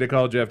very easy to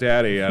call Jeff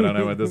Daddy. I don't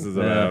know what this is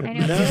about. I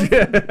know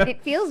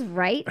it feels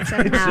right It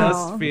somehow.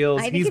 just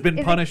feels I think he's been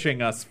is it-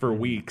 punishing us for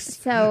weeks.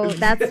 So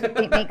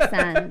it makes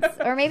sense,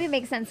 or maybe it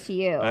makes sense to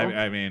you.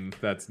 I mean,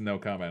 that's no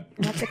comment.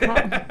 That's a call.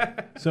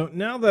 so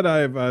now that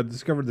I've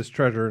discovered this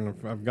treasure and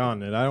I've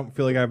gotten it, I don't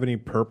feel like I have any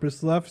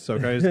purpose left. So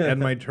can I just end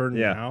my turn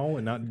Yeah. now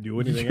and not do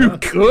anything You else?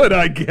 could,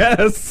 I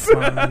guess.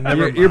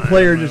 Your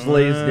player just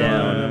lays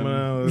down.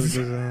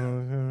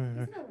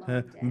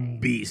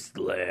 Beast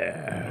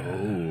Lair.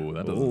 Oh,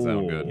 that doesn't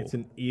sound good. It's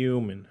an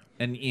human.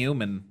 An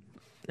human.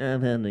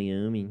 I've had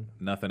Naomi.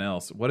 Nothing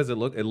else. What does it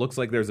look? It looks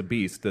like there's a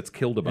beast that's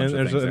killed a bunch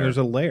And of there's things there. there's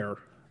a lair.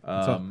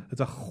 Um,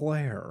 It's a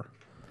lair.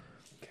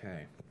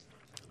 Okay.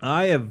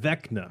 Eye of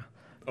Vecna.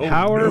 Oh,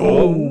 Power,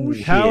 no.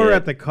 power shit.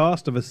 at the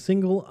cost of a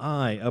single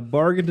eye. A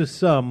bargain to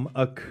some,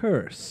 a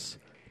curse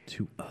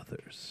to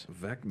others.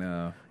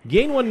 Vecna.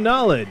 Gain 1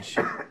 knowledge.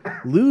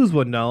 Lose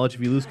 1 knowledge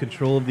if you lose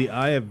control of the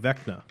Eye of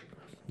Vecna.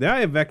 The Eye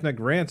of Vecna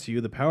grants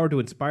you the power to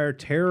inspire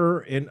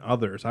terror in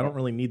others. I don't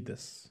really need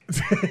this.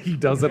 He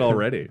does it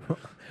already.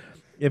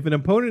 If an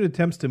opponent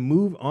attempts to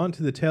move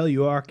onto the tile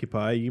you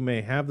occupy, you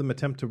may have them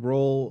attempt to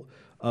roll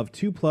of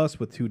 2+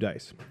 with 2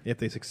 dice. If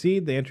they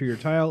succeed, they enter your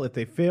tile. If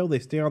they fail, they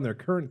stay on their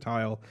current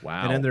tile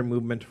Wow. and end their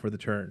movement for the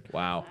turn.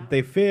 Wow. If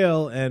they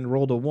fail and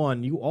rolled a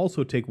 1, you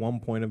also take 1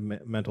 point of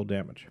mental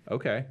damage.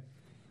 Okay.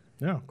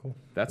 Yeah, cool.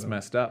 That's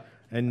messed up.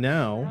 And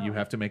now, You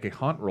have to make a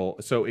haunt roll.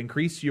 So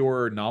increase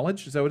your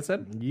knowledge. Is that what it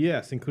said?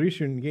 yes, increase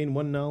your gain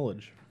 1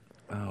 knowledge.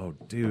 Oh,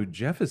 dude,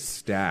 Jeff is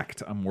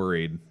stacked. I'm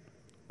worried.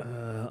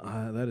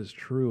 That is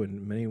true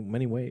in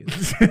many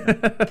ways.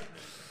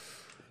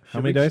 How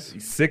many dice?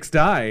 6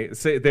 die.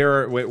 Say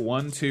there are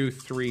 1, 2,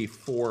 3,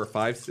 4,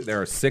 5.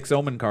 There are 6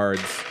 omen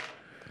cards.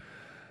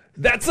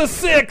 That's a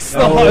 6.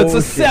 Oh, it's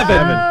a 7.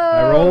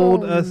 I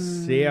rolled a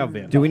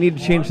 7. Do we need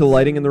to change the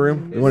lighting in the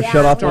room? You want to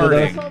shut off one of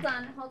those? Hold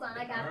on,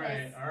 I got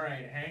this. All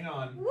right. Hang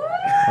on.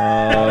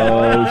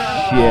 Oh,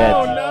 shit.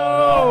 Oh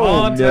no!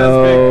 Haunt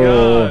no.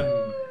 has begun.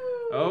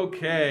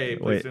 Okay,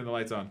 please Wait. turn the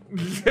lights on.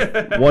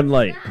 One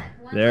light.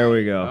 One There light.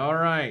 we go. All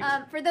right.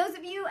 For those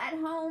of you at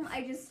home,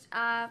 I just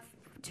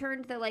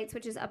turned the light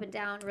switches up and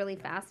down really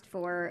fast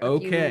for a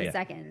Okay. few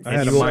seconds. I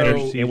had a So- minor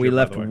and seizure, And we by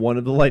left the way. one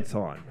of the lights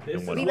on.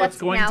 This is We what's left,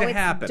 going now to it's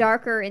happen.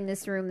 darker in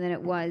this room than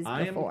it was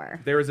before.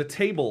 There is a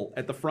table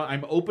at the front.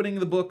 I'm opening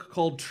the book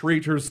called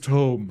Traitor's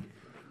Tome.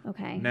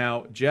 Okay.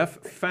 Now, Jeff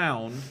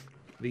found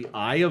the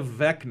Eye of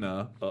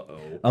Vecna,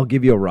 I'll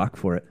give you a rock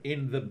for it.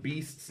 in the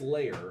beast's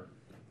lair.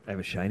 I have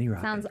a shiny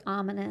rock. Sounds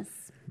ominous.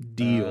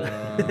 Deal.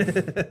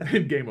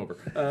 Game over.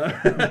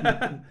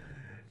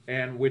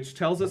 And which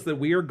tells us that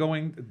we are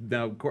going,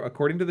 now,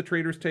 according to the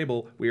Traitor's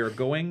Table, we are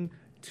going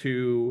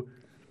to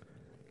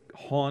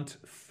Haunt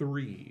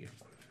 3.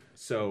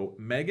 So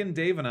Megan,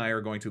 Dave, and I are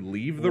going to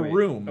leave the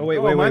room. Oh, wait,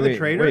 Oh, wait, am I wait, the wait,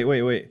 traitor?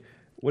 wait.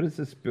 What is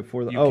this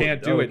before the... You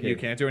can't do it. okay. You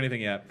can't do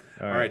anything yet.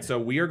 All right. So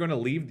we are going to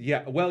leave.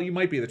 Yeah. Well, you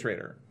might be the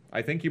traitor.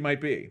 I think you might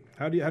be.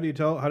 How do I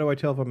tell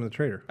if I'm the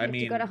traitor? I You have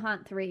mean, to go to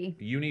Haunt 3.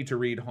 you need to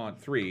read Haunt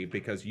 3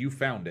 because you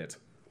found it.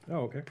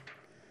 Oh, okay.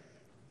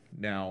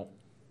 Now,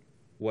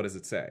 what does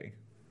it say?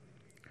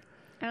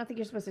 I don't think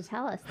you're supposed to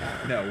tell us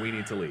that. No, we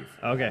need to leave.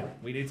 Okay.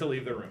 We need to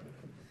leave the room.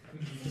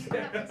 You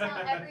have to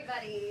tell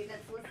everybody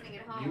that's listening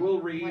at home You will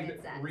what read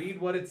it says.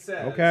 what it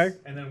says. Okay.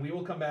 And then we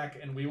will come back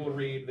and we will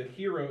read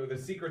the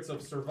secrets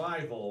of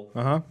survival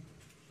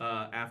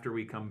after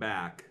we come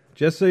back.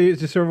 Just so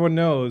everyone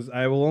knows,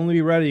 I will only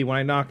be ready when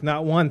I knock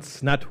not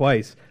once, not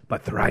twice,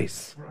 but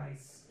thrice.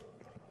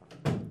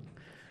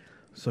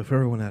 So for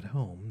everyone at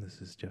home,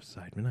 this is Jeff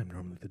Seidman. I'm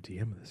normally the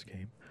DM of this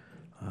game.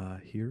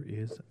 Here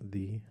is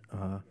the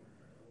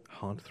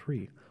Haunt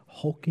 3,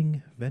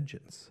 Hulking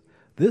Vengeance.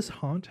 This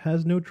haunt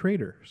has no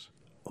traitors,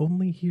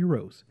 only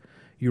heroes.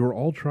 You are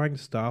all trying to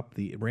stop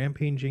the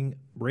rampaging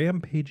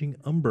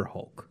Umber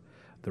Hulk.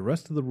 The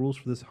rest of the rules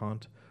for this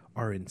haunt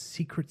are in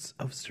Secrets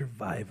of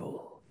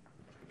Survival.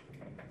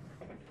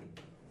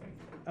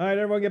 All right,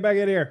 everyone, get back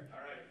in here.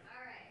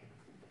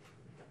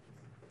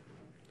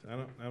 I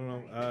don't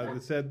know.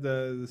 It said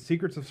the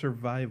Secrets of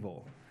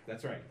Survival.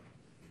 That's right.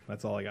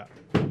 That's all I got.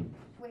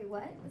 Wait,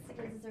 what? The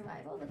Secrets of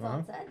Survival? That's all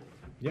it said?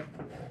 Yep.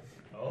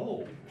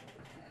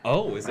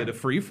 Oh, is it a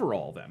free for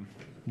all then?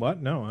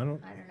 What? No, I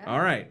don't. I don't know. All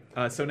right.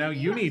 So now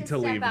you have need to step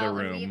leave the out and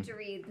We room. have to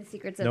read The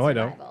Secrets of No, I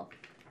don't. Survival.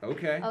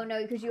 Okay. Oh,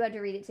 no, because you had to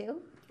read it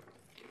too?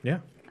 Yeah.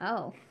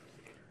 Oh.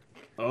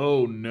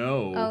 Oh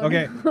no. Oh.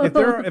 Okay.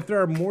 if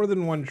there are more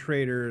than one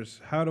traders,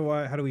 how do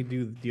we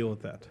deal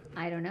with that?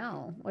 I don't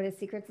know. What does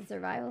Secrets of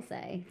Survival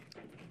say?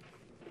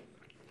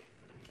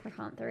 For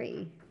Haunt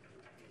 3.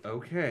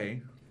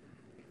 Okay.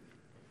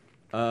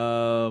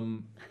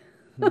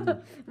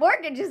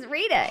 Morgan, just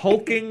read it.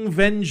 Hulking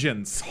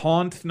Vengeance,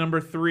 Haunt number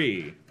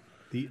 3.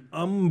 The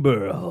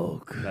Umber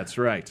Hulk. That's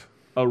right.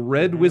 A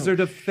red wizard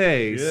of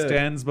Thay shit.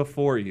 stands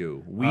before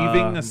you,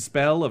 weaving a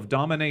spell of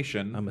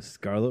domination. I'm a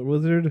Scarlet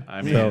Wizard.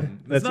 I mean, so it's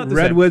that's not the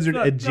Red same. Wizard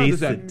Not the same.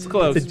 adjacent. It's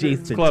close. It's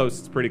adjacent. It's close.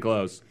 It's pretty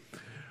close.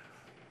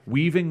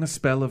 Weaving a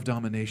spell of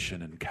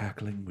domination and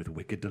cackling with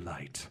wicked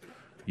delight.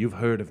 You've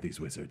heard of these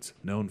wizards,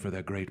 known for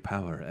their great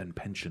power and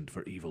penchant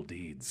for evil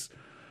deeds.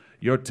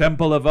 Your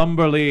Temple of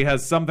Umberlee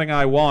has something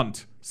I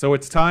want, so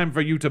it's time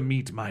for you to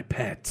meet my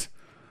pet.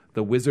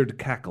 The wizard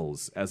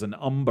cackles as an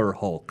Umber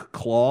Hulk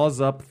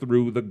claws up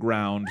through the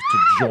ground to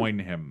join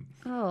him.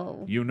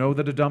 Oh. You know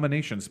that a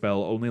domination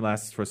spell only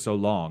lasts for so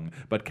long,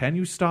 but can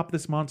you stop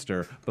this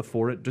monster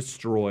before it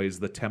destroys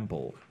the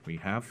temple? We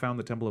have found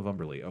the Temple of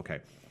Umberlee.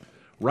 Okay.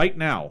 Right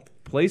now,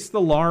 place the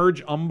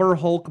large Umber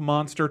Hulk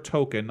monster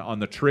token on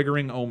the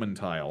triggering omen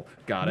tile.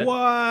 Got it?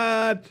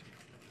 What?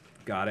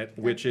 Got it.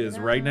 Which is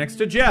right next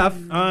to Jeff.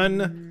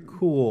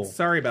 Uncool.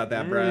 Sorry about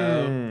that,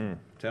 bro.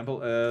 Temple,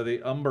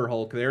 the Umber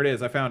Hulk. There it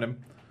is. I found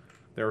him.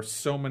 There are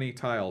so many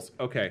tiles.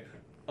 Okay.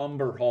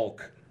 Umber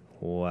Hulk.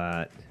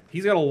 What?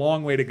 He's got a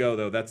long way to go,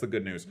 though. That's the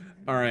good news.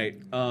 All right.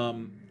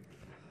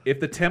 If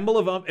the Temple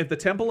of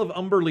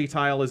Umberlee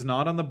tile is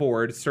not on the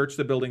board, search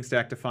the building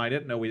stack to find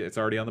it. No, it's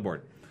already on the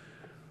board.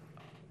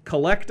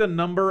 Collect a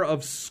number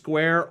of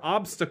square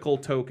obstacle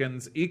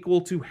tokens equal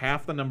to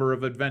half the number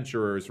of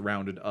adventurers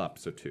rounded up,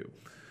 so 2.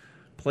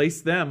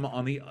 Place them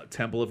on the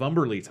Temple of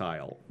Umberlee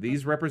tile.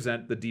 These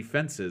represent the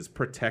defenses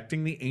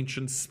protecting the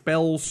ancient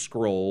spell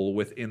scroll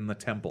within the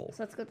temple.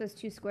 So let's go with those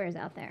 2 squares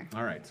out there.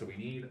 All right, so we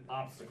need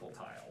obstacle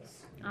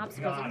tiles.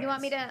 Obstacles. Got You it.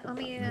 want me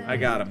to? I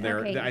got them.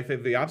 Okay. I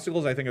think the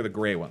obstacles I think are the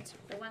gray ones.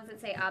 The ones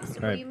that say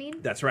obstacle, Right. you mean?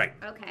 That's right.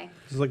 Okay.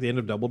 This is like the end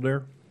of Double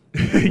Dare.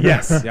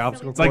 Yes. The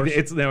obstacle It's like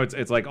course.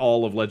 it's like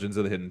all of Legends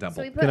of the Hidden Temple.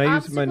 So we put Can I use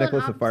obstacle my and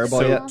necklace of obstacle. fireball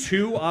So yet?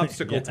 2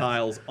 obstacle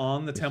tiles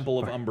on the Temple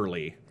of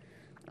Umberlee.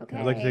 Okay. Would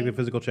you like to take the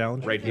physical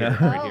challenge? Right here.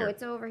 Oh, Right here.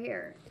 it's over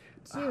here.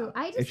 2.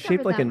 I It's discovered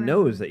shaped like that a room.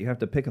 nose that you have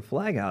to pick a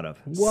flag out of.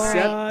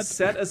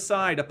 Set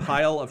aside a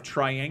pile of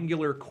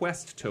triangular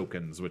quest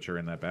tokens, which are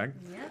in that bag.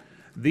 Yep.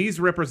 These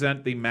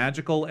represent the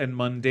magical and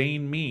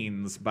mundane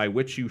means by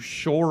which you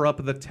shore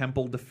up the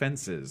temple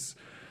defenses.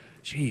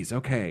 Jeez,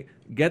 okay.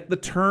 Get the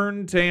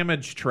turn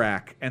damage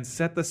track and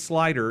set the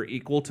slider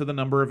equal to the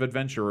number of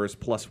adventurers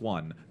plus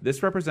 1.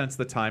 This represents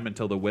the time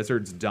until the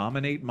wizard's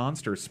dominate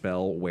monster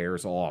spell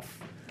wears off.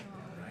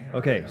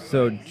 Okay,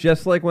 so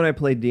just like when I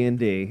played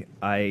D&D,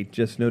 I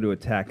just know to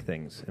attack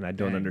things, and I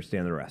don't Okay.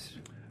 understand the rest.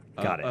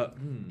 Got it.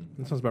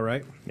 That sounds about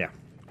right. Yeah.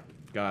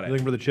 Got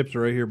Looking it. for the chips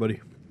are right here, buddy.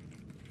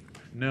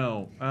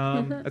 No,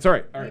 that's all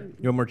right. All right.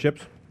 You want more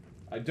chips?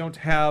 I don't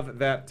have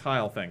that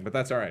tile thing, but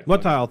that's all right.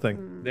 What tile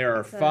thing? There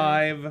are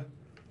 5.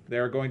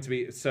 There are going to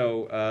be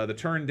the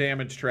turn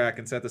damage track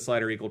and set the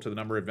slider equal to the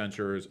number of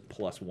adventurers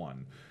plus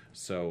 1.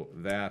 So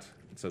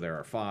there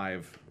are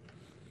 5.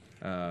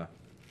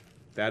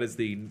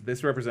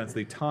 This represents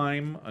the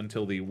time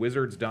until the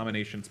wizard's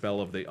domination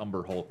spell of the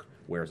Umber Hulk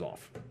wears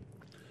off.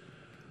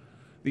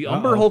 The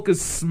Umber Hulk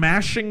is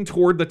smashing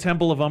toward the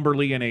Temple of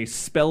Umberlee in a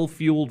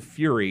spell-fueled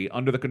fury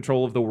under the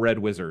control of the Red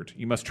Wizard.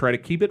 You must try to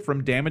keep it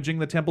from damaging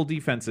the temple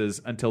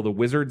defenses until the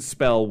wizard's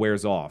spell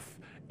wears off.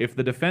 If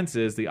the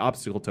defenses, the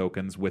obstacle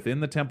tokens, within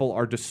the temple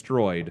are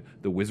destroyed,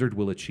 the wizard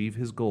will achieve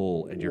his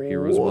goal and your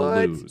heroes will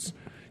lose.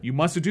 You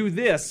must do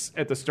this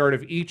at the start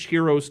of each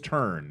hero's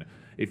turn.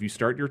 If you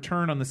start your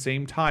turn on the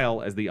same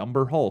tile as the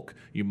Umber Hulk,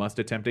 you must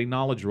attempt a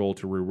knowledge roll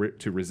to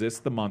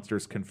resist the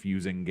monster's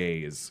confusing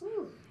gaze.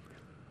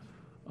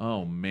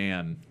 Oh,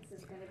 man. This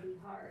is going to be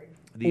hard.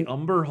 The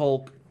Umber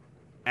Hulk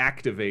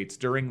activates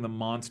during the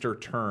monster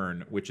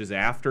turn, which is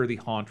after the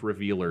Haunt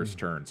Revealer's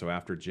turn, so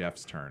after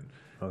Jeff's turn.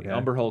 Okay. The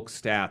Umber Hulk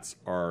stats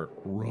are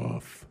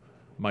rough.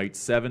 Might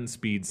 7,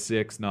 Speed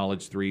 6,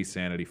 Knowledge 3,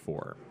 Sanity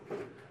 4.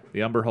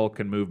 The Umber Hulk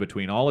can move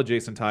between all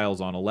adjacent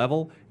tiles on a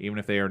level, even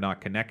if they are not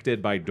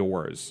connected by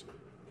doors.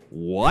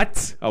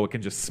 What? Oh, it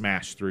can just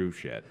smash through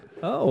shit.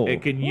 Oh,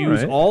 It can all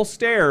use right. all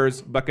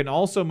stairs, but can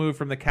also move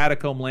from the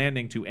catacomb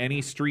landing to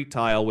any street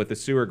tile with a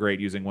sewer grate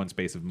using 1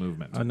 space of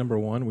movement. Number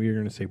 1, we are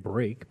going to say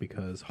break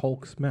because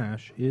Hulk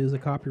smash is a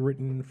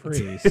copywritten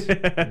phrase.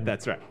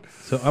 That's right.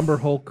 So Umber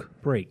Hulk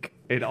break.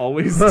 It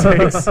always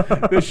takes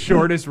the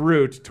shortest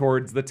route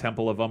towards the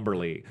Temple of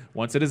Umberlee.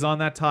 Once it is on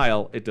that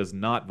tile, it does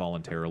not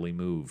voluntarily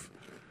move.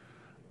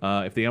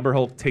 If the Umber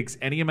Hulk takes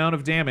any amount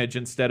of damage,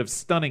 instead of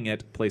stunning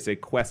it, place a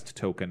quest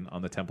token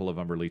on the Temple of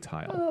Umberlee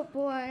tile. Oh,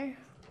 boy.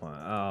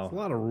 Wow. A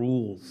lot of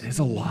rules. There's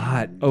a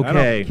lot. I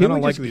Okay. Can don't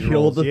we like just these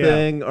kill rolls. the Yeah.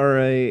 thing? All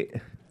right.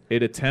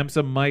 It attempts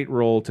a might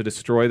roll to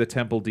destroy the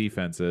temple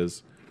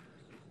defenses.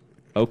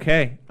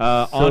 Okay.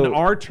 On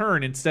our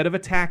turn, instead of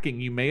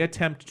attacking, you may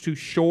attempt to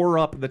shore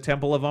up the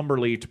Temple of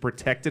Umberlee to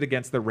protect it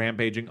against the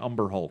rampaging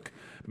Umber Hulk.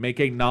 Make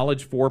a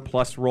Knowledge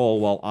 4+ roll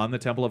while on the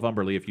Temple of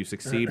Umberlee. If you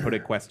succeed, put a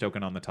quest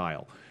token on the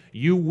tile.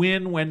 You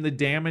win when the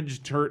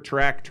damage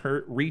track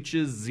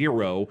reaches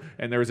 0,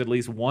 and there is at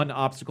least 1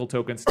 obstacle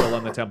token still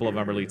on the Temple of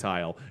Umberlee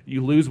tile.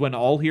 You lose when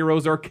all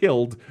heroes are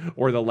killed,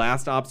 or the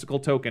last obstacle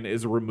token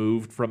is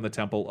removed from the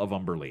Temple of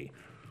Umberlee.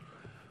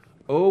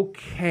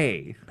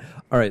 Okay.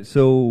 All right,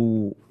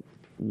 so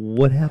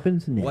what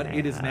happens now?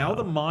 It is now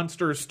the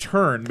monster's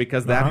turn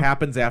because that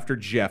happens after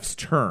Jeff's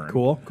turn.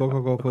 Cool.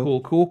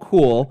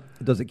 Cool.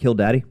 Does it kill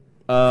Daddy?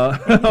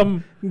 Daddy.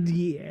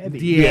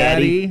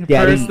 Daddy.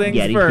 First things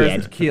Daddy, first,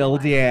 Daddy. kill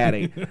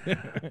Daddy.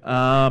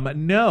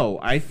 No,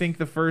 I think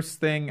the first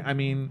thing, I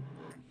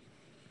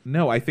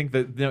think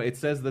that it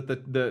says that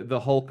the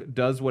Hulk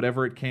does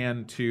whatever it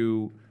can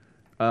to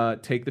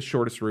take the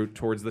shortest route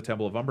towards the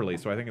Temple of Umberlee,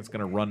 so I think it's going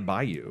to run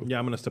by you. Yeah,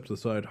 I'm going to step to the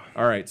side.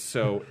 All right,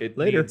 so it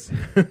Later. needs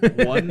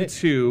 1,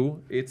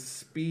 2. Its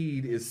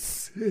speed is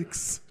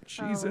 6.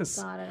 Jesus.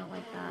 Oh, God, I don't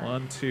like that.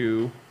 1,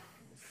 2.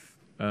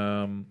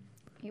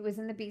 He was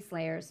in the Beast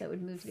Layer, so it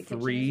would move to the kitchen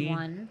 3, as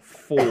 1.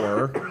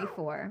 4. 3,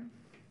 4.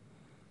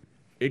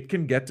 It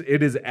can get to,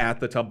 it is at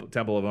the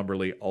Temple of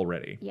Umberlee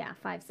already. Yeah,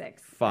 5,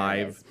 6.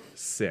 5,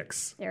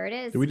 6. There it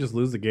is. Did we just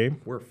lose the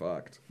game? We're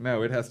fucked.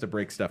 No, it has to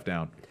break stuff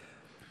down.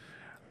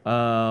 Okay,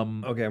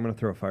 I'm going to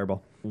throw a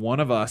fireball. One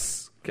of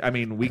us,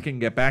 we can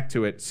get back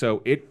to it.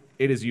 So it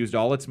has used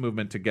all its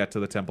movement to get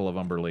to the Temple of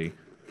Umberlee.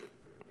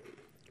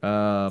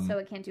 So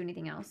it can't do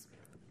anything else.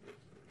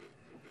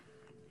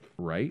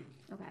 Right?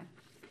 Okay.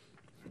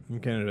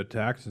 Can it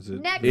attack since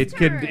it... Next It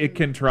turn.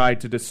 can try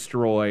to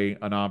destroy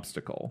an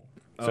obstacle.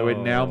 So it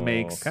now Oh,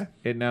 makes okay.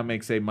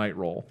 a might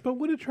roll. But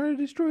would it try to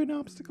destroy an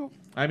obstacle?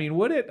 I mean,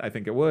 would it? I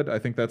think it would. I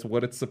think that's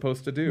what it's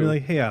supposed to do. You're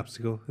like, hey,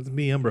 obstacle, it's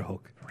me,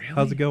 Umberhulk.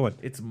 How's it going?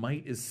 Its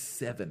might is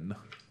 7.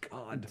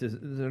 God. Is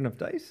there enough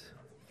dice?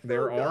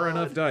 There are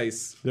enough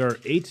dice. There are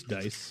 8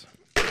 dice.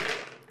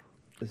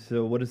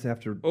 So what does it have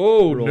to?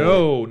 Oh roll?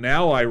 no!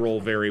 Now I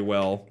roll very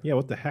well. Yeah,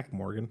 what the heck,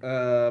 Morgan?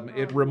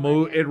 It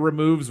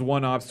removes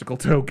 1 obstacle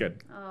token.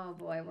 Oh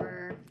boy,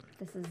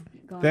 this is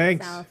going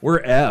Thanks. south.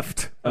 We're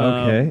effed.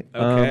 Okay,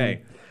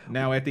 Okay.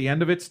 Now at the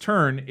end of its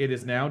turn, it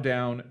is now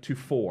down to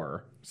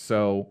 4.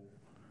 So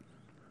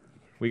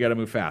we got to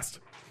move fast.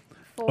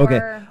 4. Okay.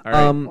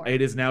 All right.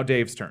 It is now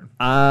Dave's turn.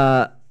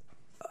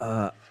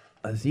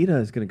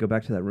 Azita is going to go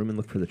back to that room and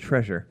look for the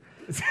treasure.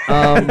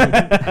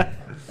 The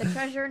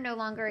treasure no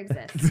longer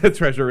exists. The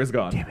treasure is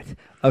gone. Damn it.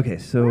 Okay,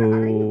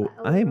 so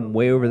I'm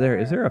way over there.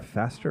 Is there a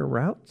faster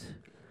route?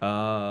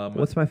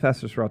 What's my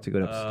fastest route to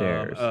go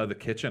upstairs? The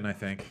kitchen, I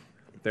think.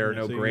 There are Yeah,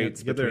 no so you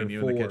grates get there between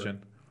in you and the 4.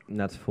 kitchen. And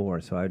that's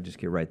 4, so I would just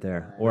get right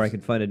there. Or I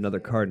could find another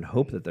card and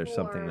hope that there's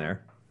something 4.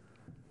 there.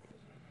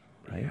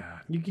 Right?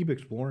 You keep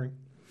exploring.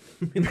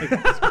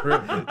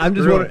 I'm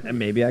just wondering, and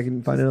maybe I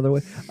can find another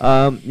way.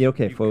 Yeah,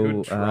 okay, You so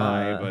could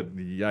try, but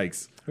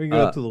yikes. We can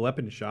go up to the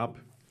weapon shop,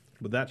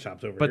 but that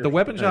shop's over But here. the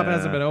weapon shop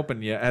hasn't been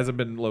open yet, hasn't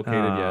been located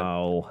yet.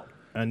 Oh.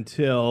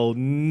 Until...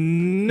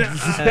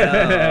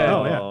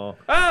 oh,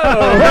 Oh.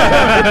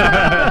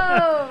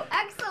 Oh,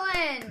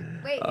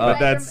 excellent! Wait,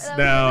 That's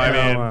no. I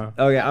mean,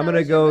 Okay, I'm going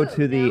to go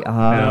to the...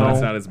 no,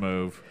 that's not his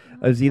move.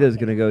 Azita's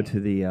going to go to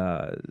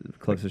the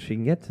closest she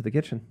can get to the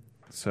kitchen.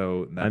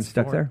 So that's I'm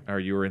stuck 4. there. Or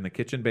you were in the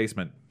kitchen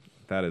basement.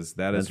 That is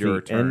That's your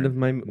the turn. end of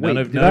my... None Wait,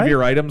 of did I?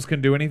 your items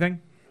can do anything.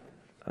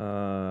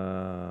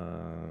 Uh,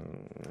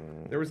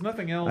 There was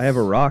nothing else. I have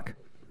a rock.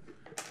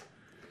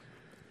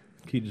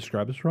 Can you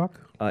describe this rock?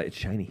 It's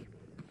shiny.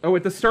 Oh,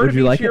 at the start Would of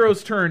you each like it?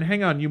 hero's turn,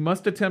 hang on. You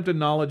must attempt a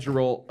knowledge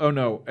roll. Oh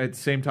no, it's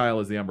same tile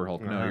as the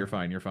Umberhulk. No, you're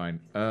fine. You're fine.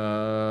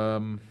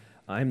 I'm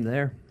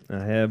there. I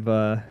have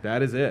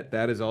That is it.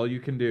 That is all you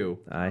can do.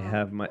 I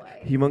have my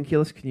boy.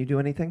 Humunculus. Can you do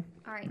anything?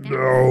 All right, now.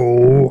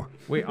 No.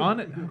 Wait, on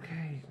it.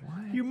 Okay.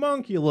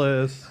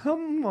 Humunculus.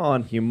 Come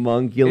on, It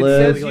Humunculus.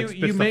 says He, like, you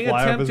spits the may fly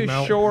off attempt his to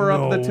mouth. shore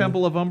up the No.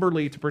 Temple of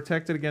Umberlee to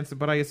protect it against it,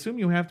 but I assume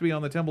you have to be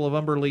on the Temple of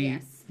Umberlee.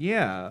 Yes.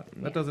 Yeah,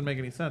 that doesn't make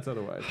any sense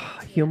otherwise.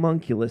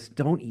 Humunculus,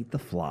 don't eat the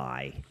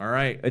fly. All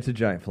right. It's a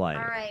giant fly.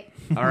 All right.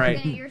 All right.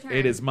 Morgan, your turn.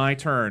 It is my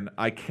turn.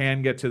 I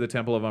can get to the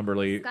Temple of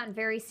Umberlee. It's gotten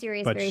very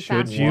serious But very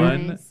should fast. you?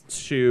 One, guys.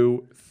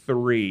 2,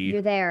 3.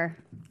 You're there.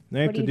 Now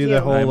you have What to do do you that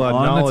do? whole I'm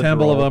on the knowledge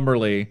Temple roll. of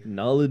Umberlee.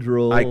 Knowledge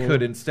roll. I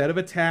could, instead of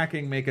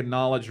attacking, make a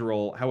knowledge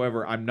roll.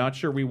 However, I'm not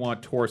sure we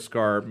want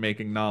Torskar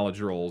making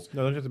knowledge rolls.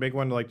 No, don't you have to make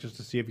one just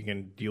to see if you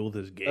can deal with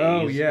his gaze?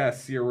 Oh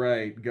yes, you're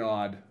right.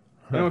 God.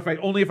 No,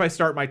 only if I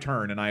start my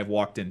turn and I have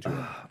walked into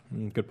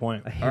it. Good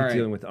point. I hate All right.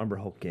 dealing with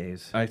Umberhulk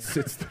gaze. It's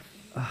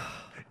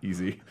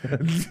easy.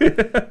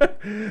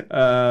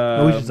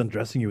 Oh, she's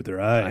undressing you with her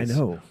eyes. I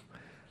know.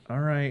 All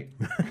right.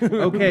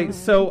 Okay.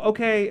 So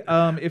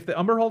if the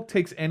Umberhulk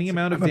takes any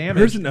amount of I'm a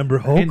damage, person,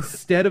 Umberhulk.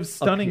 instead of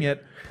stunning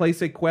it,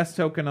 place a quest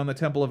token on the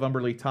Temple of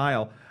Umberlee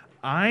tile.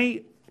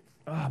 My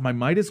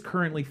might is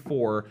currently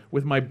 4.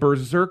 With my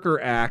Berserker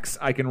Axe,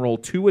 I can roll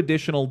 2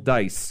 additional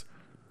dice.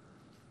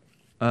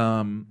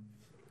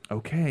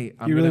 Okay.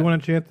 You really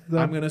want a chance at that?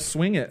 I'm going to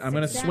swing it. I'm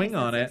going to swing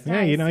on it.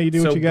 Yeah, you know, you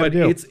do what you got to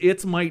but do.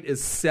 its might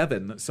is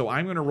 7, so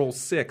I'm going to roll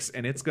 6,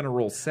 and it's going to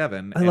roll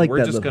 7, I and like we're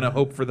that just going little- to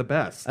hope for the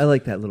best. I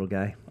like that little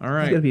guy. All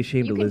right. He's gonna be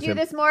ashamed You to can lose do him.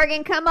 this,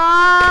 Morgan. Come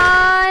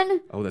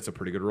on. Oh, that's a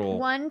pretty good roll.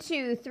 1,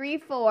 2, 3,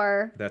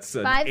 4. That's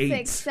an 5, 8.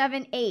 6,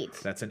 7, 8.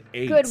 That's an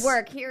 8. Good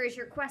work. Here is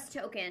your quest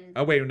token.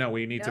 Oh wait, no,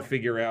 we need to Nope.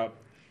 figure out.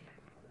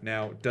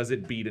 Now, does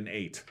it beat an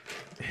 8?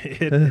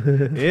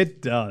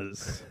 It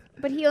does.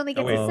 But he only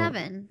gets wait. a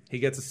 7. He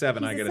gets a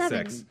 7. He's I a get a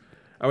 7. 6.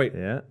 Oh wait,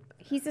 Yeah.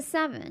 He's a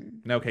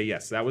 7. okay,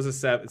 yes, that was a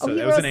 7. So Oh, he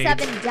that was rolls an 8.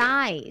 7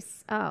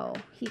 dice. Oh,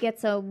 he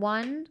gets a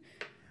 1,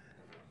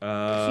 2, 3,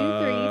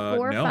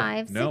 4, no,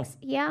 5, 6. no.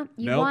 Yeah,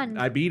 you No, won.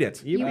 I beat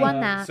it. You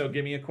won that. So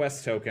give me a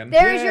quest token.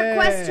 There is your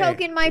quest Yay.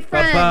 token, my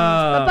friend.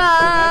 Ba-bum. That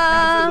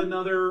counts as Ba-bum.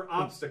 another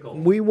obstacle.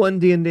 We won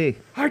D&D.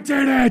 I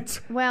did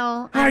it!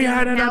 Well, I mean,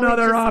 added now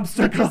another we've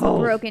obstacle. just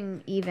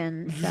broken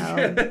even,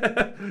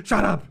 so.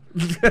 Shut up.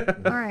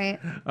 All right.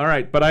 All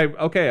right, but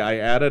I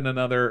added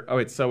another. Oh,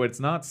 wait, so it's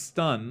not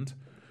stunned.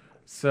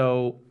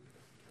 So,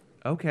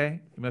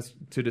 okay, you must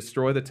to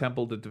destroy the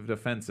temple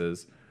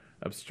defenses.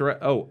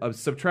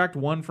 Subtract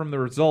 1 from the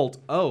result.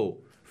 So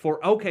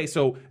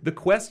the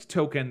quest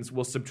tokens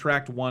will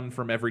subtract 1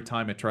 from every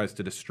time it tries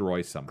to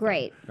destroy something.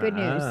 Great. Good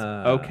news.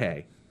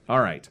 Okay.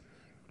 All right.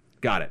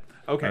 Got it.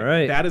 Okay. All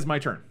right. That is my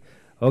turn.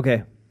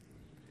 Okay.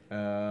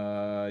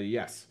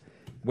 Yes.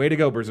 Way to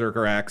go,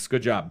 Berserker Axe.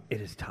 Good job.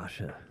 It is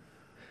Tasha.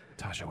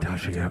 Tasha,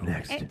 Tasha, you're up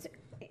next.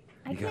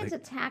 I can't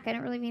attack. I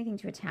don't really have anything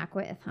to attack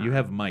with. Huh? You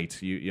have might.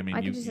 I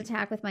I can just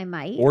attack with my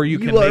might. Or you You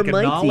can are make a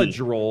mighty. knowledge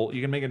roll.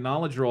 You can make a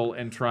knowledge roll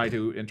and try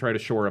to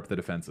shore up the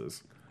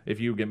defenses. If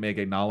you can make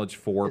a knowledge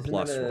 4 Isn't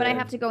plus that a- roll. But I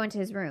have to go into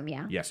his room,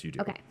 yeah? Yes, you do.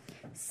 Okay.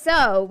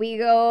 So we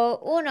go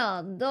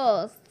 1,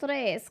 2,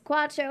 3,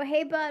 4.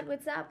 Hey, bud,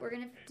 what's up? We're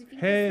gonna defeat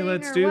Hey, this thing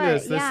let's or do what?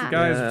 this. This Yeah.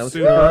 guy's Yeah, let's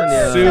super, go.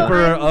 Yeah. super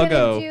So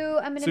uggo.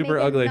 I'm gonna Super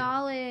make ugly. a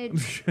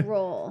knowledge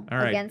roll All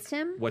right. against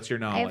him. What's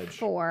your I have knowledge?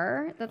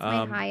 4. That's my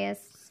Um,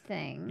 highest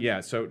thing.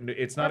 Yeah, so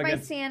it's Or not my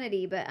against.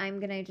 sanity, but I'm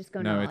gonna just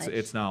go No, knowledge.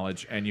 it's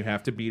knowledge, and you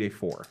have to beat a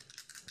 4,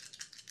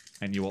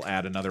 and you will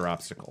add another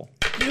obstacle.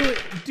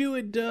 Do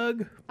it,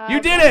 Doug. You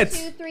did 1, it!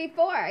 2, 3,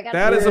 4. I got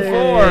That is a 4.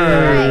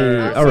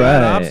 Alright, All So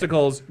that right.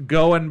 obstacle's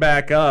going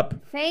back up.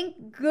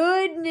 Thank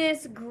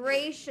goodness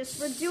gracious,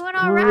 we're doing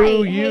all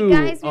Screw right. you,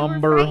 Hey guys, we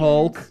Umber were frightened.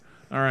 Hulk.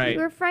 All right.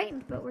 We were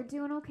frightened, but we're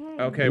doing okay.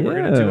 Okay, we're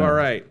gonna do Yeah. all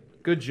right.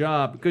 Good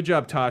job,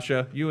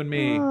 Tasha. You and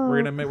me. Oh,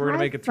 we're gonna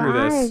make it through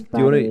this. Do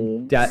you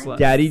want to,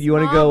 Daddy? Do you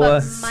want to Small go?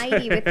 but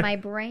mighty with my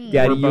brain.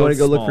 Daddy, We're you want both to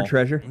go look small. for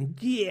treasure?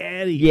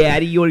 Yeah.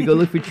 Daddy, you want to go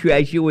look for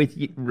treasure with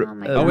you? Oh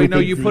my Oh God. wait, no,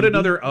 you put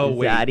another. Oh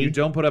wait, Daddy? you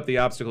don't put up the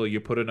obstacle. You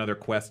put another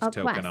quest A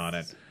token quest. on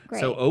it. Great.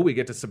 So we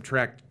get to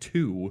subtract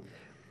 2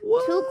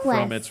 Two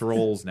quests. from its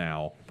rolls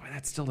now. Boy,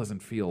 that still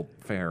doesn't feel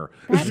fair.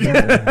 That's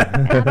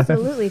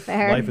absolutely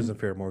fair. Life isn't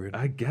fair, Morgan.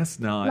 I guess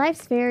not.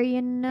 Life's fair, you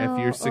know.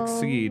 If you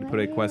succeed, put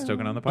a quest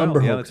token on the pile.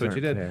 Umber Yeah, hooks that's what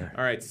you did. aren't fair.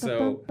 All right, so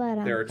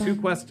Ba-ba-ba-dum-bum. there are 2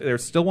 quests.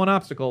 There's still 1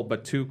 obstacle,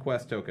 but 2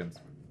 quest tokens.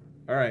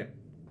 All right.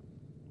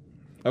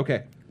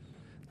 Okay.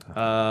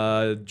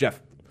 Jeff.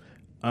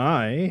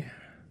 I,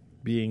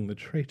 being the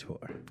traitor,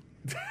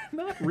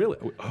 Not really.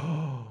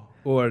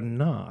 or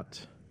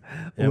not.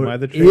 Am Or I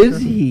the traitor?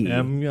 is he?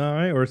 Am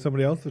I or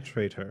somebody else the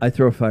traitor? I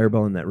throw a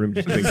fireball in that room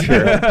just to make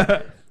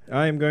sure.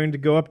 I am going to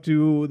go up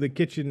to the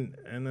kitchen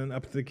and then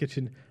up to the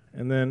kitchen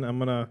and then I'm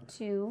gonna.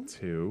 2.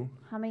 2.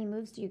 How many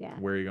moves do you get?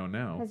 Where are you going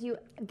now? Because you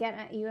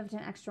have an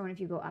extra one if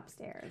you go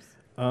upstairs.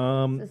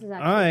 This is actually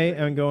I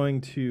free. am going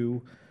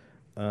to.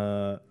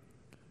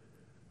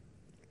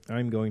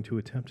 I'm going to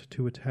attempt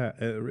to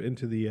attack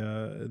into the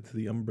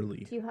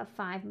Umberly. Do you have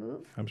 5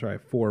 move? I'm sorry,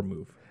 4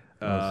 move.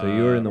 Oh, so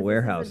you were in the This is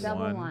warehouse. a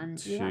double 1, one.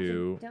 You have 2.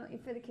 to, don't you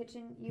for the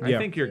kitchen? You I Yeah.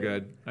 think you're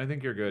good. I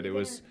think you're good. It You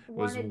was get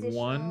was one additional-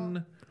 1,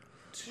 You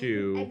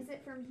 2. can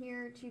exit from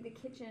here to the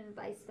kitchen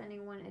by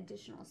spending 1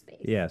 additional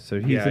space. Yeah, so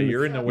he's Yeah, in,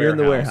 you're in the you're in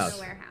the warehouse.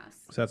 The warehouse. warehouse.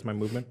 So that's my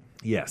movement.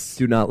 Yes.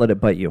 Do not let it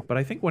bite you. But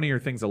I think one of your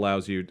things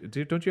allows you.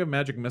 Don't you have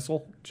magic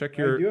missile? Check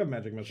your. I do have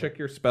magic missile. Check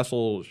your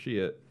special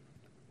shit.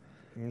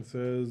 It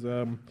says,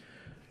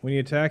 when you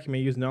attack, you may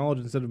use knowledge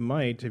instead of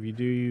might. If you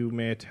do, you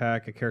may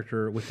attack a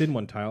character within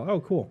 1 tile. Oh,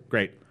 cool.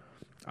 Great.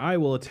 I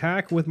will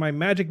attack with my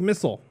magic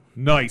missile.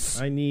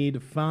 Nice. I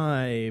need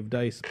 5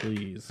 dice,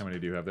 please. How many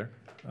do you have there?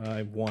 I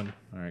have 1.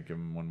 All right, give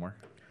him 1 more.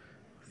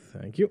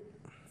 Thank you.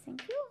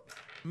 Thank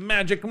you.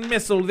 Magic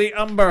missile, the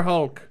Umber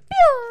Hulk.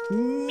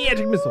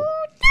 Magic missile.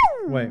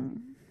 Wait,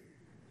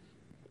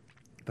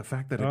 The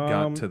fact that it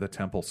got Um, to the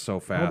temple so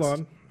fast. hold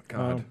on.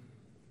 God.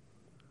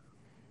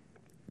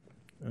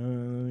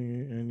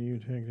 And you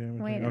take damage.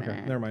 Wait a okay,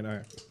 minute. never mind. All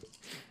right.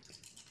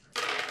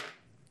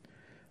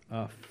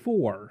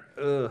 4.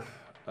 Ugh.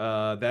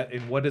 That.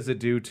 And what does it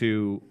do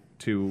to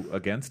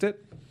against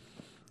it?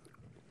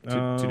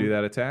 To do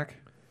that attack?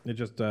 It's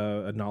just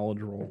a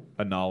knowledge roll.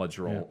 A knowledge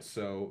roll. Yeah.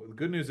 So the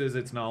good news is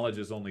its knowledge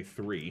is only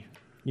 3.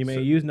 You may So-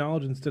 use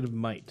knowledge instead of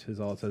might, is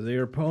all it says.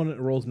 Your opponent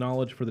rolls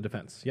knowledge for the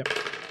defense. Yep.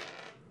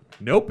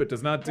 Nope, it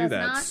does not do Does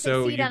that. not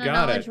So succeed you on a got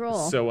knowledge it.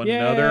 roll. So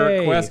another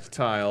Yay. quest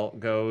tile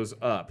goes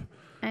up.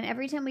 And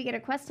every time we get a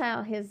quest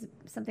tile,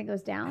 something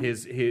goes down.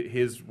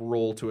 His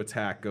roll to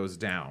attack goes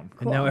down.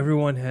 And now Cool.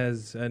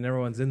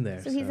 everyone's in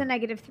there. so he's a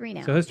 -3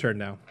 now. So his turn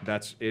now.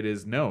 It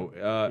is no.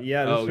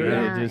 Yeah, that's oh, right.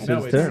 yeah. It's No,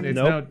 his it's, turn. it's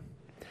Nope.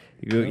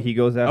 now- He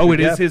goes after. Oh, it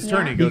is Jeff. his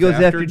turn. Yeah. He He goes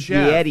goes after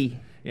Jeff. Daddy.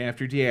 Yeah,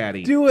 after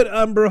Daddy. Do it,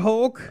 Umber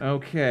Hulk.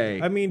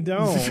 Okay. I mean,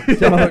 don't. No, I'm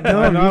he's not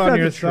on not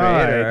your the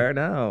side. traitor.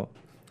 No.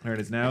 There it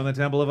is now in the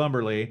Temple of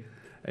Umberly.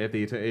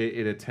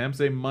 It attempts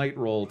a might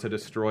roll to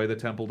destroy the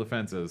temple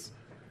defenses.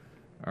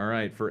 All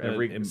right, for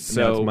every now it's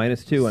so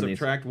 -2 on these.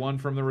 subtract 1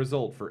 from the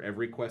result for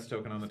every quest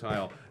token on the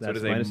tile. So it That's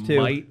is -2. a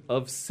might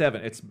of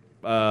 7. It's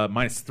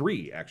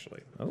 -3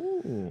 actually.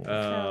 Oh.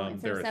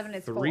 instead There of are 7,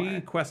 it's 3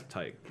 4. quest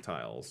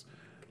tiles.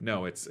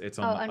 No, it's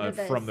Oh, on under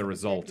the from the s-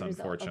 result, the result.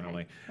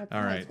 unfortunately. Okay. That's,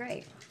 All that's right.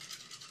 great.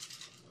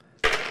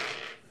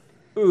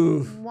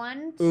 Oof.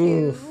 1,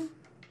 2,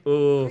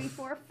 Oof. 3,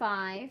 4,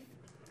 5,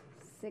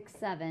 6,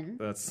 7.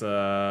 That's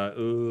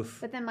oof.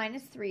 But then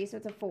 -3, so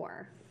it's a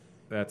 4.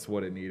 That's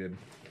what it needed.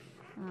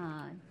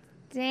 Ah,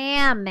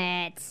 damn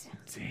it.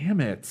 Damn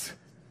it.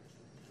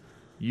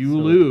 You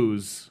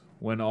lose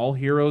when all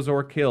heroes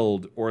are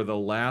killed or the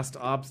last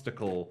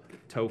obstacle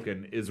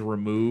token is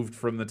removed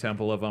from the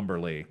Temple of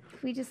Umberly.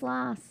 We just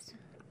lost.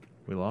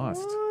 We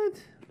lost.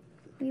 What?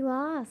 We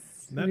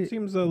lost. That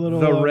seems a little.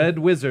 The Red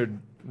Wizard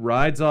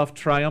rides off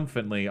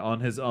triumphantly on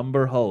his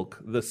Umber Hulk,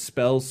 the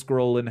spell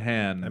scroll in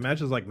hand. I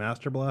imagine it's like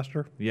Master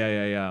Blaster.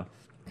 Yeah.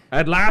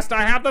 At last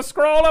I have the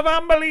scroll of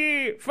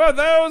Umberly. For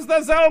those the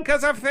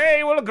Zulkas of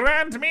Thay will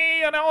grant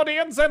me an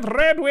audience, and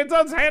Red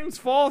Wizards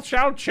henceforth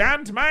shall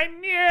chant my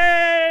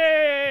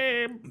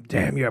name.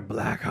 Damn your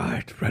black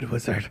heart, Red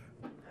Wizard.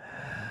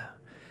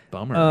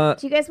 Bummer.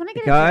 Do you guys want to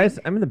get Guys,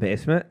 I'm in the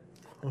basement.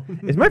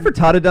 Is my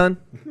frittata done?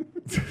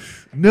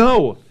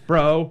 No,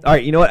 bro. All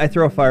right, you know what? I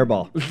throw a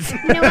fireball.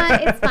 You know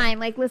what? It's fine.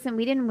 Like, listen,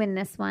 we didn't win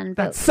this one,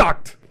 That but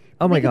sucked.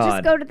 Oh my we could god.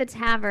 just go to the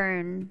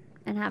tavern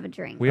and have a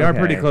drink. We are Okay,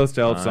 pretty close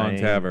to Elf Song fine.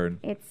 Tavern.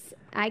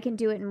 I can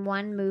do it in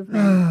one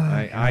movement.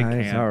 I Guys,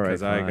 can't all right,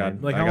 because I got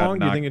fine. Like, I how got long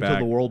do you think knocked until back.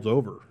 the world's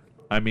over?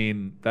 I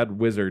mean, that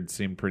wizard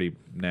seemed pretty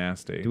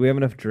nasty. Do we have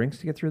enough drinks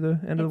to get through the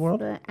end of the It's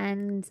world? the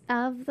end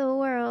of the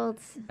world.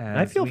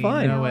 I feel we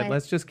fine. know No, it,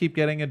 let's just keep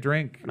getting a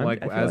drink, I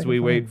like feel as like we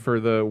I'm wait fine. for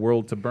the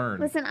world to burn.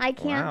 Listen, I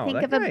can't Wow, think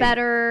that of a guy-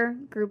 better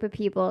group of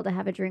people to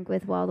have a drink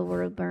with while the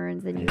world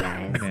burns than you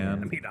guys. I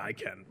Man, mean, I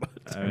can,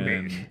 but I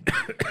mean,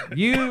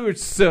 you're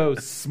so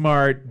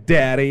smart,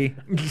 Daddy.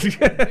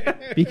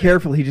 Be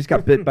careful, he just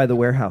got bit by the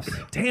warehouse.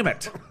 Damn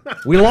it,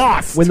 we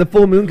lost. When the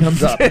full moon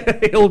comes up,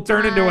 He'll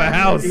turn into a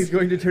house. he's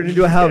going to turn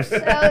into a house. So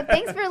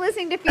thanks for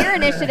listening to Fear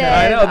Initiative.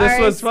 I know, this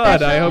our was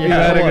fun. I hope you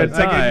Yeah, had a it good was.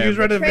 I could time. use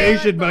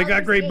renovation, but I got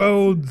Baldur's great Gate.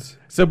 bones.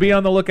 So be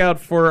on the lookout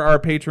for our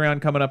Patreon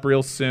coming up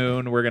real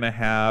soon. We're gonna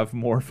have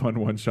more fun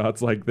one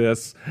shots like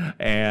this,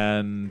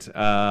 and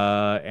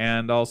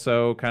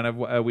also kind of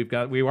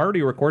we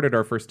already recorded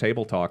our first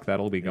table talk.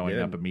 That'll be going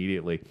did. up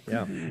immediately.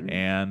 Yeah.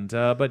 And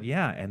but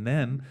yeah, and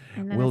then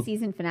And then we'll a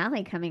season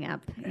finale coming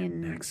up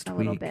in next a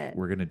little week bit.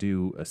 we're gonna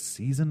do a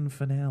season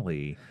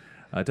finale.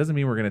 It doesn't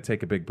mean we're going to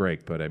take a big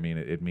break, but I mean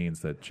it means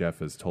that Jeff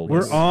has told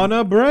us. We're on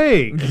a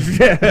break.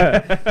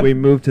 We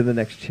move to the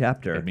next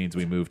chapter. It means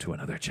we move to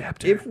another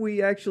chapter, If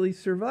we actually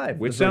survive.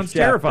 which the sounds first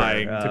chapter.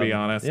 terrifying, to be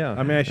honest. Yeah.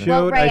 I mean, I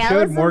showed well, Rael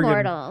is Morgan.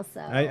 immortal,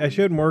 so I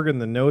showed Morgan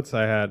the notes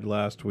I had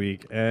last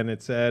week, and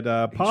it said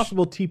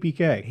possible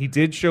TPK. He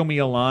did show me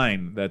a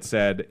line that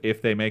said,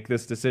 "If they make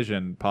this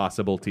decision,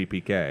 possible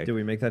TPK." Did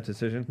we make that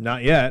decision?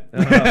 Not yet.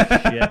 Oh,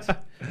 shit.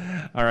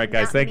 All right,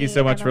 guys. Not Thank you me,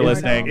 so much I'm for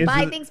immortal. listening.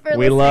 Bye. Thanks for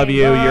We listening. love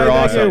you. Bye, You're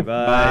thank awesome. you.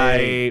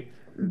 Bye.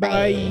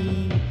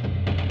 Bye.